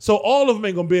happen. So all of them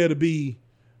ain't going to be able to be,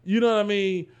 you know what I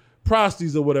mean,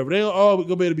 prostitutes or whatever. They ain't all going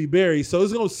to be able to be buried. So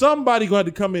somebody going to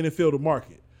have to come in and fill the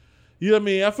market. You know what I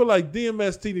mean? I feel like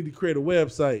DMST need to create a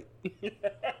website.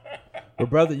 But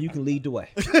brother, you can lead the way.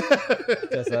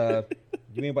 Because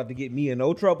you ain't about to get me in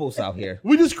no troubles out here.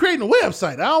 We just creating a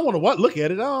website. I don't want to look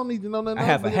at it. I don't need to know nothing. I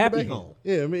have a happy home.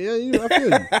 Yeah, I mean, I feel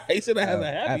you. He said I have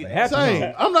a happy. Same.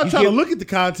 home. I'm not trying to look at the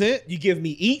content. You give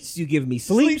me eats, you give me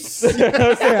sleeps. I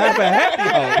have a happy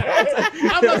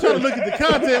home. I'm not trying to look at the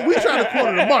content. We trying to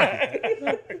corner the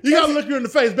market. You got to look her in the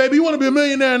face, baby. You want to be a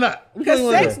millionaire or not? Because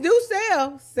sex do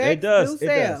sell. Sex does. do It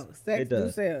sell. does. Sex It does.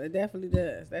 do sell. It definitely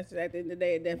does. That's at the end of the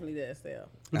day, it definitely does sell.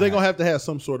 But they're gonna have to have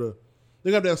some sort of.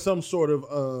 They're gonna have to have some sort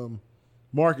of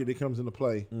market that comes into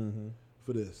play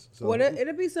for this. So Well,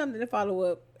 it'll be something to follow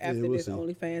up after we'll this see.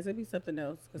 OnlyFans. It'll be something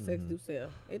else because sex do sell.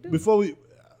 It do. before we,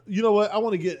 you know what? I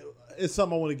want to get. It's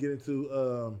something I want to get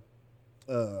into.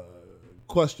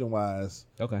 Question wise.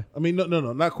 Okay. I mean, no,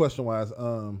 not question wise.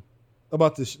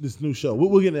 About this new show.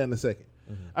 We'll get into that in a second.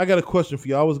 I got a question for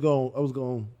you. I was going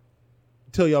to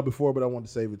tell y'all before, but I wanted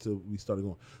to save it till we started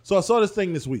going. So I saw this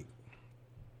thing this week.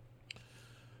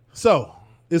 So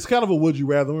it's kind of a would you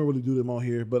rather. We don't really do them on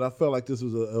here, but I felt like this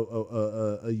was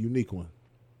a unique one.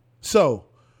 So,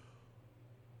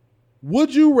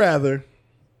 would you rather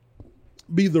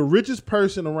be the richest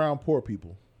person around poor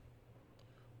people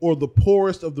or the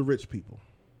poorest of the rich people?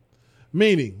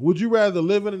 Meaning, would you rather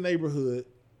live in a neighborhood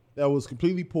that was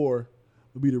completely poor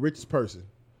but be the richest person?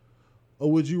 Or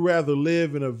would you rather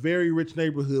live in a very rich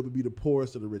neighborhood but be the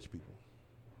poorest of the rich people?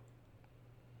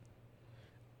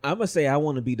 I'm going to say I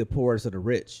want to be the poorest of the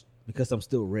rich because I'm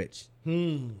still rich.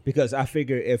 Because I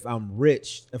figure if I'm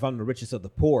rich, if I'm the richest of the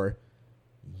poor,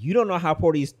 you don't know how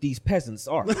poor these peasants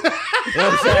are. You know what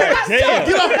I'm saying? Damn.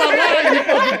 Get off my line, you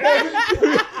fucking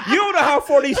peasant. You don't know how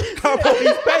poor these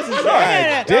peasants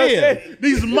are. Damn.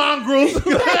 These mongrels.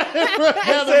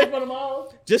 Gathered in front of my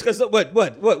house. Just because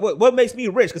what makes me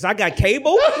rich? Because I got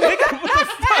cable? Nigga,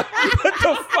 what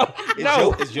the fuck?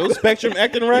 No. Is your Spectrum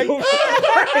acting right?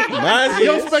 Mine's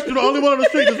Your Spectrum the only one on the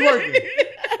street that's working.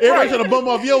 Everybody trying to bum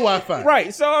off your Wi-Fi.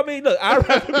 Right. So I mean, look, I'd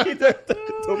rather be the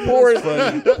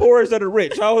poorest of the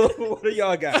rich. What do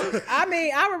y'all got? I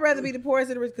mean, I would rather be the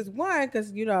poorest of the rich because I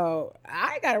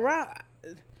ain't got around.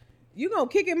 You gonna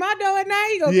kick in my door at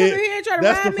night? You gonna come in here and try to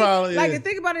ride me? Problem, like the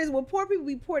thing about it is, when poor people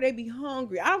be poor, they be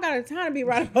hungry. I don't got the time to be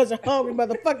around a bunch of hungry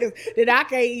motherfuckers that I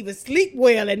can't even sleep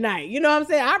well at night. You know what I'm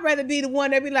saying? I'd rather be the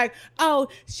one that be like, oh,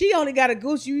 she only got a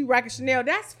Gucci, you rocking Chanel.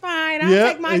 That's fine. I'll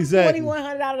take my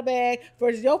 $2,100 bag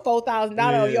versus your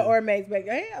 $4,000 or your Hermes bag.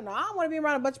 Hell no, I don't want to be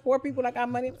around a bunch of poor people like I got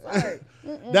money. Sorry.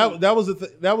 that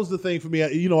was the thing for me.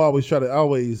 You know, I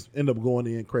always end up going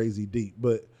in crazy deep,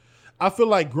 but I feel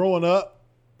like growing up,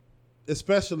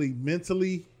 especially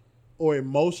mentally or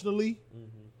emotionally,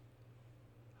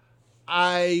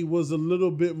 I was a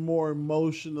little bit more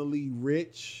emotionally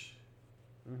rich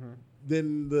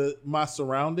than my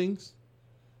surroundings.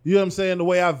 You know what I'm saying? The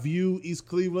way I view East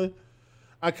Cleveland,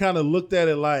 I kind of looked at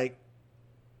it like,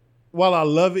 while I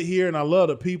love it here and I love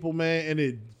the people, man, and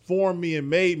it formed me and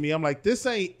made me, I'm like, this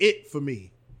ain't it for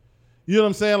me. You know what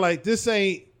I'm saying? Like, this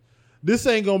ain't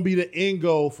gonna be the end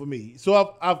goal for me.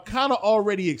 So I've kind of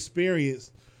already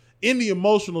experienced in the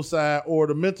emotional side or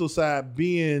the mental side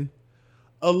being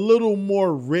a little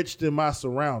more rich than my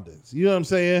surroundings. You know what I'm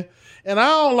saying? And I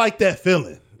don't like that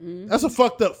feeling. That's a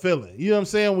fucked up feeling. You know what I'm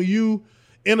saying? When you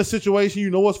in a situation, you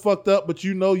know what's fucked up, but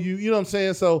you know what I'm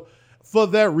saying? So for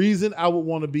that reason, I would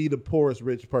want to be the poorest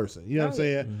rich person. You know what I'm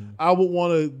saying? I would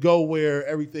want to go where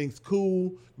everything's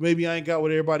cool. Maybe I ain't got what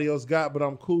everybody else got, but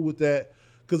I'm cool with that.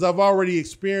 Because I've already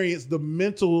experienced the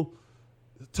mental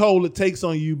toll it takes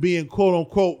on you being, quote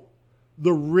unquote,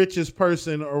 the richest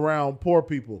person around poor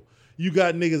people. You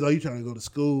got niggas, you trying to go to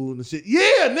school and shit.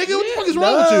 Yeah, nigga, what the fuck is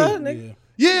wrong with you?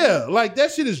 Yeah, like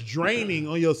that shit is draining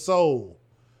on your soul.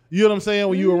 You know what I'm saying?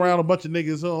 When you around a bunch of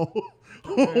niggas who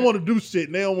don't want to do shit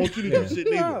and they don't want you to do shit,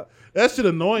 nigga. That shit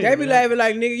annoying. They be laughing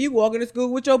like, nigga, you walking to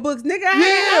school with your books. Nigga, I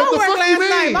had homework last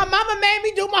night. My mama made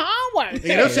me do my homework.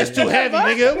 Yeah, that's just too heavy,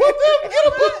 nigga. What the? Get a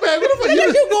book bag. What the fuck?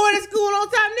 You going to school on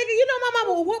time, nigga. You know my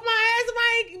mama will whoop my ass if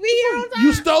I ain't be here on time.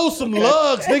 You stole some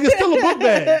lugs, nigga. Still a book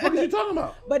bag. What are you talking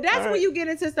about? But that's when you get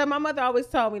into stuff. My mother always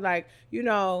told me, like, you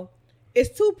know, it's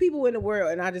two people in the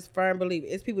world, and I just firmly believe it.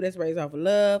 It's people that's raised off of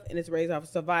love and it's raised off of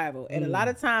survival. And a lot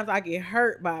of times I get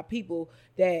hurt by people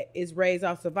that is raised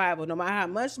off survival. No matter how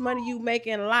much money you make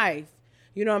in life,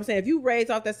 you know what I'm saying? If you raised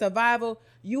off that survival,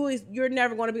 you're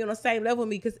never going to be on the same level with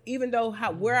me, because even though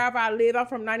wherever I live, I'm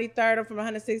from 93rd, I'm from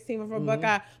 116th, I'm from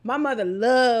Buckeye, my mother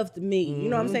loved me. You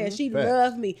know what I'm saying? She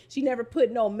loved me. She never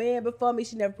put no man before me.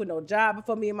 She never put no job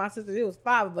before me and my sisters. It was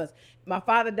 5 of us. My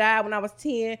father died when I was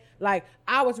 10. Like,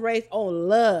 I was raised on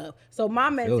love. So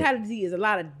my mentality is a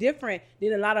lot of different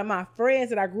than a lot of my friends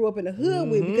that I grew up in the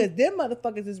hood with, because them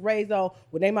motherfuckers is raised on,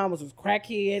 when their mamas was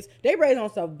crackheads, they raised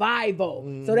on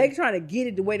survival. So they trying to get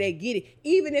it the way they get it.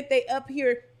 Even if they up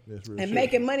here and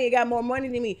making money and got more money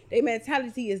than me, their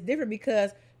mentality is different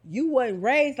because you wasn't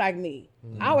raised like me.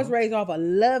 I was raised off a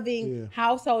loving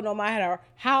household, no matter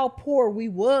how poor we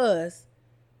was.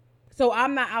 So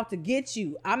I'm not out to get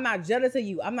you. I'm not jealous of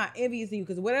you. I'm not envious of you,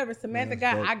 because whatever Samantha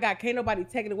got, I got. Can't nobody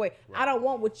take it away. I don't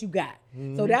want what you got.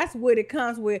 So that's what it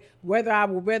comes with, whether I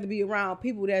would rather be around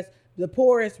people that's the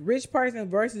poorest rich person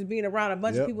versus being around a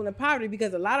bunch of people in poverty,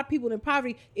 because a lot of people in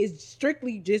poverty is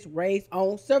strictly just raised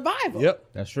on survival. Yep,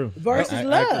 that's true. Versus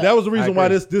love. That was the reason why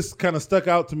this kind of stuck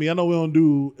out to me. I know we don't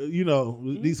do,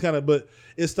 these kind of, but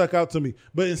it stuck out to me.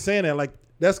 But in saying that, like,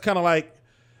 that's kind of like,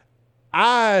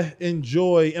 I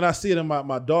enjoy, and I see it in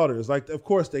my daughters. Like, of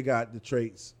course, they got the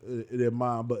traits in their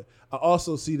mom, but I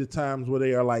also see the times where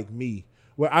they are like me,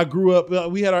 where I grew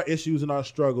up, we had our issues and our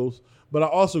struggles, but I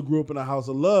also grew up in a house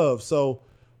of love. So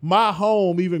my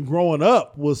home, even growing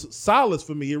up, was solace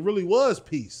for me. It really was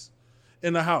peace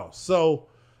in the house. So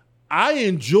I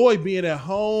enjoy being at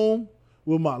home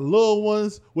with my little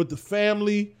ones, with the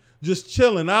family, just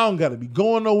chilling. I don't got to be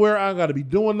going nowhere. I don't got to be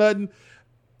doing nothing.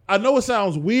 I know it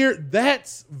sounds weird.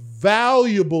 That's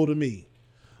valuable to me.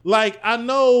 Like, I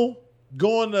know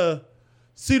going to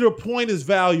Cedar Point is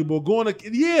valuable.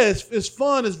 It's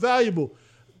fun. It's valuable.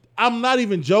 I'm not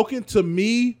even joking. To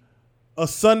me, a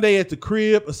Sunday at the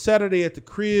crib, a Saturday at the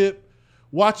crib,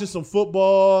 watching some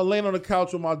football, laying on the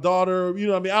couch with my daughter. You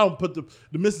know what I mean? I don't put the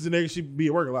missus in there because she be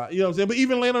at work a lot. You know what I'm saying? But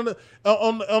even laying on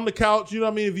the couch, you know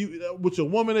what I mean? If you with your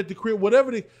woman at the crib,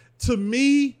 whatever. To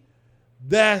me,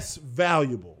 that's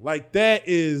valuable. Like, that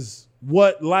is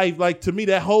what life, like, to me,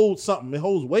 that holds something. It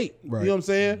holds weight. Right. You know what I'm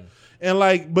saying? And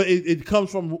like, but it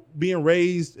comes from being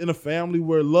raised in a family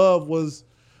where love was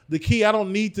the key. I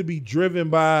don't need to be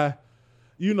driven by,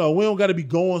 we don't got to be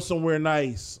going somewhere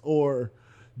nice or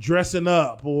dressing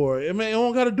up or, I mean, I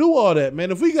don't got to do all that, man.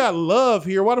 If we got love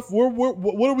here, what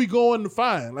are we going to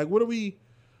find? Like,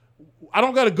 I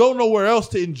don't got to go nowhere else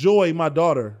to enjoy my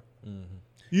daughter.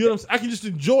 You know what I'm saying? I can just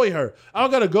enjoy her. I don't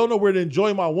got to go nowhere to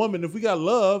enjoy my woman. If we got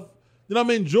love, then I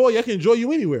can enjoy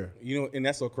you anywhere. You know, and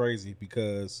that's so crazy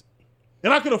because,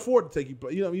 and I can afford to take you.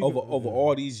 You know, over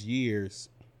all these years,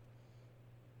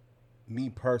 me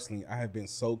personally, I have been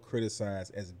so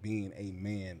criticized as being a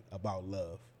man about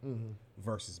love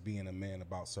versus being a man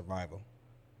about survival.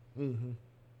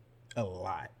 A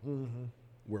lot.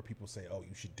 Where people say, "Oh,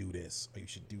 you should do this or you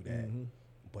should do that,"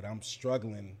 but I'm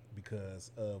struggling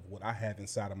because of what I have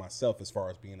inside of myself as far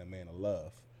as being a man of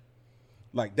love.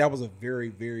 Like, that was a very,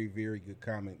 very, very good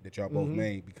comment that y'all both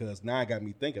made, because now it got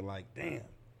me thinking, like, damn,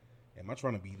 am I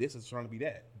trying to be this or trying to be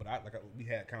that? But we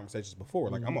had conversations before.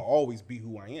 Like, I'm going to always be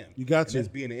who I am. You got to.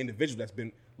 Just being an individual that's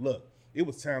been, look, it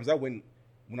was times when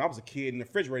I was a kid in the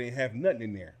refrigerator, didn't have nothing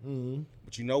in there.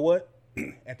 But you know what?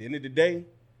 At the end of the day,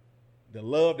 the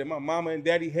love that my mama and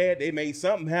daddy had, they made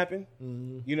something happen.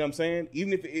 You know what I'm saying?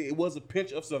 Even if it was a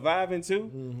pinch of surviving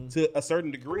too, to a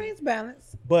certain degree. It's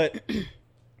balance. But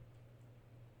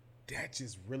that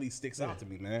just really sticks out to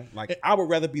me, man. Like, I would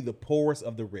rather be the poorest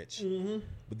of the rich.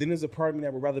 But then there's a part of me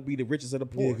that would rather be the richest of the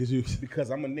poor. Because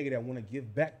I'm a nigga that want to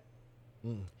give back.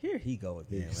 Here he go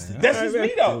again, man. That's just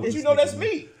me, though. But you know that's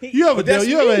me. You ever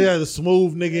had a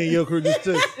smooth nigga in your career just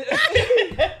to...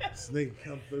 This nigga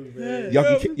come through, man.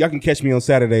 Y'all can catch me on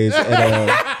Saturdays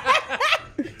at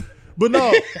But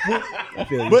no,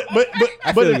 but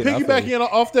piggybacking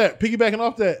off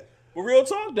that. But real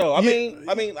talk though, I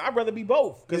mean, I'd rather be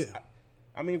both, because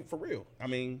I mean, for real. I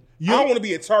mean, I don't want to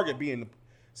be a target being.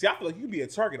 See, I feel like you can be a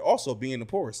target also being the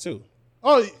poorest too.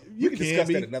 Oh, you can can discuss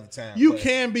be that another time. You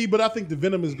can be, but I think the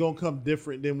venom is gonna come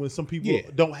different than when some people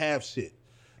don't have shit.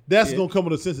 That's gonna come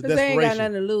with a sense of desperation. They ain't got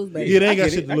nothing to lose, baby. Yeah, they ain't got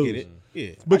shit to lose. I get it.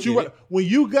 Yeah, but when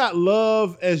you got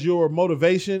love as your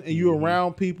motivation and you're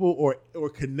around people or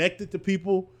connected to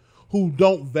people who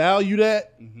don't value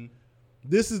that,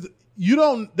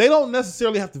 they don't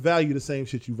necessarily have to value the same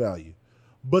shit you value,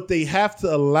 but they have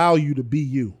to allow you to be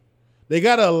you. They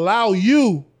got to allow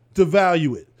you to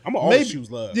value it. I'm gonna always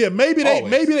choose love. Yeah, maybe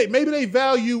they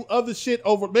value other shit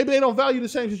over. Maybe they don't value the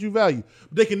same shit you value,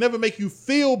 but they can never make you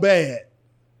feel bad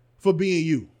for being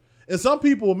you. And some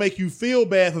people will make you feel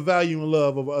bad for valuing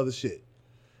love over other shit.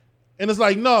 And it's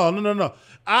like, no.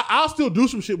 I'll still do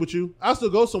some shit with you. I'll still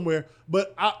go somewhere,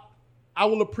 but I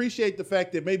will appreciate the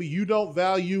fact that maybe you don't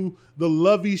value the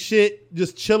lovey shit,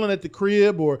 just chilling at the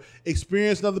crib or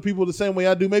experiencing other people the same way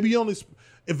I do. Maybe you only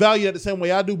value it the same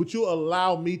way I do, but you'll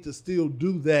allow me to still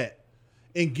do that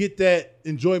and get that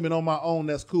enjoyment on my own.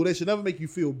 That's cool. They should never make you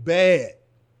feel bad.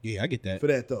 Yeah, I get that. For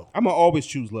that, though. I'm going to always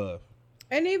choose love.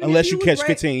 And even unless you catch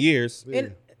 15 years.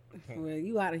 Well,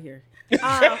 you out of here.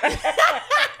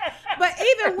 But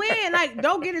even when, like,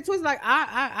 don't get it twisted. Like,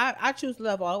 I choose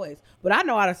love always, but I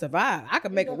know how to survive. I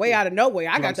can make a way out of no way.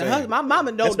 I got the hustle. My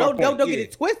mama don't get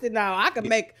it twisted. Now I can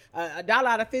make $1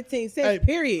 out of 15 cents.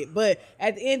 Period. But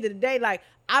at the end of the day, like,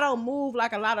 I don't move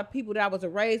like a lot of people that I was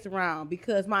raised around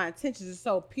because my intentions are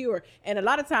so pure. And a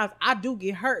lot of times I do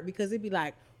get hurt because it'd be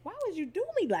like, why would you do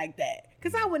me like that?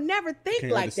 Because I would never think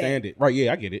Can't like understand that. It. Right,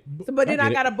 yeah, I get it. So, but then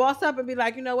I got to boss up and be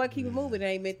like, you know what, keep it moving. It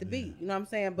ain't meant to be. You know what I'm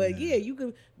saying? But yeah, you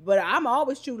can, but I'm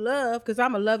always true love because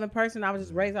I'm a loving person. I was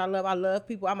just raised on love. I love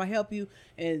people. I'm going to help you.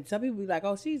 And some people be like,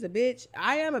 oh, she's a bitch.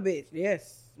 I am a bitch.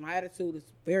 Yes, my attitude is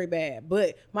very bad.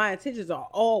 But my intentions are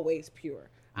always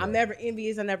pure. I'm never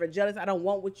envious. I'm never jealous. I don't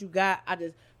want what you got.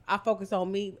 I focus on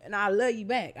me and I love you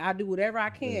back. I do whatever I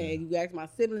can. You ask my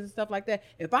siblings and stuff like that.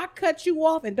 If I cut you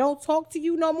off and don't talk to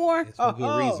you no more, it's for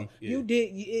good reason. You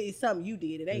did. It's something you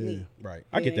did. It ain't me. Right.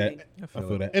 I get that. I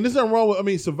feel that. And there's nothing wrong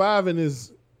with. Surviving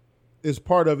is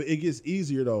part of it. It gets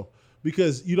easier though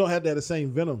because you don't have to have the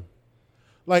same venom.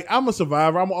 Like I'm a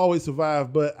survivor. I'm always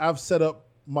survive, but I've set up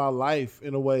my life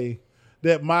in a way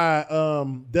that my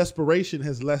desperation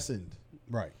has lessened.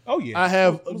 Right. Oh yeah. I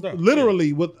have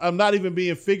literally I'm not even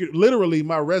being figured. Literally,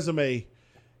 my resume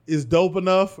is dope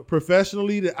enough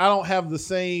professionally that I don't have the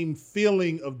same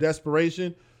feeling of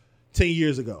desperation 10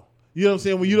 years ago. You know what I'm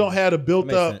saying? When you don't have the built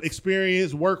up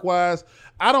experience work wise,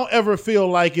 I don't ever feel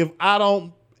like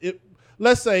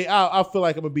let's say I feel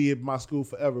like I'm gonna be at my school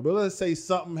forever, but let's say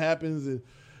something happens and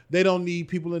they don't need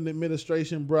people in the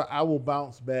administration, bro. I will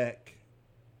bounce back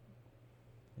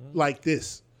like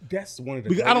this. That's one of the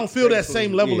because I don't feel that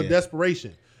same level of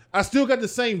desperation. I still got the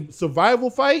same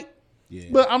survival fight,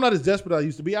 but I'm not as desperate as I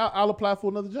used to be. I'll apply for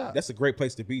another job. That's a great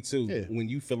place to be too. Yeah. When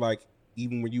you feel like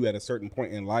even when you at a certain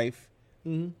point in life,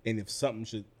 and if something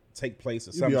should take place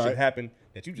or something should happen,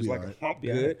 that you just like I'm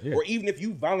good. Yeah. Or even if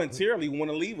you voluntarily want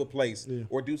to leave a place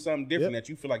or do something different that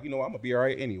you feel like, you know, I'm gonna be all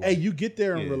right anyway. Hey, you get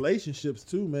there in relationships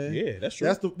too, man. Yeah, that's true.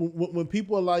 That's when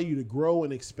people allow you to grow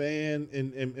and expand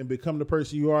and become the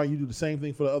person you are, and you do the same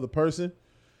thing for the other person.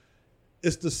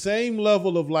 it's the same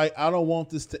level of like, I don't want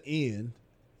this to end.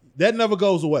 That never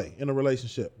goes away in a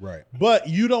relationship. Right. But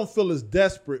you don't feel as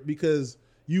desperate because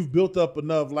you've built up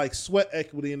enough like sweat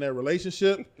equity in that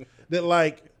relationship that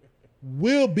like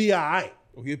we'll be all right.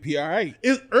 We'll be all right.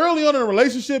 It's early on in a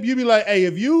relationship, you be like, hey,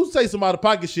 if you say some out of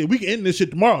pocket shit, we can end this shit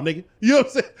tomorrow, nigga. You know what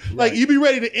I'm saying? Right. Like, you be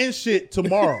ready to end shit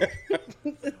tomorrow.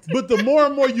 But the more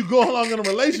and more you go along in a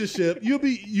relationship,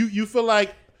 you feel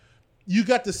like you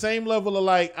got the same level of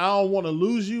like, I don't want to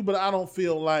lose you, but I don't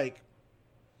feel like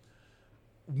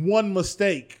one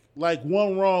mistake, like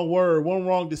one wrong word, one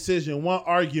wrong decision, one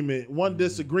argument, one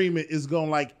disagreement is going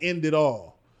to like end it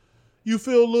all. You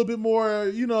feel a little bit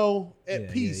more,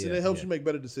 at peace, and it helps you make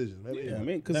better decisions. I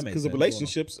mean, because the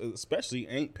relationships, especially,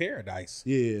 ain't paradise.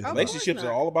 Yeah, relationships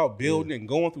are all about building and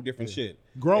going through different shit.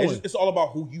 Growing. It's all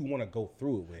about who you want to go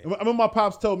through it with. I mean, my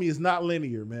pops told me it's not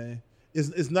linear, man.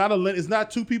 It's not it's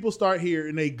not two people start here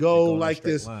and they go like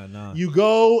this. Line, nah. You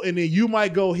go and then you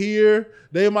might go here,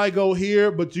 they might go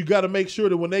here, but you got to make sure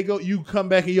that when they go, you come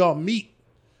back and y'all meet.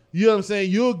 You know what I'm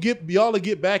saying? Y'all will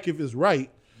get back if it's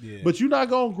right. Yeah. But you're not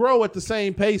going to grow at the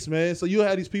same pace, man. So you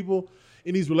have these people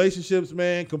in these relationships,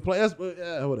 man, complain.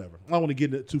 Whatever. I don't want to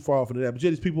get too far off into that. But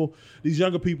these people, these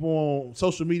younger people on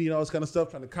social media and all this kind of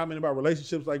stuff trying to comment about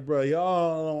relationships like, bro,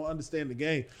 y'all don't understand the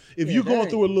game. If you're going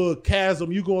through a little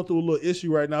chasm, you're going through a little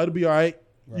issue right now, it'll be all right.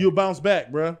 You'll bounce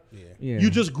back, bro. Yeah. You're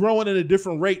just growing at a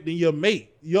different rate than your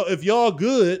mate. If y'all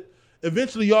good,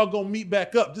 eventually y'all going to meet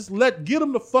back up. Just get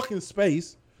them the fucking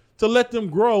space to let them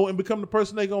grow and become the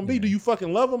person they're going to be. Do you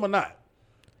fucking love them or not?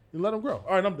 You let them grow.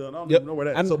 All right, I'm done. I don't even know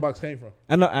where that soapbox came from.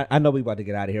 I know we about to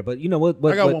get out of here, but you know what?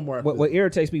 I got one more. What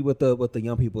irritates me with the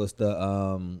young people is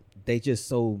they just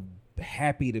so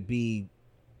happy to be.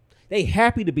 They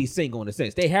happy to be single in a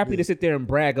sense. They happy to sit there and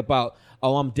brag about,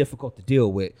 oh, I'm difficult to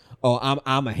deal with. Oh,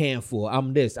 I'm a handful.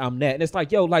 I'm this. I'm that. And it's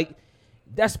like, yo, like.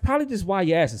 That's probably just why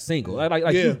your ass is single.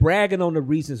 Like you bragging on the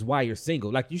reasons why you're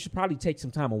single. Like you should probably take some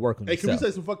time and work on yourself. Hey, can we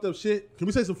say some fucked up shit? Can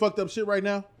we say some fucked up shit right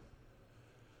now?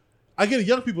 I get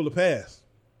young people to pass.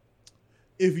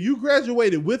 If you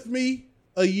graduated with me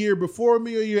a year before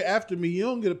me or a year after me, you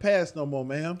don't get a pass no more,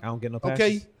 man. I don't get no pass.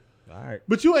 Okay. All right.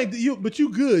 But you ain't but you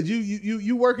good.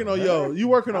 You working on yours. You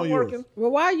working on yours.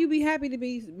 Well, why you be happy to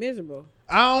be miserable?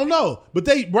 I don't know, but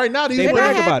they brag about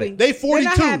it. They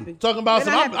 42 talking about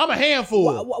I'm a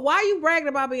handful. Why are you bragging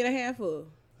about being a handful?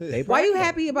 Why are you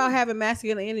happy about having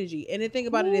masculine energy? And the thing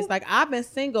about it is, like, I've been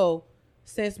single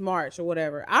since March or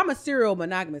whatever. I'm a serial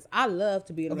monogamous. I love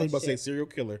to be in a relationship. I was about to say serial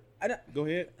killer. Go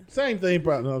ahead. Same thing,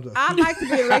 probably. I like to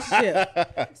be in a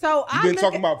relationship. So you've been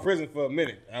talking about prison for a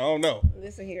minute. I don't know.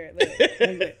 Listen here.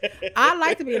 I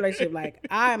like to be in a relationship. Like,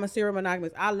 I am a serial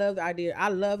monogamous. I love the idea. I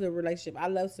love the relationship. I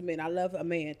love submitting. I love a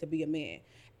man to be a man.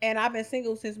 And I've been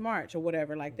single since March or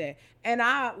whatever like that. And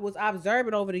I was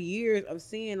observing over the years of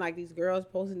seeing like these girls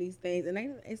posting these things. And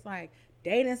it's like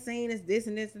dating scene is this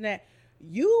and this and that.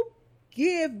 You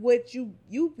give what you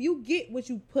get what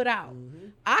you put out. Mm-hmm.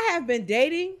 I have been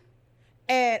dating,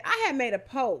 and I had made a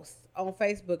post on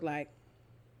Facebook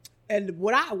and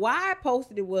why I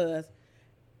posted it was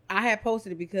I had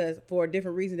posted it because for a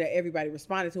different reason that everybody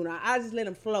responded to, and I just let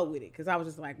them flow with it because I was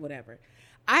just like whatever.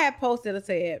 I had posted and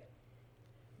said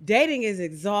dating is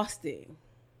exhausting,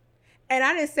 and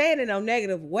I didn't say it in no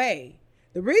negative way.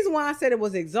 The reason why I said it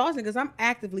was exhausting because I'm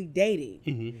actively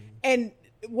dating, and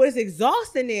what's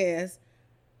exhausting is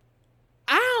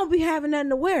I don't be having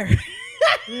nothing to wear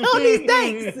on these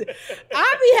dates.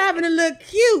 I be having to look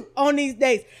cute on these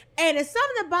dates. And it's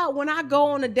something about when I go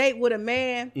on a date with a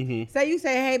man, say you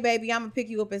say, hey, baby, I'm going to pick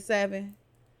you up at 7.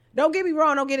 Don't get me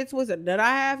wrong. Don't get it twisted. Did I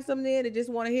have some there that just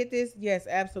want to hit this? Yes,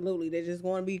 absolutely. They just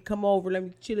want to be, come over, let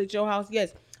me chill at your house.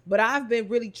 Yes. But I've been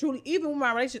really, truly, even with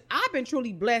my relationship, I've been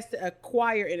truly blessed to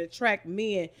acquire and attract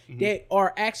men that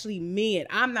are actually men.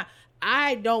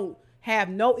 I don't have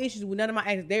no issues with none of my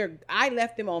exes. I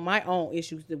left them on my own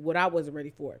issues, what I wasn't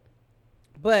ready for.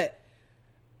 But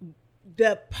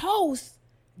the post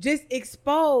just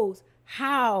exposed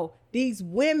how these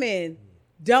women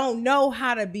don't know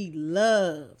how to be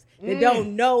loved. They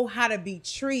don't know how to be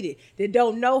treated. They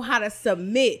don't know how to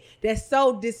submit. They're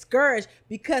so discouraged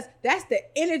because that's the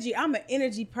energy. I'm an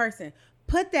energy person.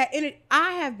 Put that energy.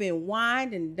 I have been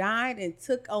wined and dined and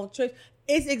took on trips.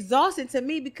 It's exhausting to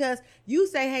me because you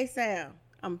say, hey, Sam,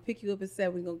 I'm going to pick you up at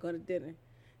 7. We're going to go to dinner.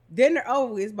 Dinner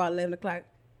over. It's about 11 o'clock.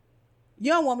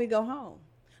 You don't want me to go home.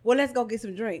 Well, let's go get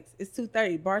some drinks. It's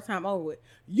 2:30. Bar time over with.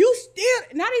 You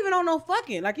still not even on no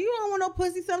fucking. Like, you don't want no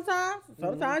pussy sometimes.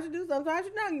 Sometimes you do. Sometimes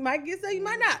you don't. You might get some. You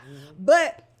might not.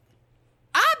 But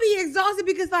I be exhausted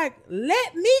because, like,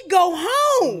 let me go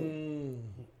home.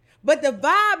 But the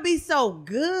vibe be so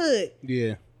good.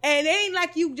 Yeah. And it ain't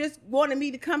like you just wanted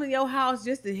me to come to your house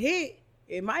just to hit.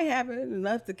 It might happen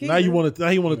enough to kick. Now you want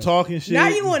to talk and shit. Now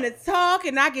you want to talk,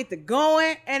 and I get to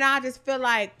going, and I just feel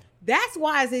like that's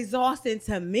why it's exhausting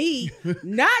to me.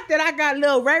 Not that I got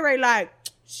little Ray like,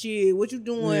 shit, what you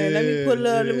doing?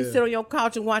 Let me sit on your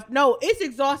couch and watch. No, it's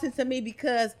exhausting to me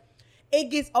because it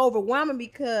gets overwhelming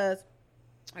because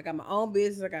I got my own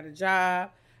business, I got a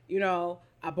job,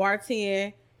 I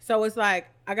bartend. So it's like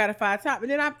I gotta find time, and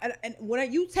then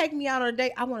when you take me out on a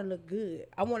date, I want to look good.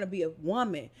 I want to be a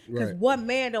woman, because what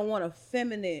man don't want a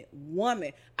feminine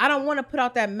woman? I don't want to put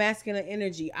out that masculine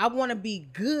energy. I want to be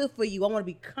good for you. I want to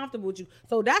be comfortable with you.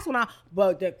 So that's when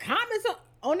But the comments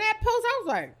on that post, I was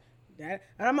like, that.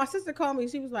 And my sister called me.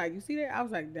 She was like, "You see that?" I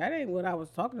was like, "That ain't what I was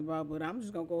talking about." But I'm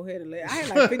just gonna go ahead and I had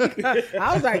like 50.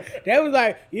 I was like, "They was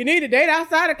like, you need to date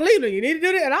outside of Cleveland. You need to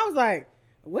do that." And I was like,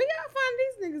 where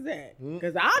y'all find these niggas at?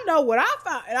 Because I know what I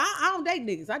found. And I don't date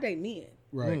niggas. I date men.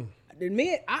 Right. The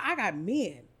men, I got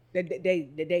men that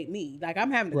date me. Like, I'm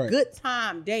having a good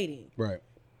time dating. Right.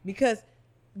 Because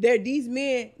these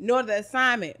men know the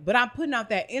assignment, but I'm putting out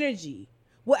that energy.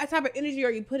 What type of energy are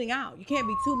you putting out? You can't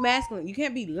be too masculine. You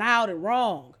can't be loud and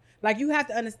wrong. Like, you have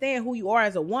to understand who you are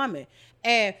as a woman.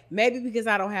 And maybe because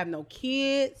I don't have no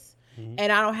kids,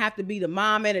 and I don't have to be the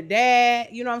mom and the dad.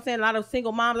 You know what I'm saying? A lot of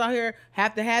single moms out here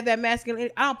have to have that masculine.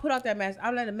 I don't put out that mask.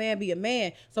 I let a man be a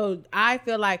man. So I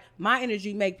feel like my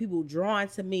energy make people drawn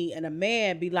to me, and a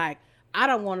man be like, I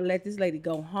don't want to let this lady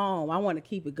go home. I want to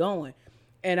keep it going.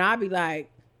 And I be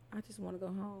like, I just want to go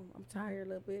home. I'm tired a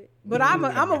little bit. But I'm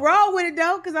a roll with it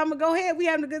though, because I'm gonna go ahead. We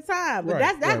having a good time. But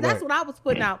that's what I was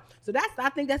putting out. So I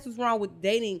think that's what's wrong with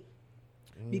dating,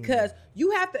 because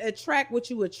you have to attract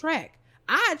what you attract.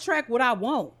 I attract what I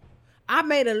want. I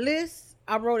made a list.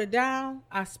 I wrote it down.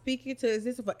 I speak it to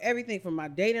existence for everything, from my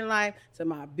dating life to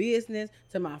my business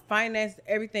to my finances,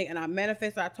 everything. And I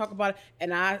manifest it. I talk about it.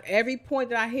 And every point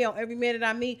that I hit on every man that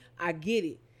I meet, I get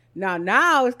it.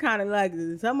 Now it's kind of like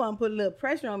someone put a little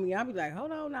pressure on me. I'll be like,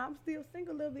 hold on, now I'm still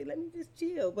single a little bit. Let me just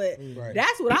chill. But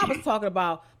that's what I was talking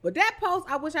about. But that post,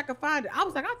 I wish I could find it. I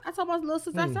was like, I told my little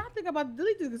sister, I said, I think about to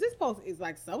delete this, because this post is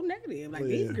like so negative. Like,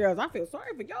 these girls, I feel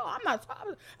sorry for y'all. I'm not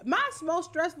talking. My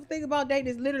most stressful thing about dating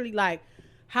is literally like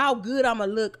how good I'm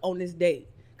gonna look on this date.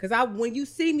 Because when you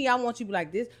see me, I want you to be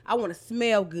like this. I want to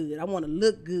smell good. I want to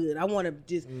look good. I want to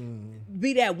just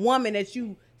be that woman that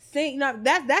you see.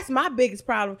 That's my biggest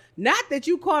problem. Not that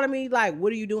you calling me like,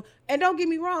 what are you doing? And don't get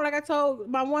me wrong. Like I told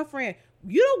my one friend,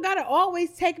 you don't got to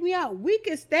always take me out. We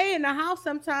can stay in the house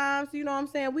sometimes. You know what I'm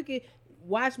saying? We can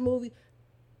watch movies.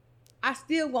 I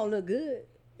still gonna look good.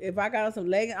 If I got on some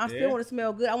leggings, I still want to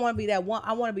smell good. I want to be that one.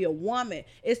 I want to be a woman.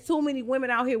 It's too many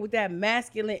women out here with that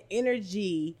masculine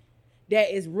energy that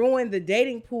is ruining the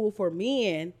dating pool for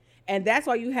men. And that's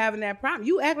why you having that problem.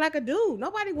 You act like a dude.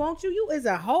 Nobody wants you. You is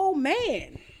a whole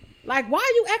man. Like, why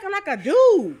are you acting like a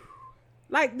dude?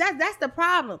 Like, that's the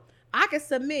problem. I can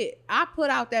submit. I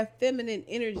put out that feminine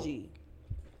energy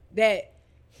that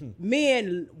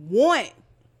men want.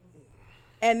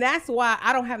 And that's why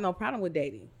I don't have no problem with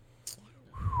dating.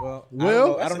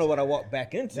 Well, I don't know what I walked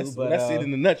back into, but that's it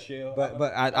in a nutshell.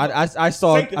 But I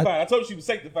saw sanctified. I told you she was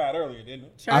sanctified earlier,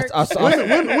 didn't I?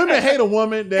 Women hate a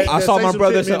woman that I saw my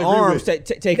brothers in arms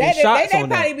taking shots on them.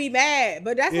 They probably be mad,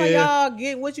 but that's why y'all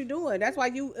get what you doing. That's why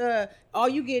you all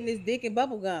you getting is dick and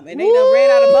bubble gum, and they done ran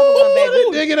out of bubble gum,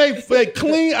 baby. They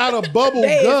clean out of bubble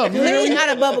gum. Clean out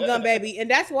of bubble gum, baby,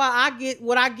 and that's why I get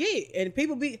what I get. And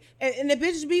people be and the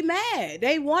bitches be mad.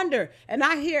 They wonder, and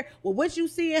I hear, well, what you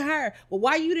see in her? Well,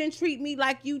 why you didn't treat me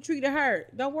like you treated her?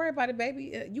 Don't worry about it,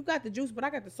 baby. You got the juice, but I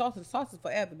got the sauce. The sauce is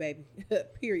forever, baby.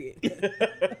 Period.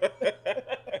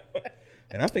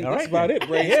 And I think that's about it,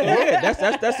 Bray. Yeah,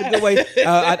 that's a good way.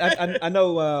 I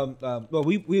know. Well,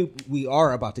 we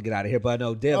are about to get out of here, but I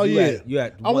know, Dev. You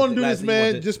had. I want to do this,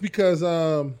 man, just because.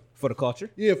 For the culture.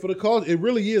 Yeah, for the culture. It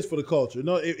really is for the culture.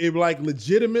 No, it like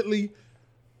legitimately.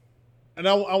 And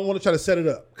I want to try to set it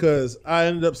up because I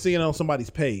ended up seeing it on somebody's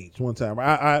page one time.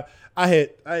 I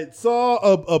had saw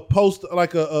a post,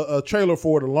 like a trailer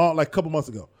for it like a couple months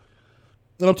ago,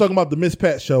 and I'm talking about the Miss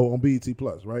Pat show on BET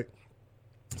Plus, right?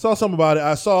 Saw something about it.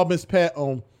 I saw Miss Pat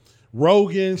on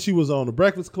Rogan. She was on the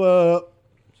Breakfast Club.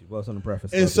 She was on the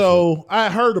Breakfast Club. And so I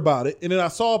heard about it, and then I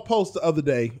saw a post the other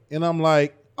day, and I'm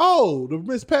like, oh, the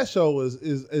Miss Pat show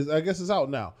is I guess it's out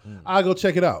now. I'll go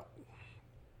check it out.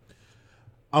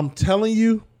 I'm telling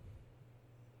you,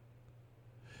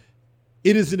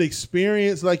 it is an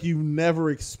experience like you've never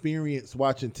experienced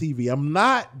watching TV. I'm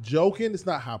not joking. It's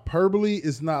not hyperbole.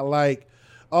 It's not like,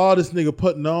 oh, this nigga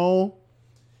putting on.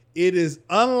 It is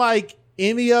unlike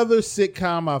any other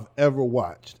sitcom I've ever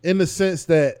watched, in the sense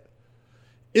that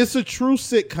it's a true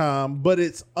sitcom, but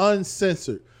it's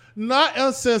uncensored. Not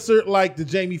uncensored like the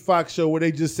Jamie Foxx show where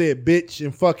they just said bitch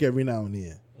and fuck every now and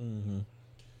then. Mm-hmm.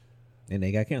 And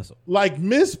they got canceled. Like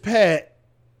Miss Pat,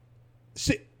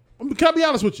 can I be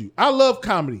honest with you? I love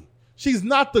comedy. She's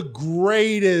not the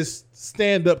greatest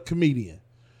stand-up comedian.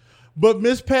 But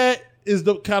Miss Pat is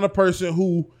the kind of person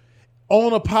who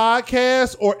on a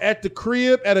podcast or at the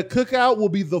crib at a cookout will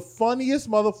be the funniest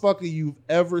motherfucker you've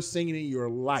ever seen in your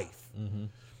life. Mm-hmm.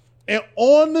 And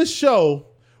on the show,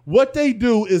 what they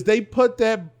do is they put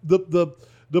that the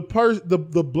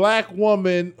black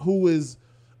woman who is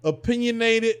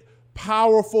opinionated,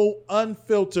 powerful,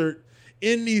 unfiltered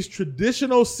in these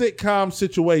traditional sitcom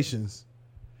situations,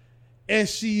 and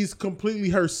she's completely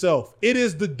herself. It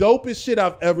is the dopest shit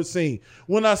I've ever seen.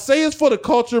 When I say it's for the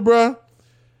culture, bruh,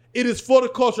 it is for the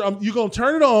culture. You're gonna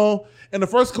turn it on, and the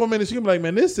first couple minutes you're gonna be like,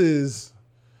 man, this is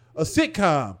a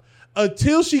sitcom.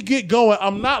 Until she get going,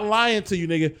 I'm not lying to you,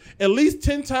 nigga. At least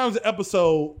 10 times an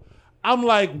episode, I'm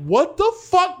like, what the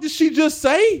fuck did she just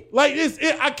say? Like,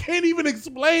 I can't even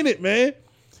explain it, man.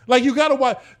 Like, you gotta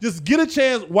watch. Just get a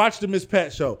chance, watch the Miss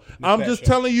Pat show. I'm just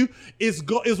telling you, it's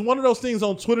one of those things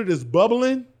on Twitter that's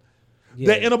bubbling. Yeah.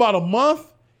 That in about a month,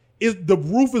 the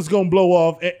roof is gonna blow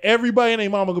off, and everybody and their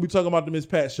mama gonna be talking about the Miss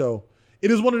Pat show.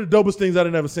 It is one of the dopest things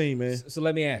I've ever seen, man. So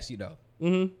let me ask you though.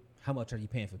 Mm-hmm. How much are you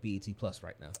paying for BET Plus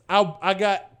right now? I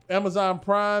got Amazon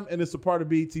Prime, and it's a part of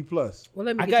BET Plus. Well,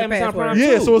 let me I get got your Amazon password. Prime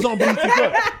Yeah, too. so it's on BET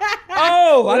Plus.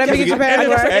 Oh, Well, let me get your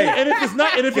password. And if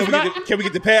it's not, Can we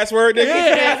get the password? Nigga?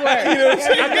 yeah, You know what I'm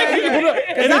saying?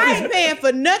 Because I ain't paying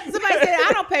for nothing. Somebody said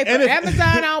I don't pay for Amazon.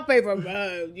 I don't pay for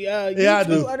YouTube. I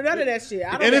do. Or none of that shit.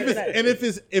 I don't and pay for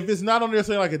that. if it's not on there,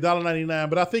 saying like $1.99,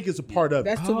 but I think it's a part of it.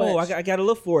 That's too much. I gotta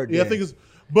look for it. Yeah, I think it's.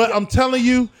 But I'm telling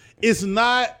you, it's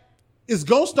not. It's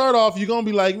gonna start off. You're gonna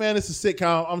be like, man, it's a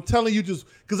sitcom. I'm telling you, just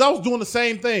because I was doing the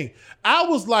same thing. I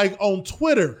was like on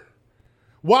Twitter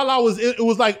while it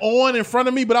was like on in front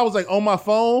of me, but I was like on my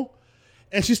phone,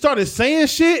 and she started saying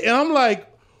shit, and I'm like,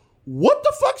 what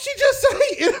the fuck she just say?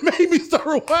 It made me start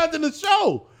rewinding the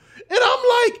show. And I'm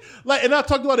like, and I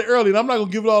talked about it earlier, and I'm not gonna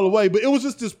give it all away, but it was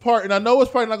just this part, and I know it's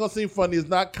probably not gonna seem funny, it's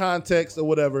not context or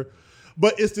whatever,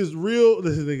 but it's this real,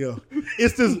 listen, they go.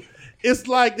 It's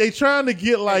like they trying to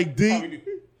get like deep.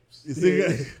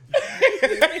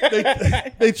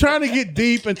 They trying to get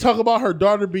deep and talk about her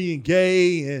daughter being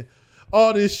gay and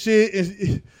all this shit.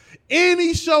 And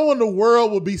any show in the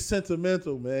world would be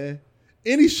sentimental, man.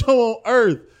 Any show on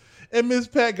earth. And Miss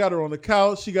Pat got her on the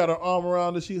couch. She got her arm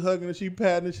around her. She hugging her. She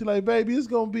patting her. She like, baby, it's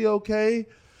going to be okay.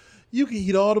 You can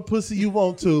eat all the pussy you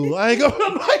want to. I ain't going to.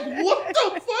 I'm like, what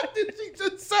the fuck did she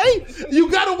just say? You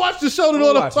got to watch the show to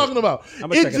know what I'm talking about.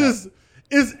 It just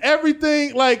is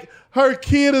everything. Like, her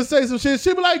kid will say some shit.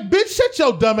 She'll be like, bitch, shut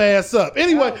your dumb ass up.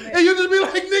 Anyway, and you just be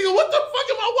like, nigga, what the fuck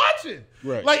am I watching?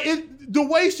 Right. Like, the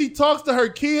way she talks to her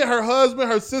kid, her husband,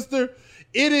 her sister,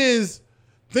 it is,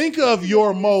 think of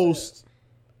your most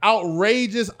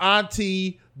outrageous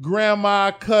auntie,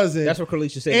 grandma, cousin. That's what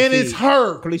Carlisha said. And it's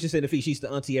her. Carlisha said in the feed, she's the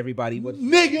auntie everybody.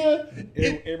 Nigga.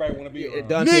 Everybody want to be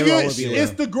around. Nigga,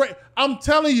 it's the great. I'm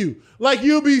telling you. Like,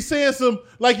 you'll be saying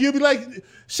you'll be like,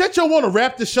 shut your wanna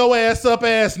wrap the show ass up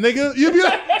ass nigga. You'll be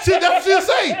like, shit, that's what she'll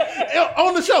say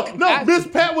on the show. No, Miss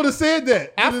Pat would have said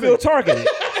that. I feel targeted.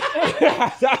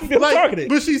 I feel targeted.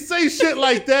 But she say shit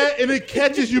like that, and it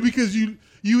catches you because you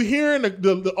hearing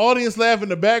the audience laugh in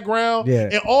the background,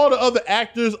 and all the other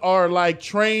actors are like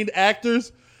trained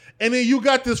actors, and then you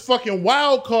got this fucking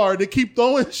wild card that keep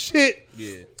throwing shit.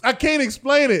 Yeah, I can't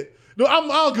explain it. No, I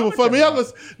don't give a fuck.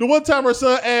 The one time her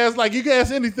son asked, like, you can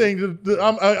ask anything. You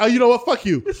know what? Fuck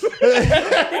you.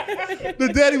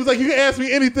 The daddy was like, you can ask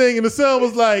me anything, and the son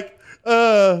was like,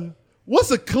 what's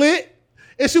a clit?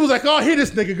 And she was like, oh, here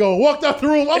this nigga go. Walked out the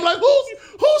room. I'm like,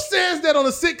 who says that on a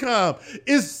sitcom?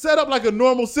 It's set up like a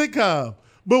normal sitcom.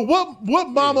 But what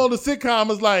mama on the sitcom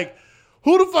is like,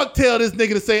 who the fuck tell this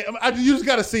nigga to say it? You just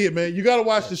got to see it, man. You got to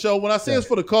watch the show. When I say it's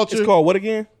for the culture. It's called what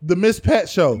again? The Miss Pat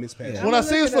Show. Miss Pat. Yeah. When I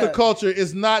say it's for the culture,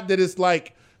 it's not that it's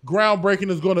like groundbreaking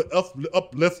is going to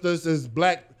uplift us as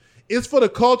black. It's for the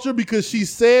culture because she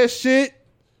says shit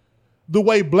the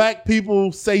way black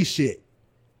people say shit.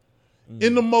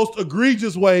 In the most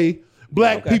egregious way,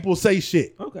 black people say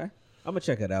shit. Okay. I'm going to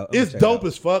check it out. It's dope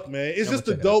as fuck, man. It's just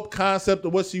a dope concept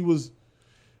of what she was.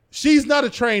 She's not a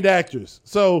trained actress.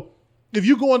 So if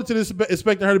you go into this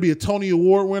expecting her to be a Tony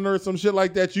Award winner or some shit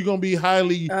like that, you're going to be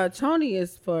highly. Tony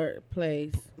is for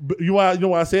plays. You know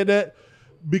why I said that?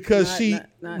 because Not- she.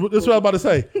 not That's what I was about to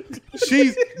say.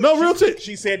 She's no real shit.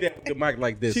 She said that with the mic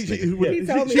like this. She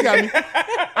nigga. got me.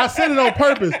 I said it on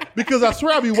purpose because I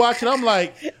swear I be watching. I'm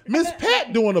like, Miss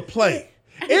Pat doing a play.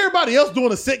 Everybody else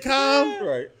doing a sitcom.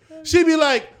 Right. She be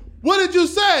like, what did you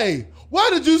say? Why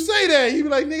did you say that? You be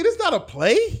like, nigga, this not a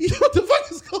play. What the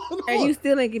fuck is going on? And you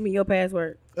still ain't give me your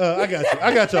password. I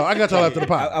got you. I got y'all after the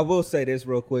pop. I will say this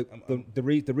real quick.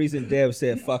 The reason Dev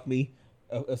said "fuck me"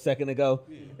 a second ago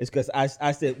is because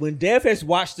I said when Dev has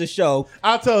watched the show,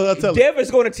 I'll tell Dev is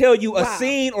going to tell you a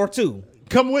scene or two.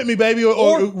 Come with me, baby, or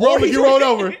roll he's- get rolled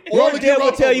over. Or Dev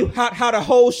will tell you how the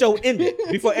whole show ended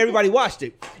before everybody watched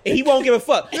it, and he won't give a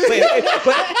fuck. But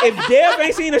if Dev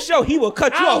ain't seen the show, he will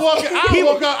cut you off. He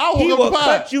will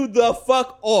cut you the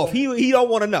fuck off. He don't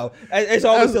want to know. It's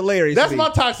always hilarious. That's my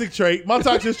toxic trait. My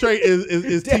toxic trait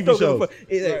is Dev TV don't shows.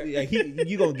 give a fuck.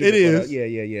 You gonna get It is.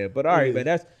 Yeah. But all right,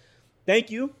 man.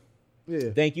 Thank you. Yeah.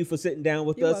 Thank you for sitting down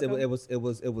with You're us. welcome.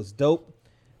 It was dope.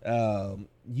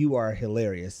 You are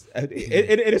hilarious.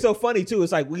 It is so funny too.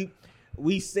 It's like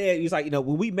we said, it's like,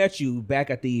 when we met you back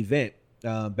at the event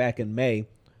back in May,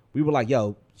 we were like,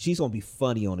 yo, she's gonna be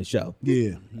funny on the show.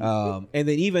 Yeah. And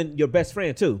then even your best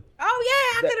friend too. Oh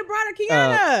yeah, I could have brought her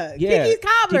Kiana. Yeah, Kiki's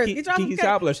Cobblers. Kiki- Get y'all Kiki's some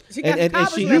Cobblers. She got And some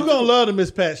cobblers she- left. You gonna love the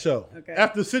Miss Pat show. Okay.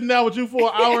 After sitting down with you for an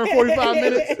hour and 45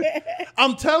 minutes,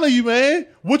 I'm telling you, man,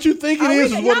 what you think it Oh,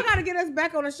 is y'all what. gotta get us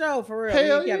back on the show for real.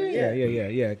 Hell Me and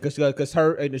Kevin, Yeah. Because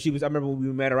her, and she was. I remember when we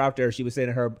met her out there. She was saying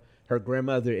her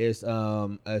grandmother is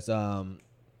Angie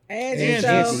Angie.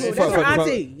 Soul Food. That's her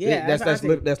auntie. Yeah,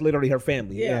 that's literally her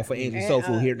family. Yeah. For Angie And, Soul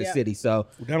Food here in the yeah. city. So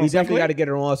Down on we St. definitely Clair? got to get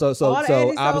her on. So All the Angie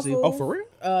Soul obviously. Food. Oh, for real?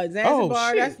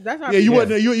 Zanzibar. shit. That's our Yeah, you people.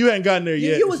 wasn't. You hadn't gotten there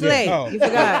yet. You was Yeah. late. Oh. You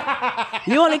forgot.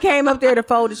 You only came up there to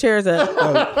fold the chairs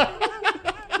up.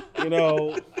 You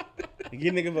know, you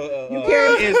give nigga a, You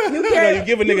carry- you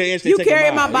give a nigga an inch. You they take a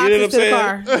carried my mile. You know boxes what to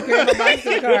I'm the saying? car. You carried my boxes to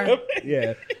the car.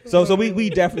 Yeah. So we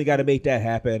definitely got to make that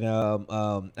happen.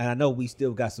 And I know we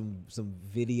still got some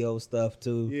video stuff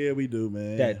too. Yeah, we do,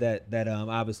 man. That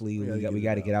obviously we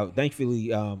got to get out.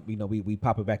 Thankfully, we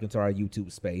pop it back into our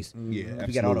YouTube space. Yeah,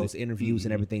 We got all those interviews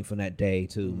and everything from that day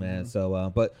too, man.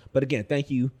 So but again, thank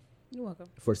you You're welcome.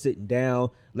 for sitting down.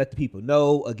 Let the people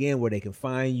know again where they can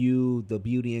find you, the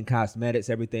beauty and cosmetics,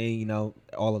 everything, all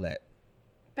of that.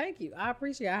 Thank you. I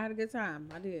appreciate it. I had a good time.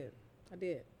 I did.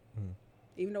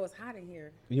 Even though it's hot in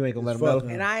here. You ain't gonna let It's them know.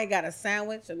 fucking- And I ain't got a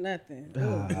sandwich or nothing.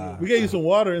 We gave you some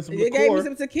water and some You gave me liqueur.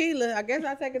 some tequila. I guess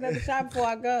I'll take another shot before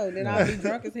I go. Then I'll be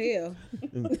drunk as hell.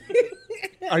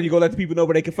 Are you gonna let the people know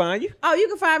where they can find you? Oh, you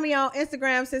can find me on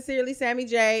Instagram, Sincerely Sammy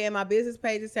J, and my business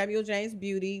page is Samuel James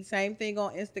Beauty. Same thing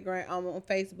on Instagram, on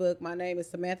Facebook. My name is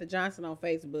Samantha Johnson on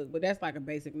Facebook, but that's like a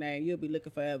basic name. You'll be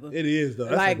looking forever. It is though.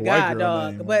 That's like a white God, girl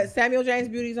dog. name, But man. Samuel James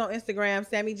Beauty is on Instagram.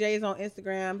 Sammy J is on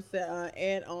Instagram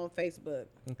and on Facebook.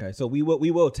 Okay, so we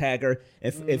will tag her.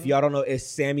 If y'all don't know, it's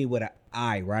Sammy with an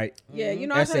I, right? Yeah, I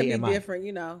try to be SAMI. different,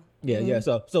 Yeah.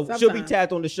 So she'll be Sometimes.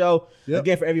 tagged on the show. Yep.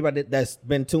 Again, for everybody that's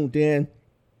been tuned in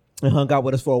and hung out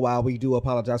with us for a while, we do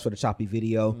apologize for the choppy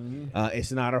video.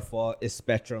 It's not our fault. It's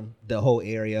Spectrum, the whole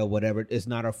area, whatever. It's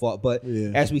not our fault. But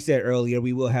as we said earlier,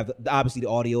 we will have obviously the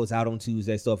audio is out on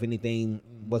Tuesday. So if anything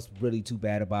was really too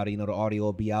bad about it, the audio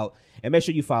will be out. And make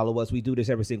sure you follow us. We do this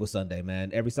every single Sunday,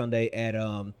 man. Every Sunday at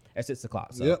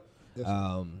 6:00. So, Yep. Yes,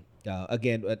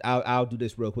 again, I'll do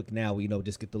this real quick now.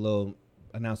 Just get the little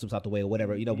announcements out the way or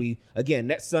whatever. We again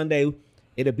next Sunday.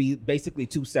 It'll be basically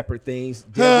two separate things.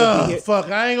 Dev will be here. Fuck,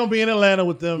 I ain't gonna be in Atlanta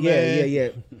with them, man. Yeah.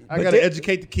 I But gotta Dev-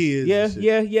 educate the kids. Yes. and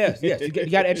shit. You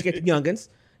got to educate the youngins.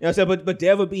 You know what I'm saying? But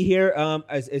Dev will be here.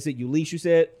 Is it Ulysses you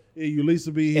said? Yeah, Ulysses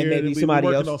will be here. And maybe we're somebody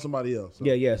working else. on somebody else. So.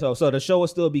 Yeah. So the show will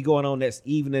still be going on next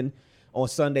evening on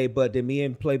Sunday, but then me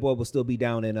and Playboy will still be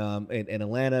down in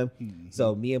Atlanta.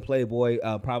 So me and Playboy,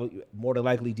 probably more than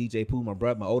likely DJ Pooh,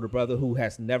 my older brother, who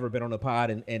has never been on the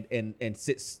pod and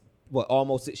sits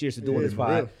almost 6 years to doing this for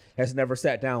pod, real. has never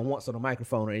sat down once on a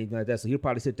microphone or anything like that. So he'll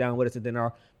probably sit down with us, and then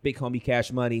our big homie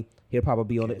Cash Money, he'll probably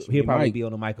be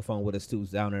on the microphone with us too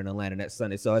down there in Atlanta next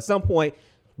Sunday. So at some point,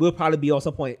 we'll probably be on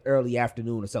some point early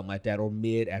afternoon or something like that, or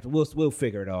mid after. We'll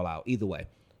figure it all out either way.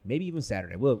 Maybe even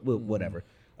Saturday. We'll whatever.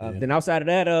 Then outside of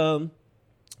that,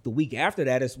 the week after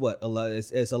that is what?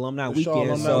 It's alumni It's Shaw weekend.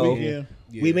 Alumni So Weekend.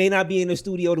 we may not be in the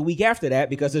studio the week after that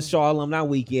because it's Shaw Alumni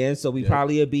Weekend. So we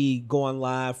probably will be going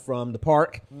live from the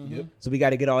park. So we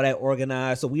got to get all that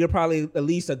organized. So we are probably at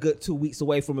least a good 2 weeks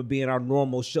away from it being our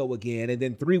normal show again. And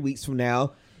then 3 weeks from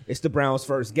now, it's the Browns'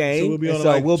 first game. So we'll be on And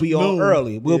like we'll be on noon.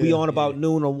 early. We'll be Yeah. on about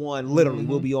noon or 1. Literally,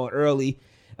 we'll be on early.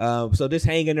 So just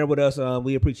hang in there with us.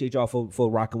 We appreciate y'all for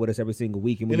rocking with us every single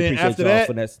week, and we And then appreciate after y'all that,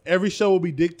 for that. every show will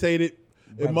be dictated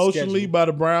emotionally by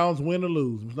the Browns, win or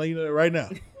lose. I'm letting you know that right now.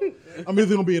 I'm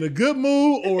either gonna be in a good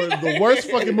mood or the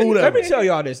worst fucking mood ever. Let me tell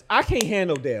y'all this. I can't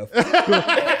handle Dev. The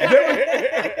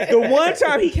one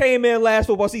time he came in last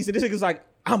football season, this nigga's like,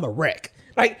 I'm a wreck.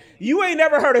 Like, you ain't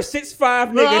never heard a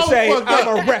 6'5" nigga say,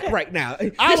 I'm a wreck right now.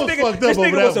 This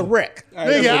nigga was a wreck.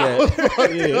 Nigga, I was fucked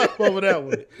up over that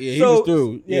one. Yeah, he was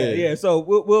through. Yeah. So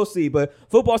we'll see. But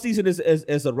football season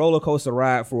is a roller coaster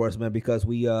ride for us, man, because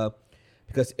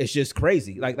because it's just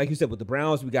crazy. Like you said, with the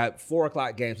Browns, we got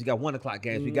 4:00 games, we got 1:00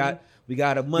 games, we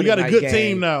got a Monday night game. We got a good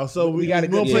team now, so we got a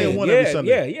good team. Every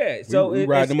Sunday. Yeah. So we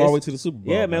ride them all the way to the Super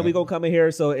Bowl. Yeah, man, we gonna come in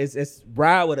here. So it's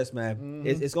ride with us, man.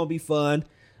 It's gonna be fun.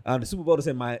 The Super Bowl is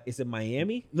in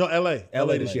Miami. No, LA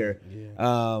this year.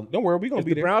 Yeah. Don't worry, we gonna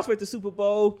be the there. Browns make the Super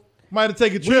Bowl. Might have to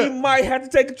take a trip. We might have to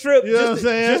take a trip. You know what I'm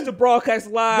saying? Just to broadcast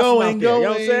live. Going, you know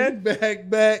what I'm saying?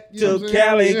 Back. You know To what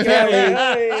I'm saying?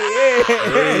 Cali.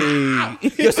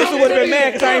 Your sister would have been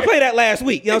mad because I ain't played that last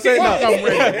week. You know what I'm saying?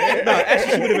 No,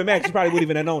 actually, she would have been mad. She probably wouldn't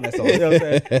even have known that song. You know what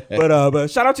I'm saying?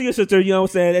 But shout out to your sister. You know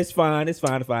what I'm saying? It's fine. It's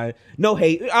fine. No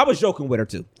hate. I was joking with her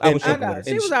too. I was joking with her.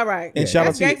 She was all right. And shout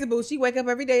out to Gangsta Boo. She wake up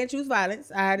every day and choose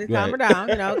violence. I had to calm her down.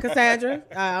 You know, Cassandra.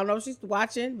 I don't know if she's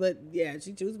watching, but yeah,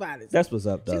 she choose violence. That's what's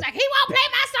up, though. She's like, he won't play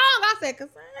my song. I said,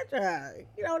 Cassandra,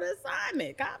 you know the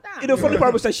assignment. Calm down. The funny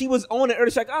part was that she was on it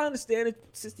early. She's like, I understand it's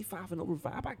 65 and over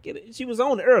 5. I get it. She was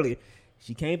on it early.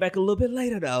 She came back a little bit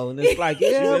later though, and it's like,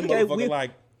 yeah, okay, we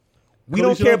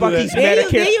don't care about these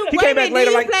Medicare. He came back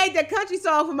later. You played the country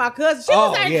song for my cousin. She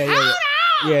was like, hold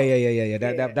on.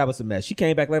 Yeah. That was a mess. She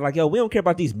came back later like, yo, we don't care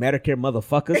about these Medicare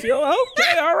motherfuckers. Yo,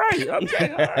 okay, all right.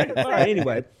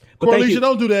 Anyway. Corlicia,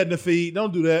 don't do that in the feed.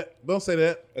 Don't do that. Don't say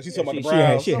that. She's talking about the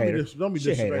Browns. Don't be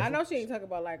disrespectful. I know she ain't talking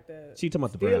about like the she talking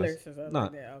about the Browns. Steelers or something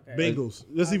like that. Okay. Bengals.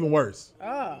 That's even worse.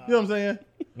 Oh. You know what I'm saying?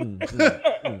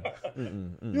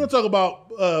 You don't talk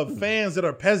about fans that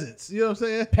are peasants. You know what I'm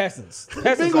saying? Peasants.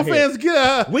 Bengal fans,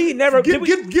 get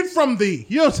from thee.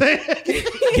 You know what I'm saying?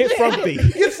 Get from thee.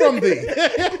 Get from thee.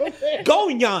 Go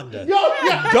yonder.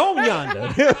 Go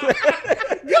yonder.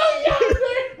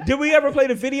 Did we ever play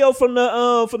the video from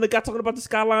the guy talking about the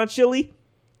Skyline Chili?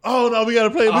 Oh no, we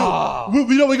gotta play.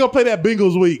 We know we gonna play that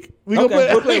Bengals week. We'll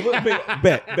play.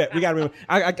 Bet. We gotta remember.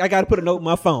 I gotta put a note in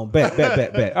my phone.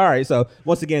 Bet. All right. So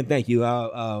once again, thank you,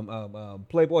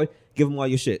 Playboy. Give them all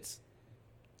your shits.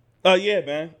 Yeah,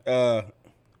 man.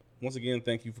 Once again,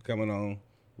 thank you for coming on.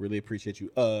 Really appreciate you.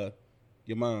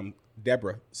 Your mom,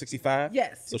 Deborah, 65.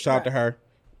 Yes. So shout out to her.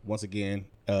 Once again,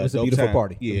 it was a beautiful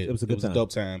party. Yeah, it was a good time. A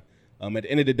dope time. At the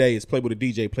end of the day, it's Playboy the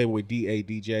DJ, Playboy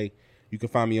DADJ. You can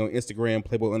find me on Instagram,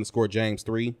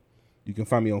 Playboy_James3. You can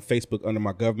find me on Facebook under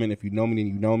my government. If you know me, then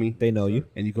you know me. They know you.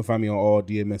 And you can find me on all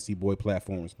DMSC Boy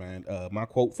platforms, man. My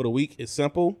quote for the week is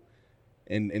simple,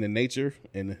 in the nature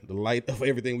and the light of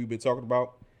everything we've been talking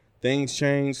about. Things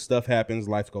change, stuff happens,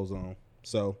 life goes on.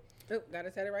 So. Oop,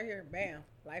 gotta set it right here. Bam.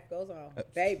 Life goes on.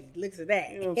 Baby, look at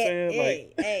that. You know what I'm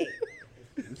saying? Hey.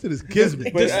 This is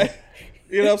kismet.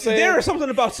 You know what I'm saying? There is something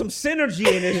about some synergy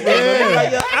in this.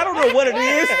 I don't know what it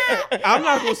is. I'm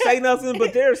not gonna say nothing,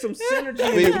 but there's some synergy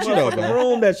in this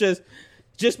room that's just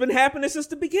been happening since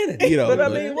the beginning. You know, but I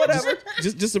mean, whatever.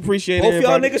 Just appreciate it. Both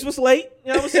y'all niggas was late.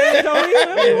 You know what I'm saying, Tony?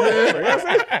 Whatever. You know what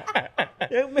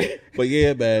I'm saying? But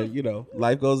yeah, man. You know,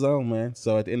 life goes on, man.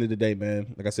 So at the end of the day,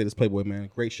 man, like I said, it's Playboy,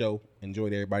 man. Great show.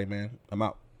 Enjoyed everybody, man. I'm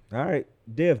out. All right,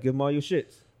 Dev, give them all your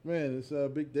shits. Man, it's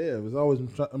Big Dev. As always,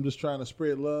 I'm just trying to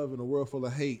spread love in a world full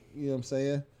of hate. You know what I'm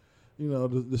saying? You know,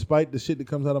 despite the shit that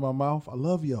comes out of my mouth, I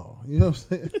love y'all. You know what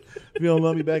I'm saying? If you don't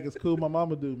love me back, it's cool. My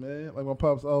mama do, man. Like my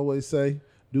pops always say,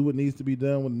 do what needs to be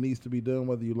done when it needs to be done,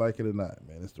 whether you like it or not,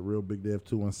 man. It's the real Big Dev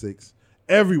 216.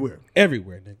 Everywhere.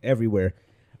 Nigga. Everywhere.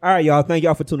 All right, y'all. Thank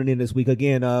y'all for tuning in this week.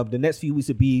 Again, the next few weeks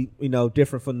will be,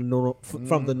 different from the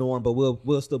norm, but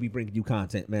we'll still be bringing you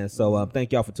content, man. So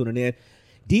thank y'all for tuning in.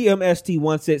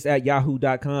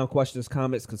 DMST16@yahoo.com. Questions,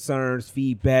 comments, concerns,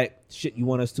 feedback, shit you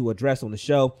want us to address on the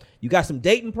show. You got some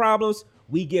dating problems?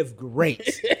 We give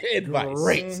great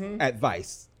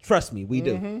advice. Trust me, we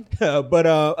do. But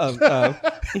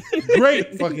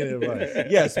great fucking advice.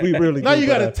 Yes, we really do. Now you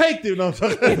got to take them. No, I'm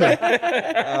talking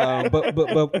but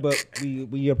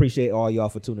we appreciate all y'all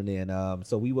for tuning in.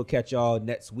 So we will catch y'all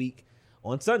next week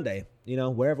on Sunday,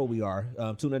 wherever we are.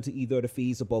 Tune into either of the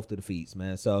feeds or both of the feeds,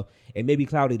 man. So it may be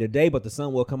cloudy today, but the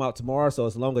sun will come out tomorrow. So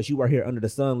as long as you are here under the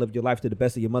sun, live your life to the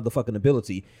best of your motherfucking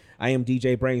ability. I am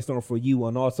DJ Brainstorm for you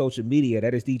on all social media.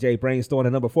 That is DJ Brainstorm, the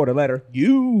number 4, the letter.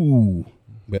 You.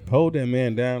 But hold that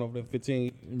man down over there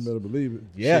 15. You better believe it.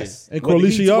 Yes. And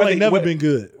Corlicia, y'all ain't never been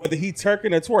good. Whether he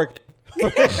turking or twerking.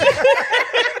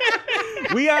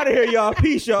 We out of here, y'all.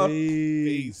 Peace, y'all.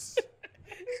 Peace.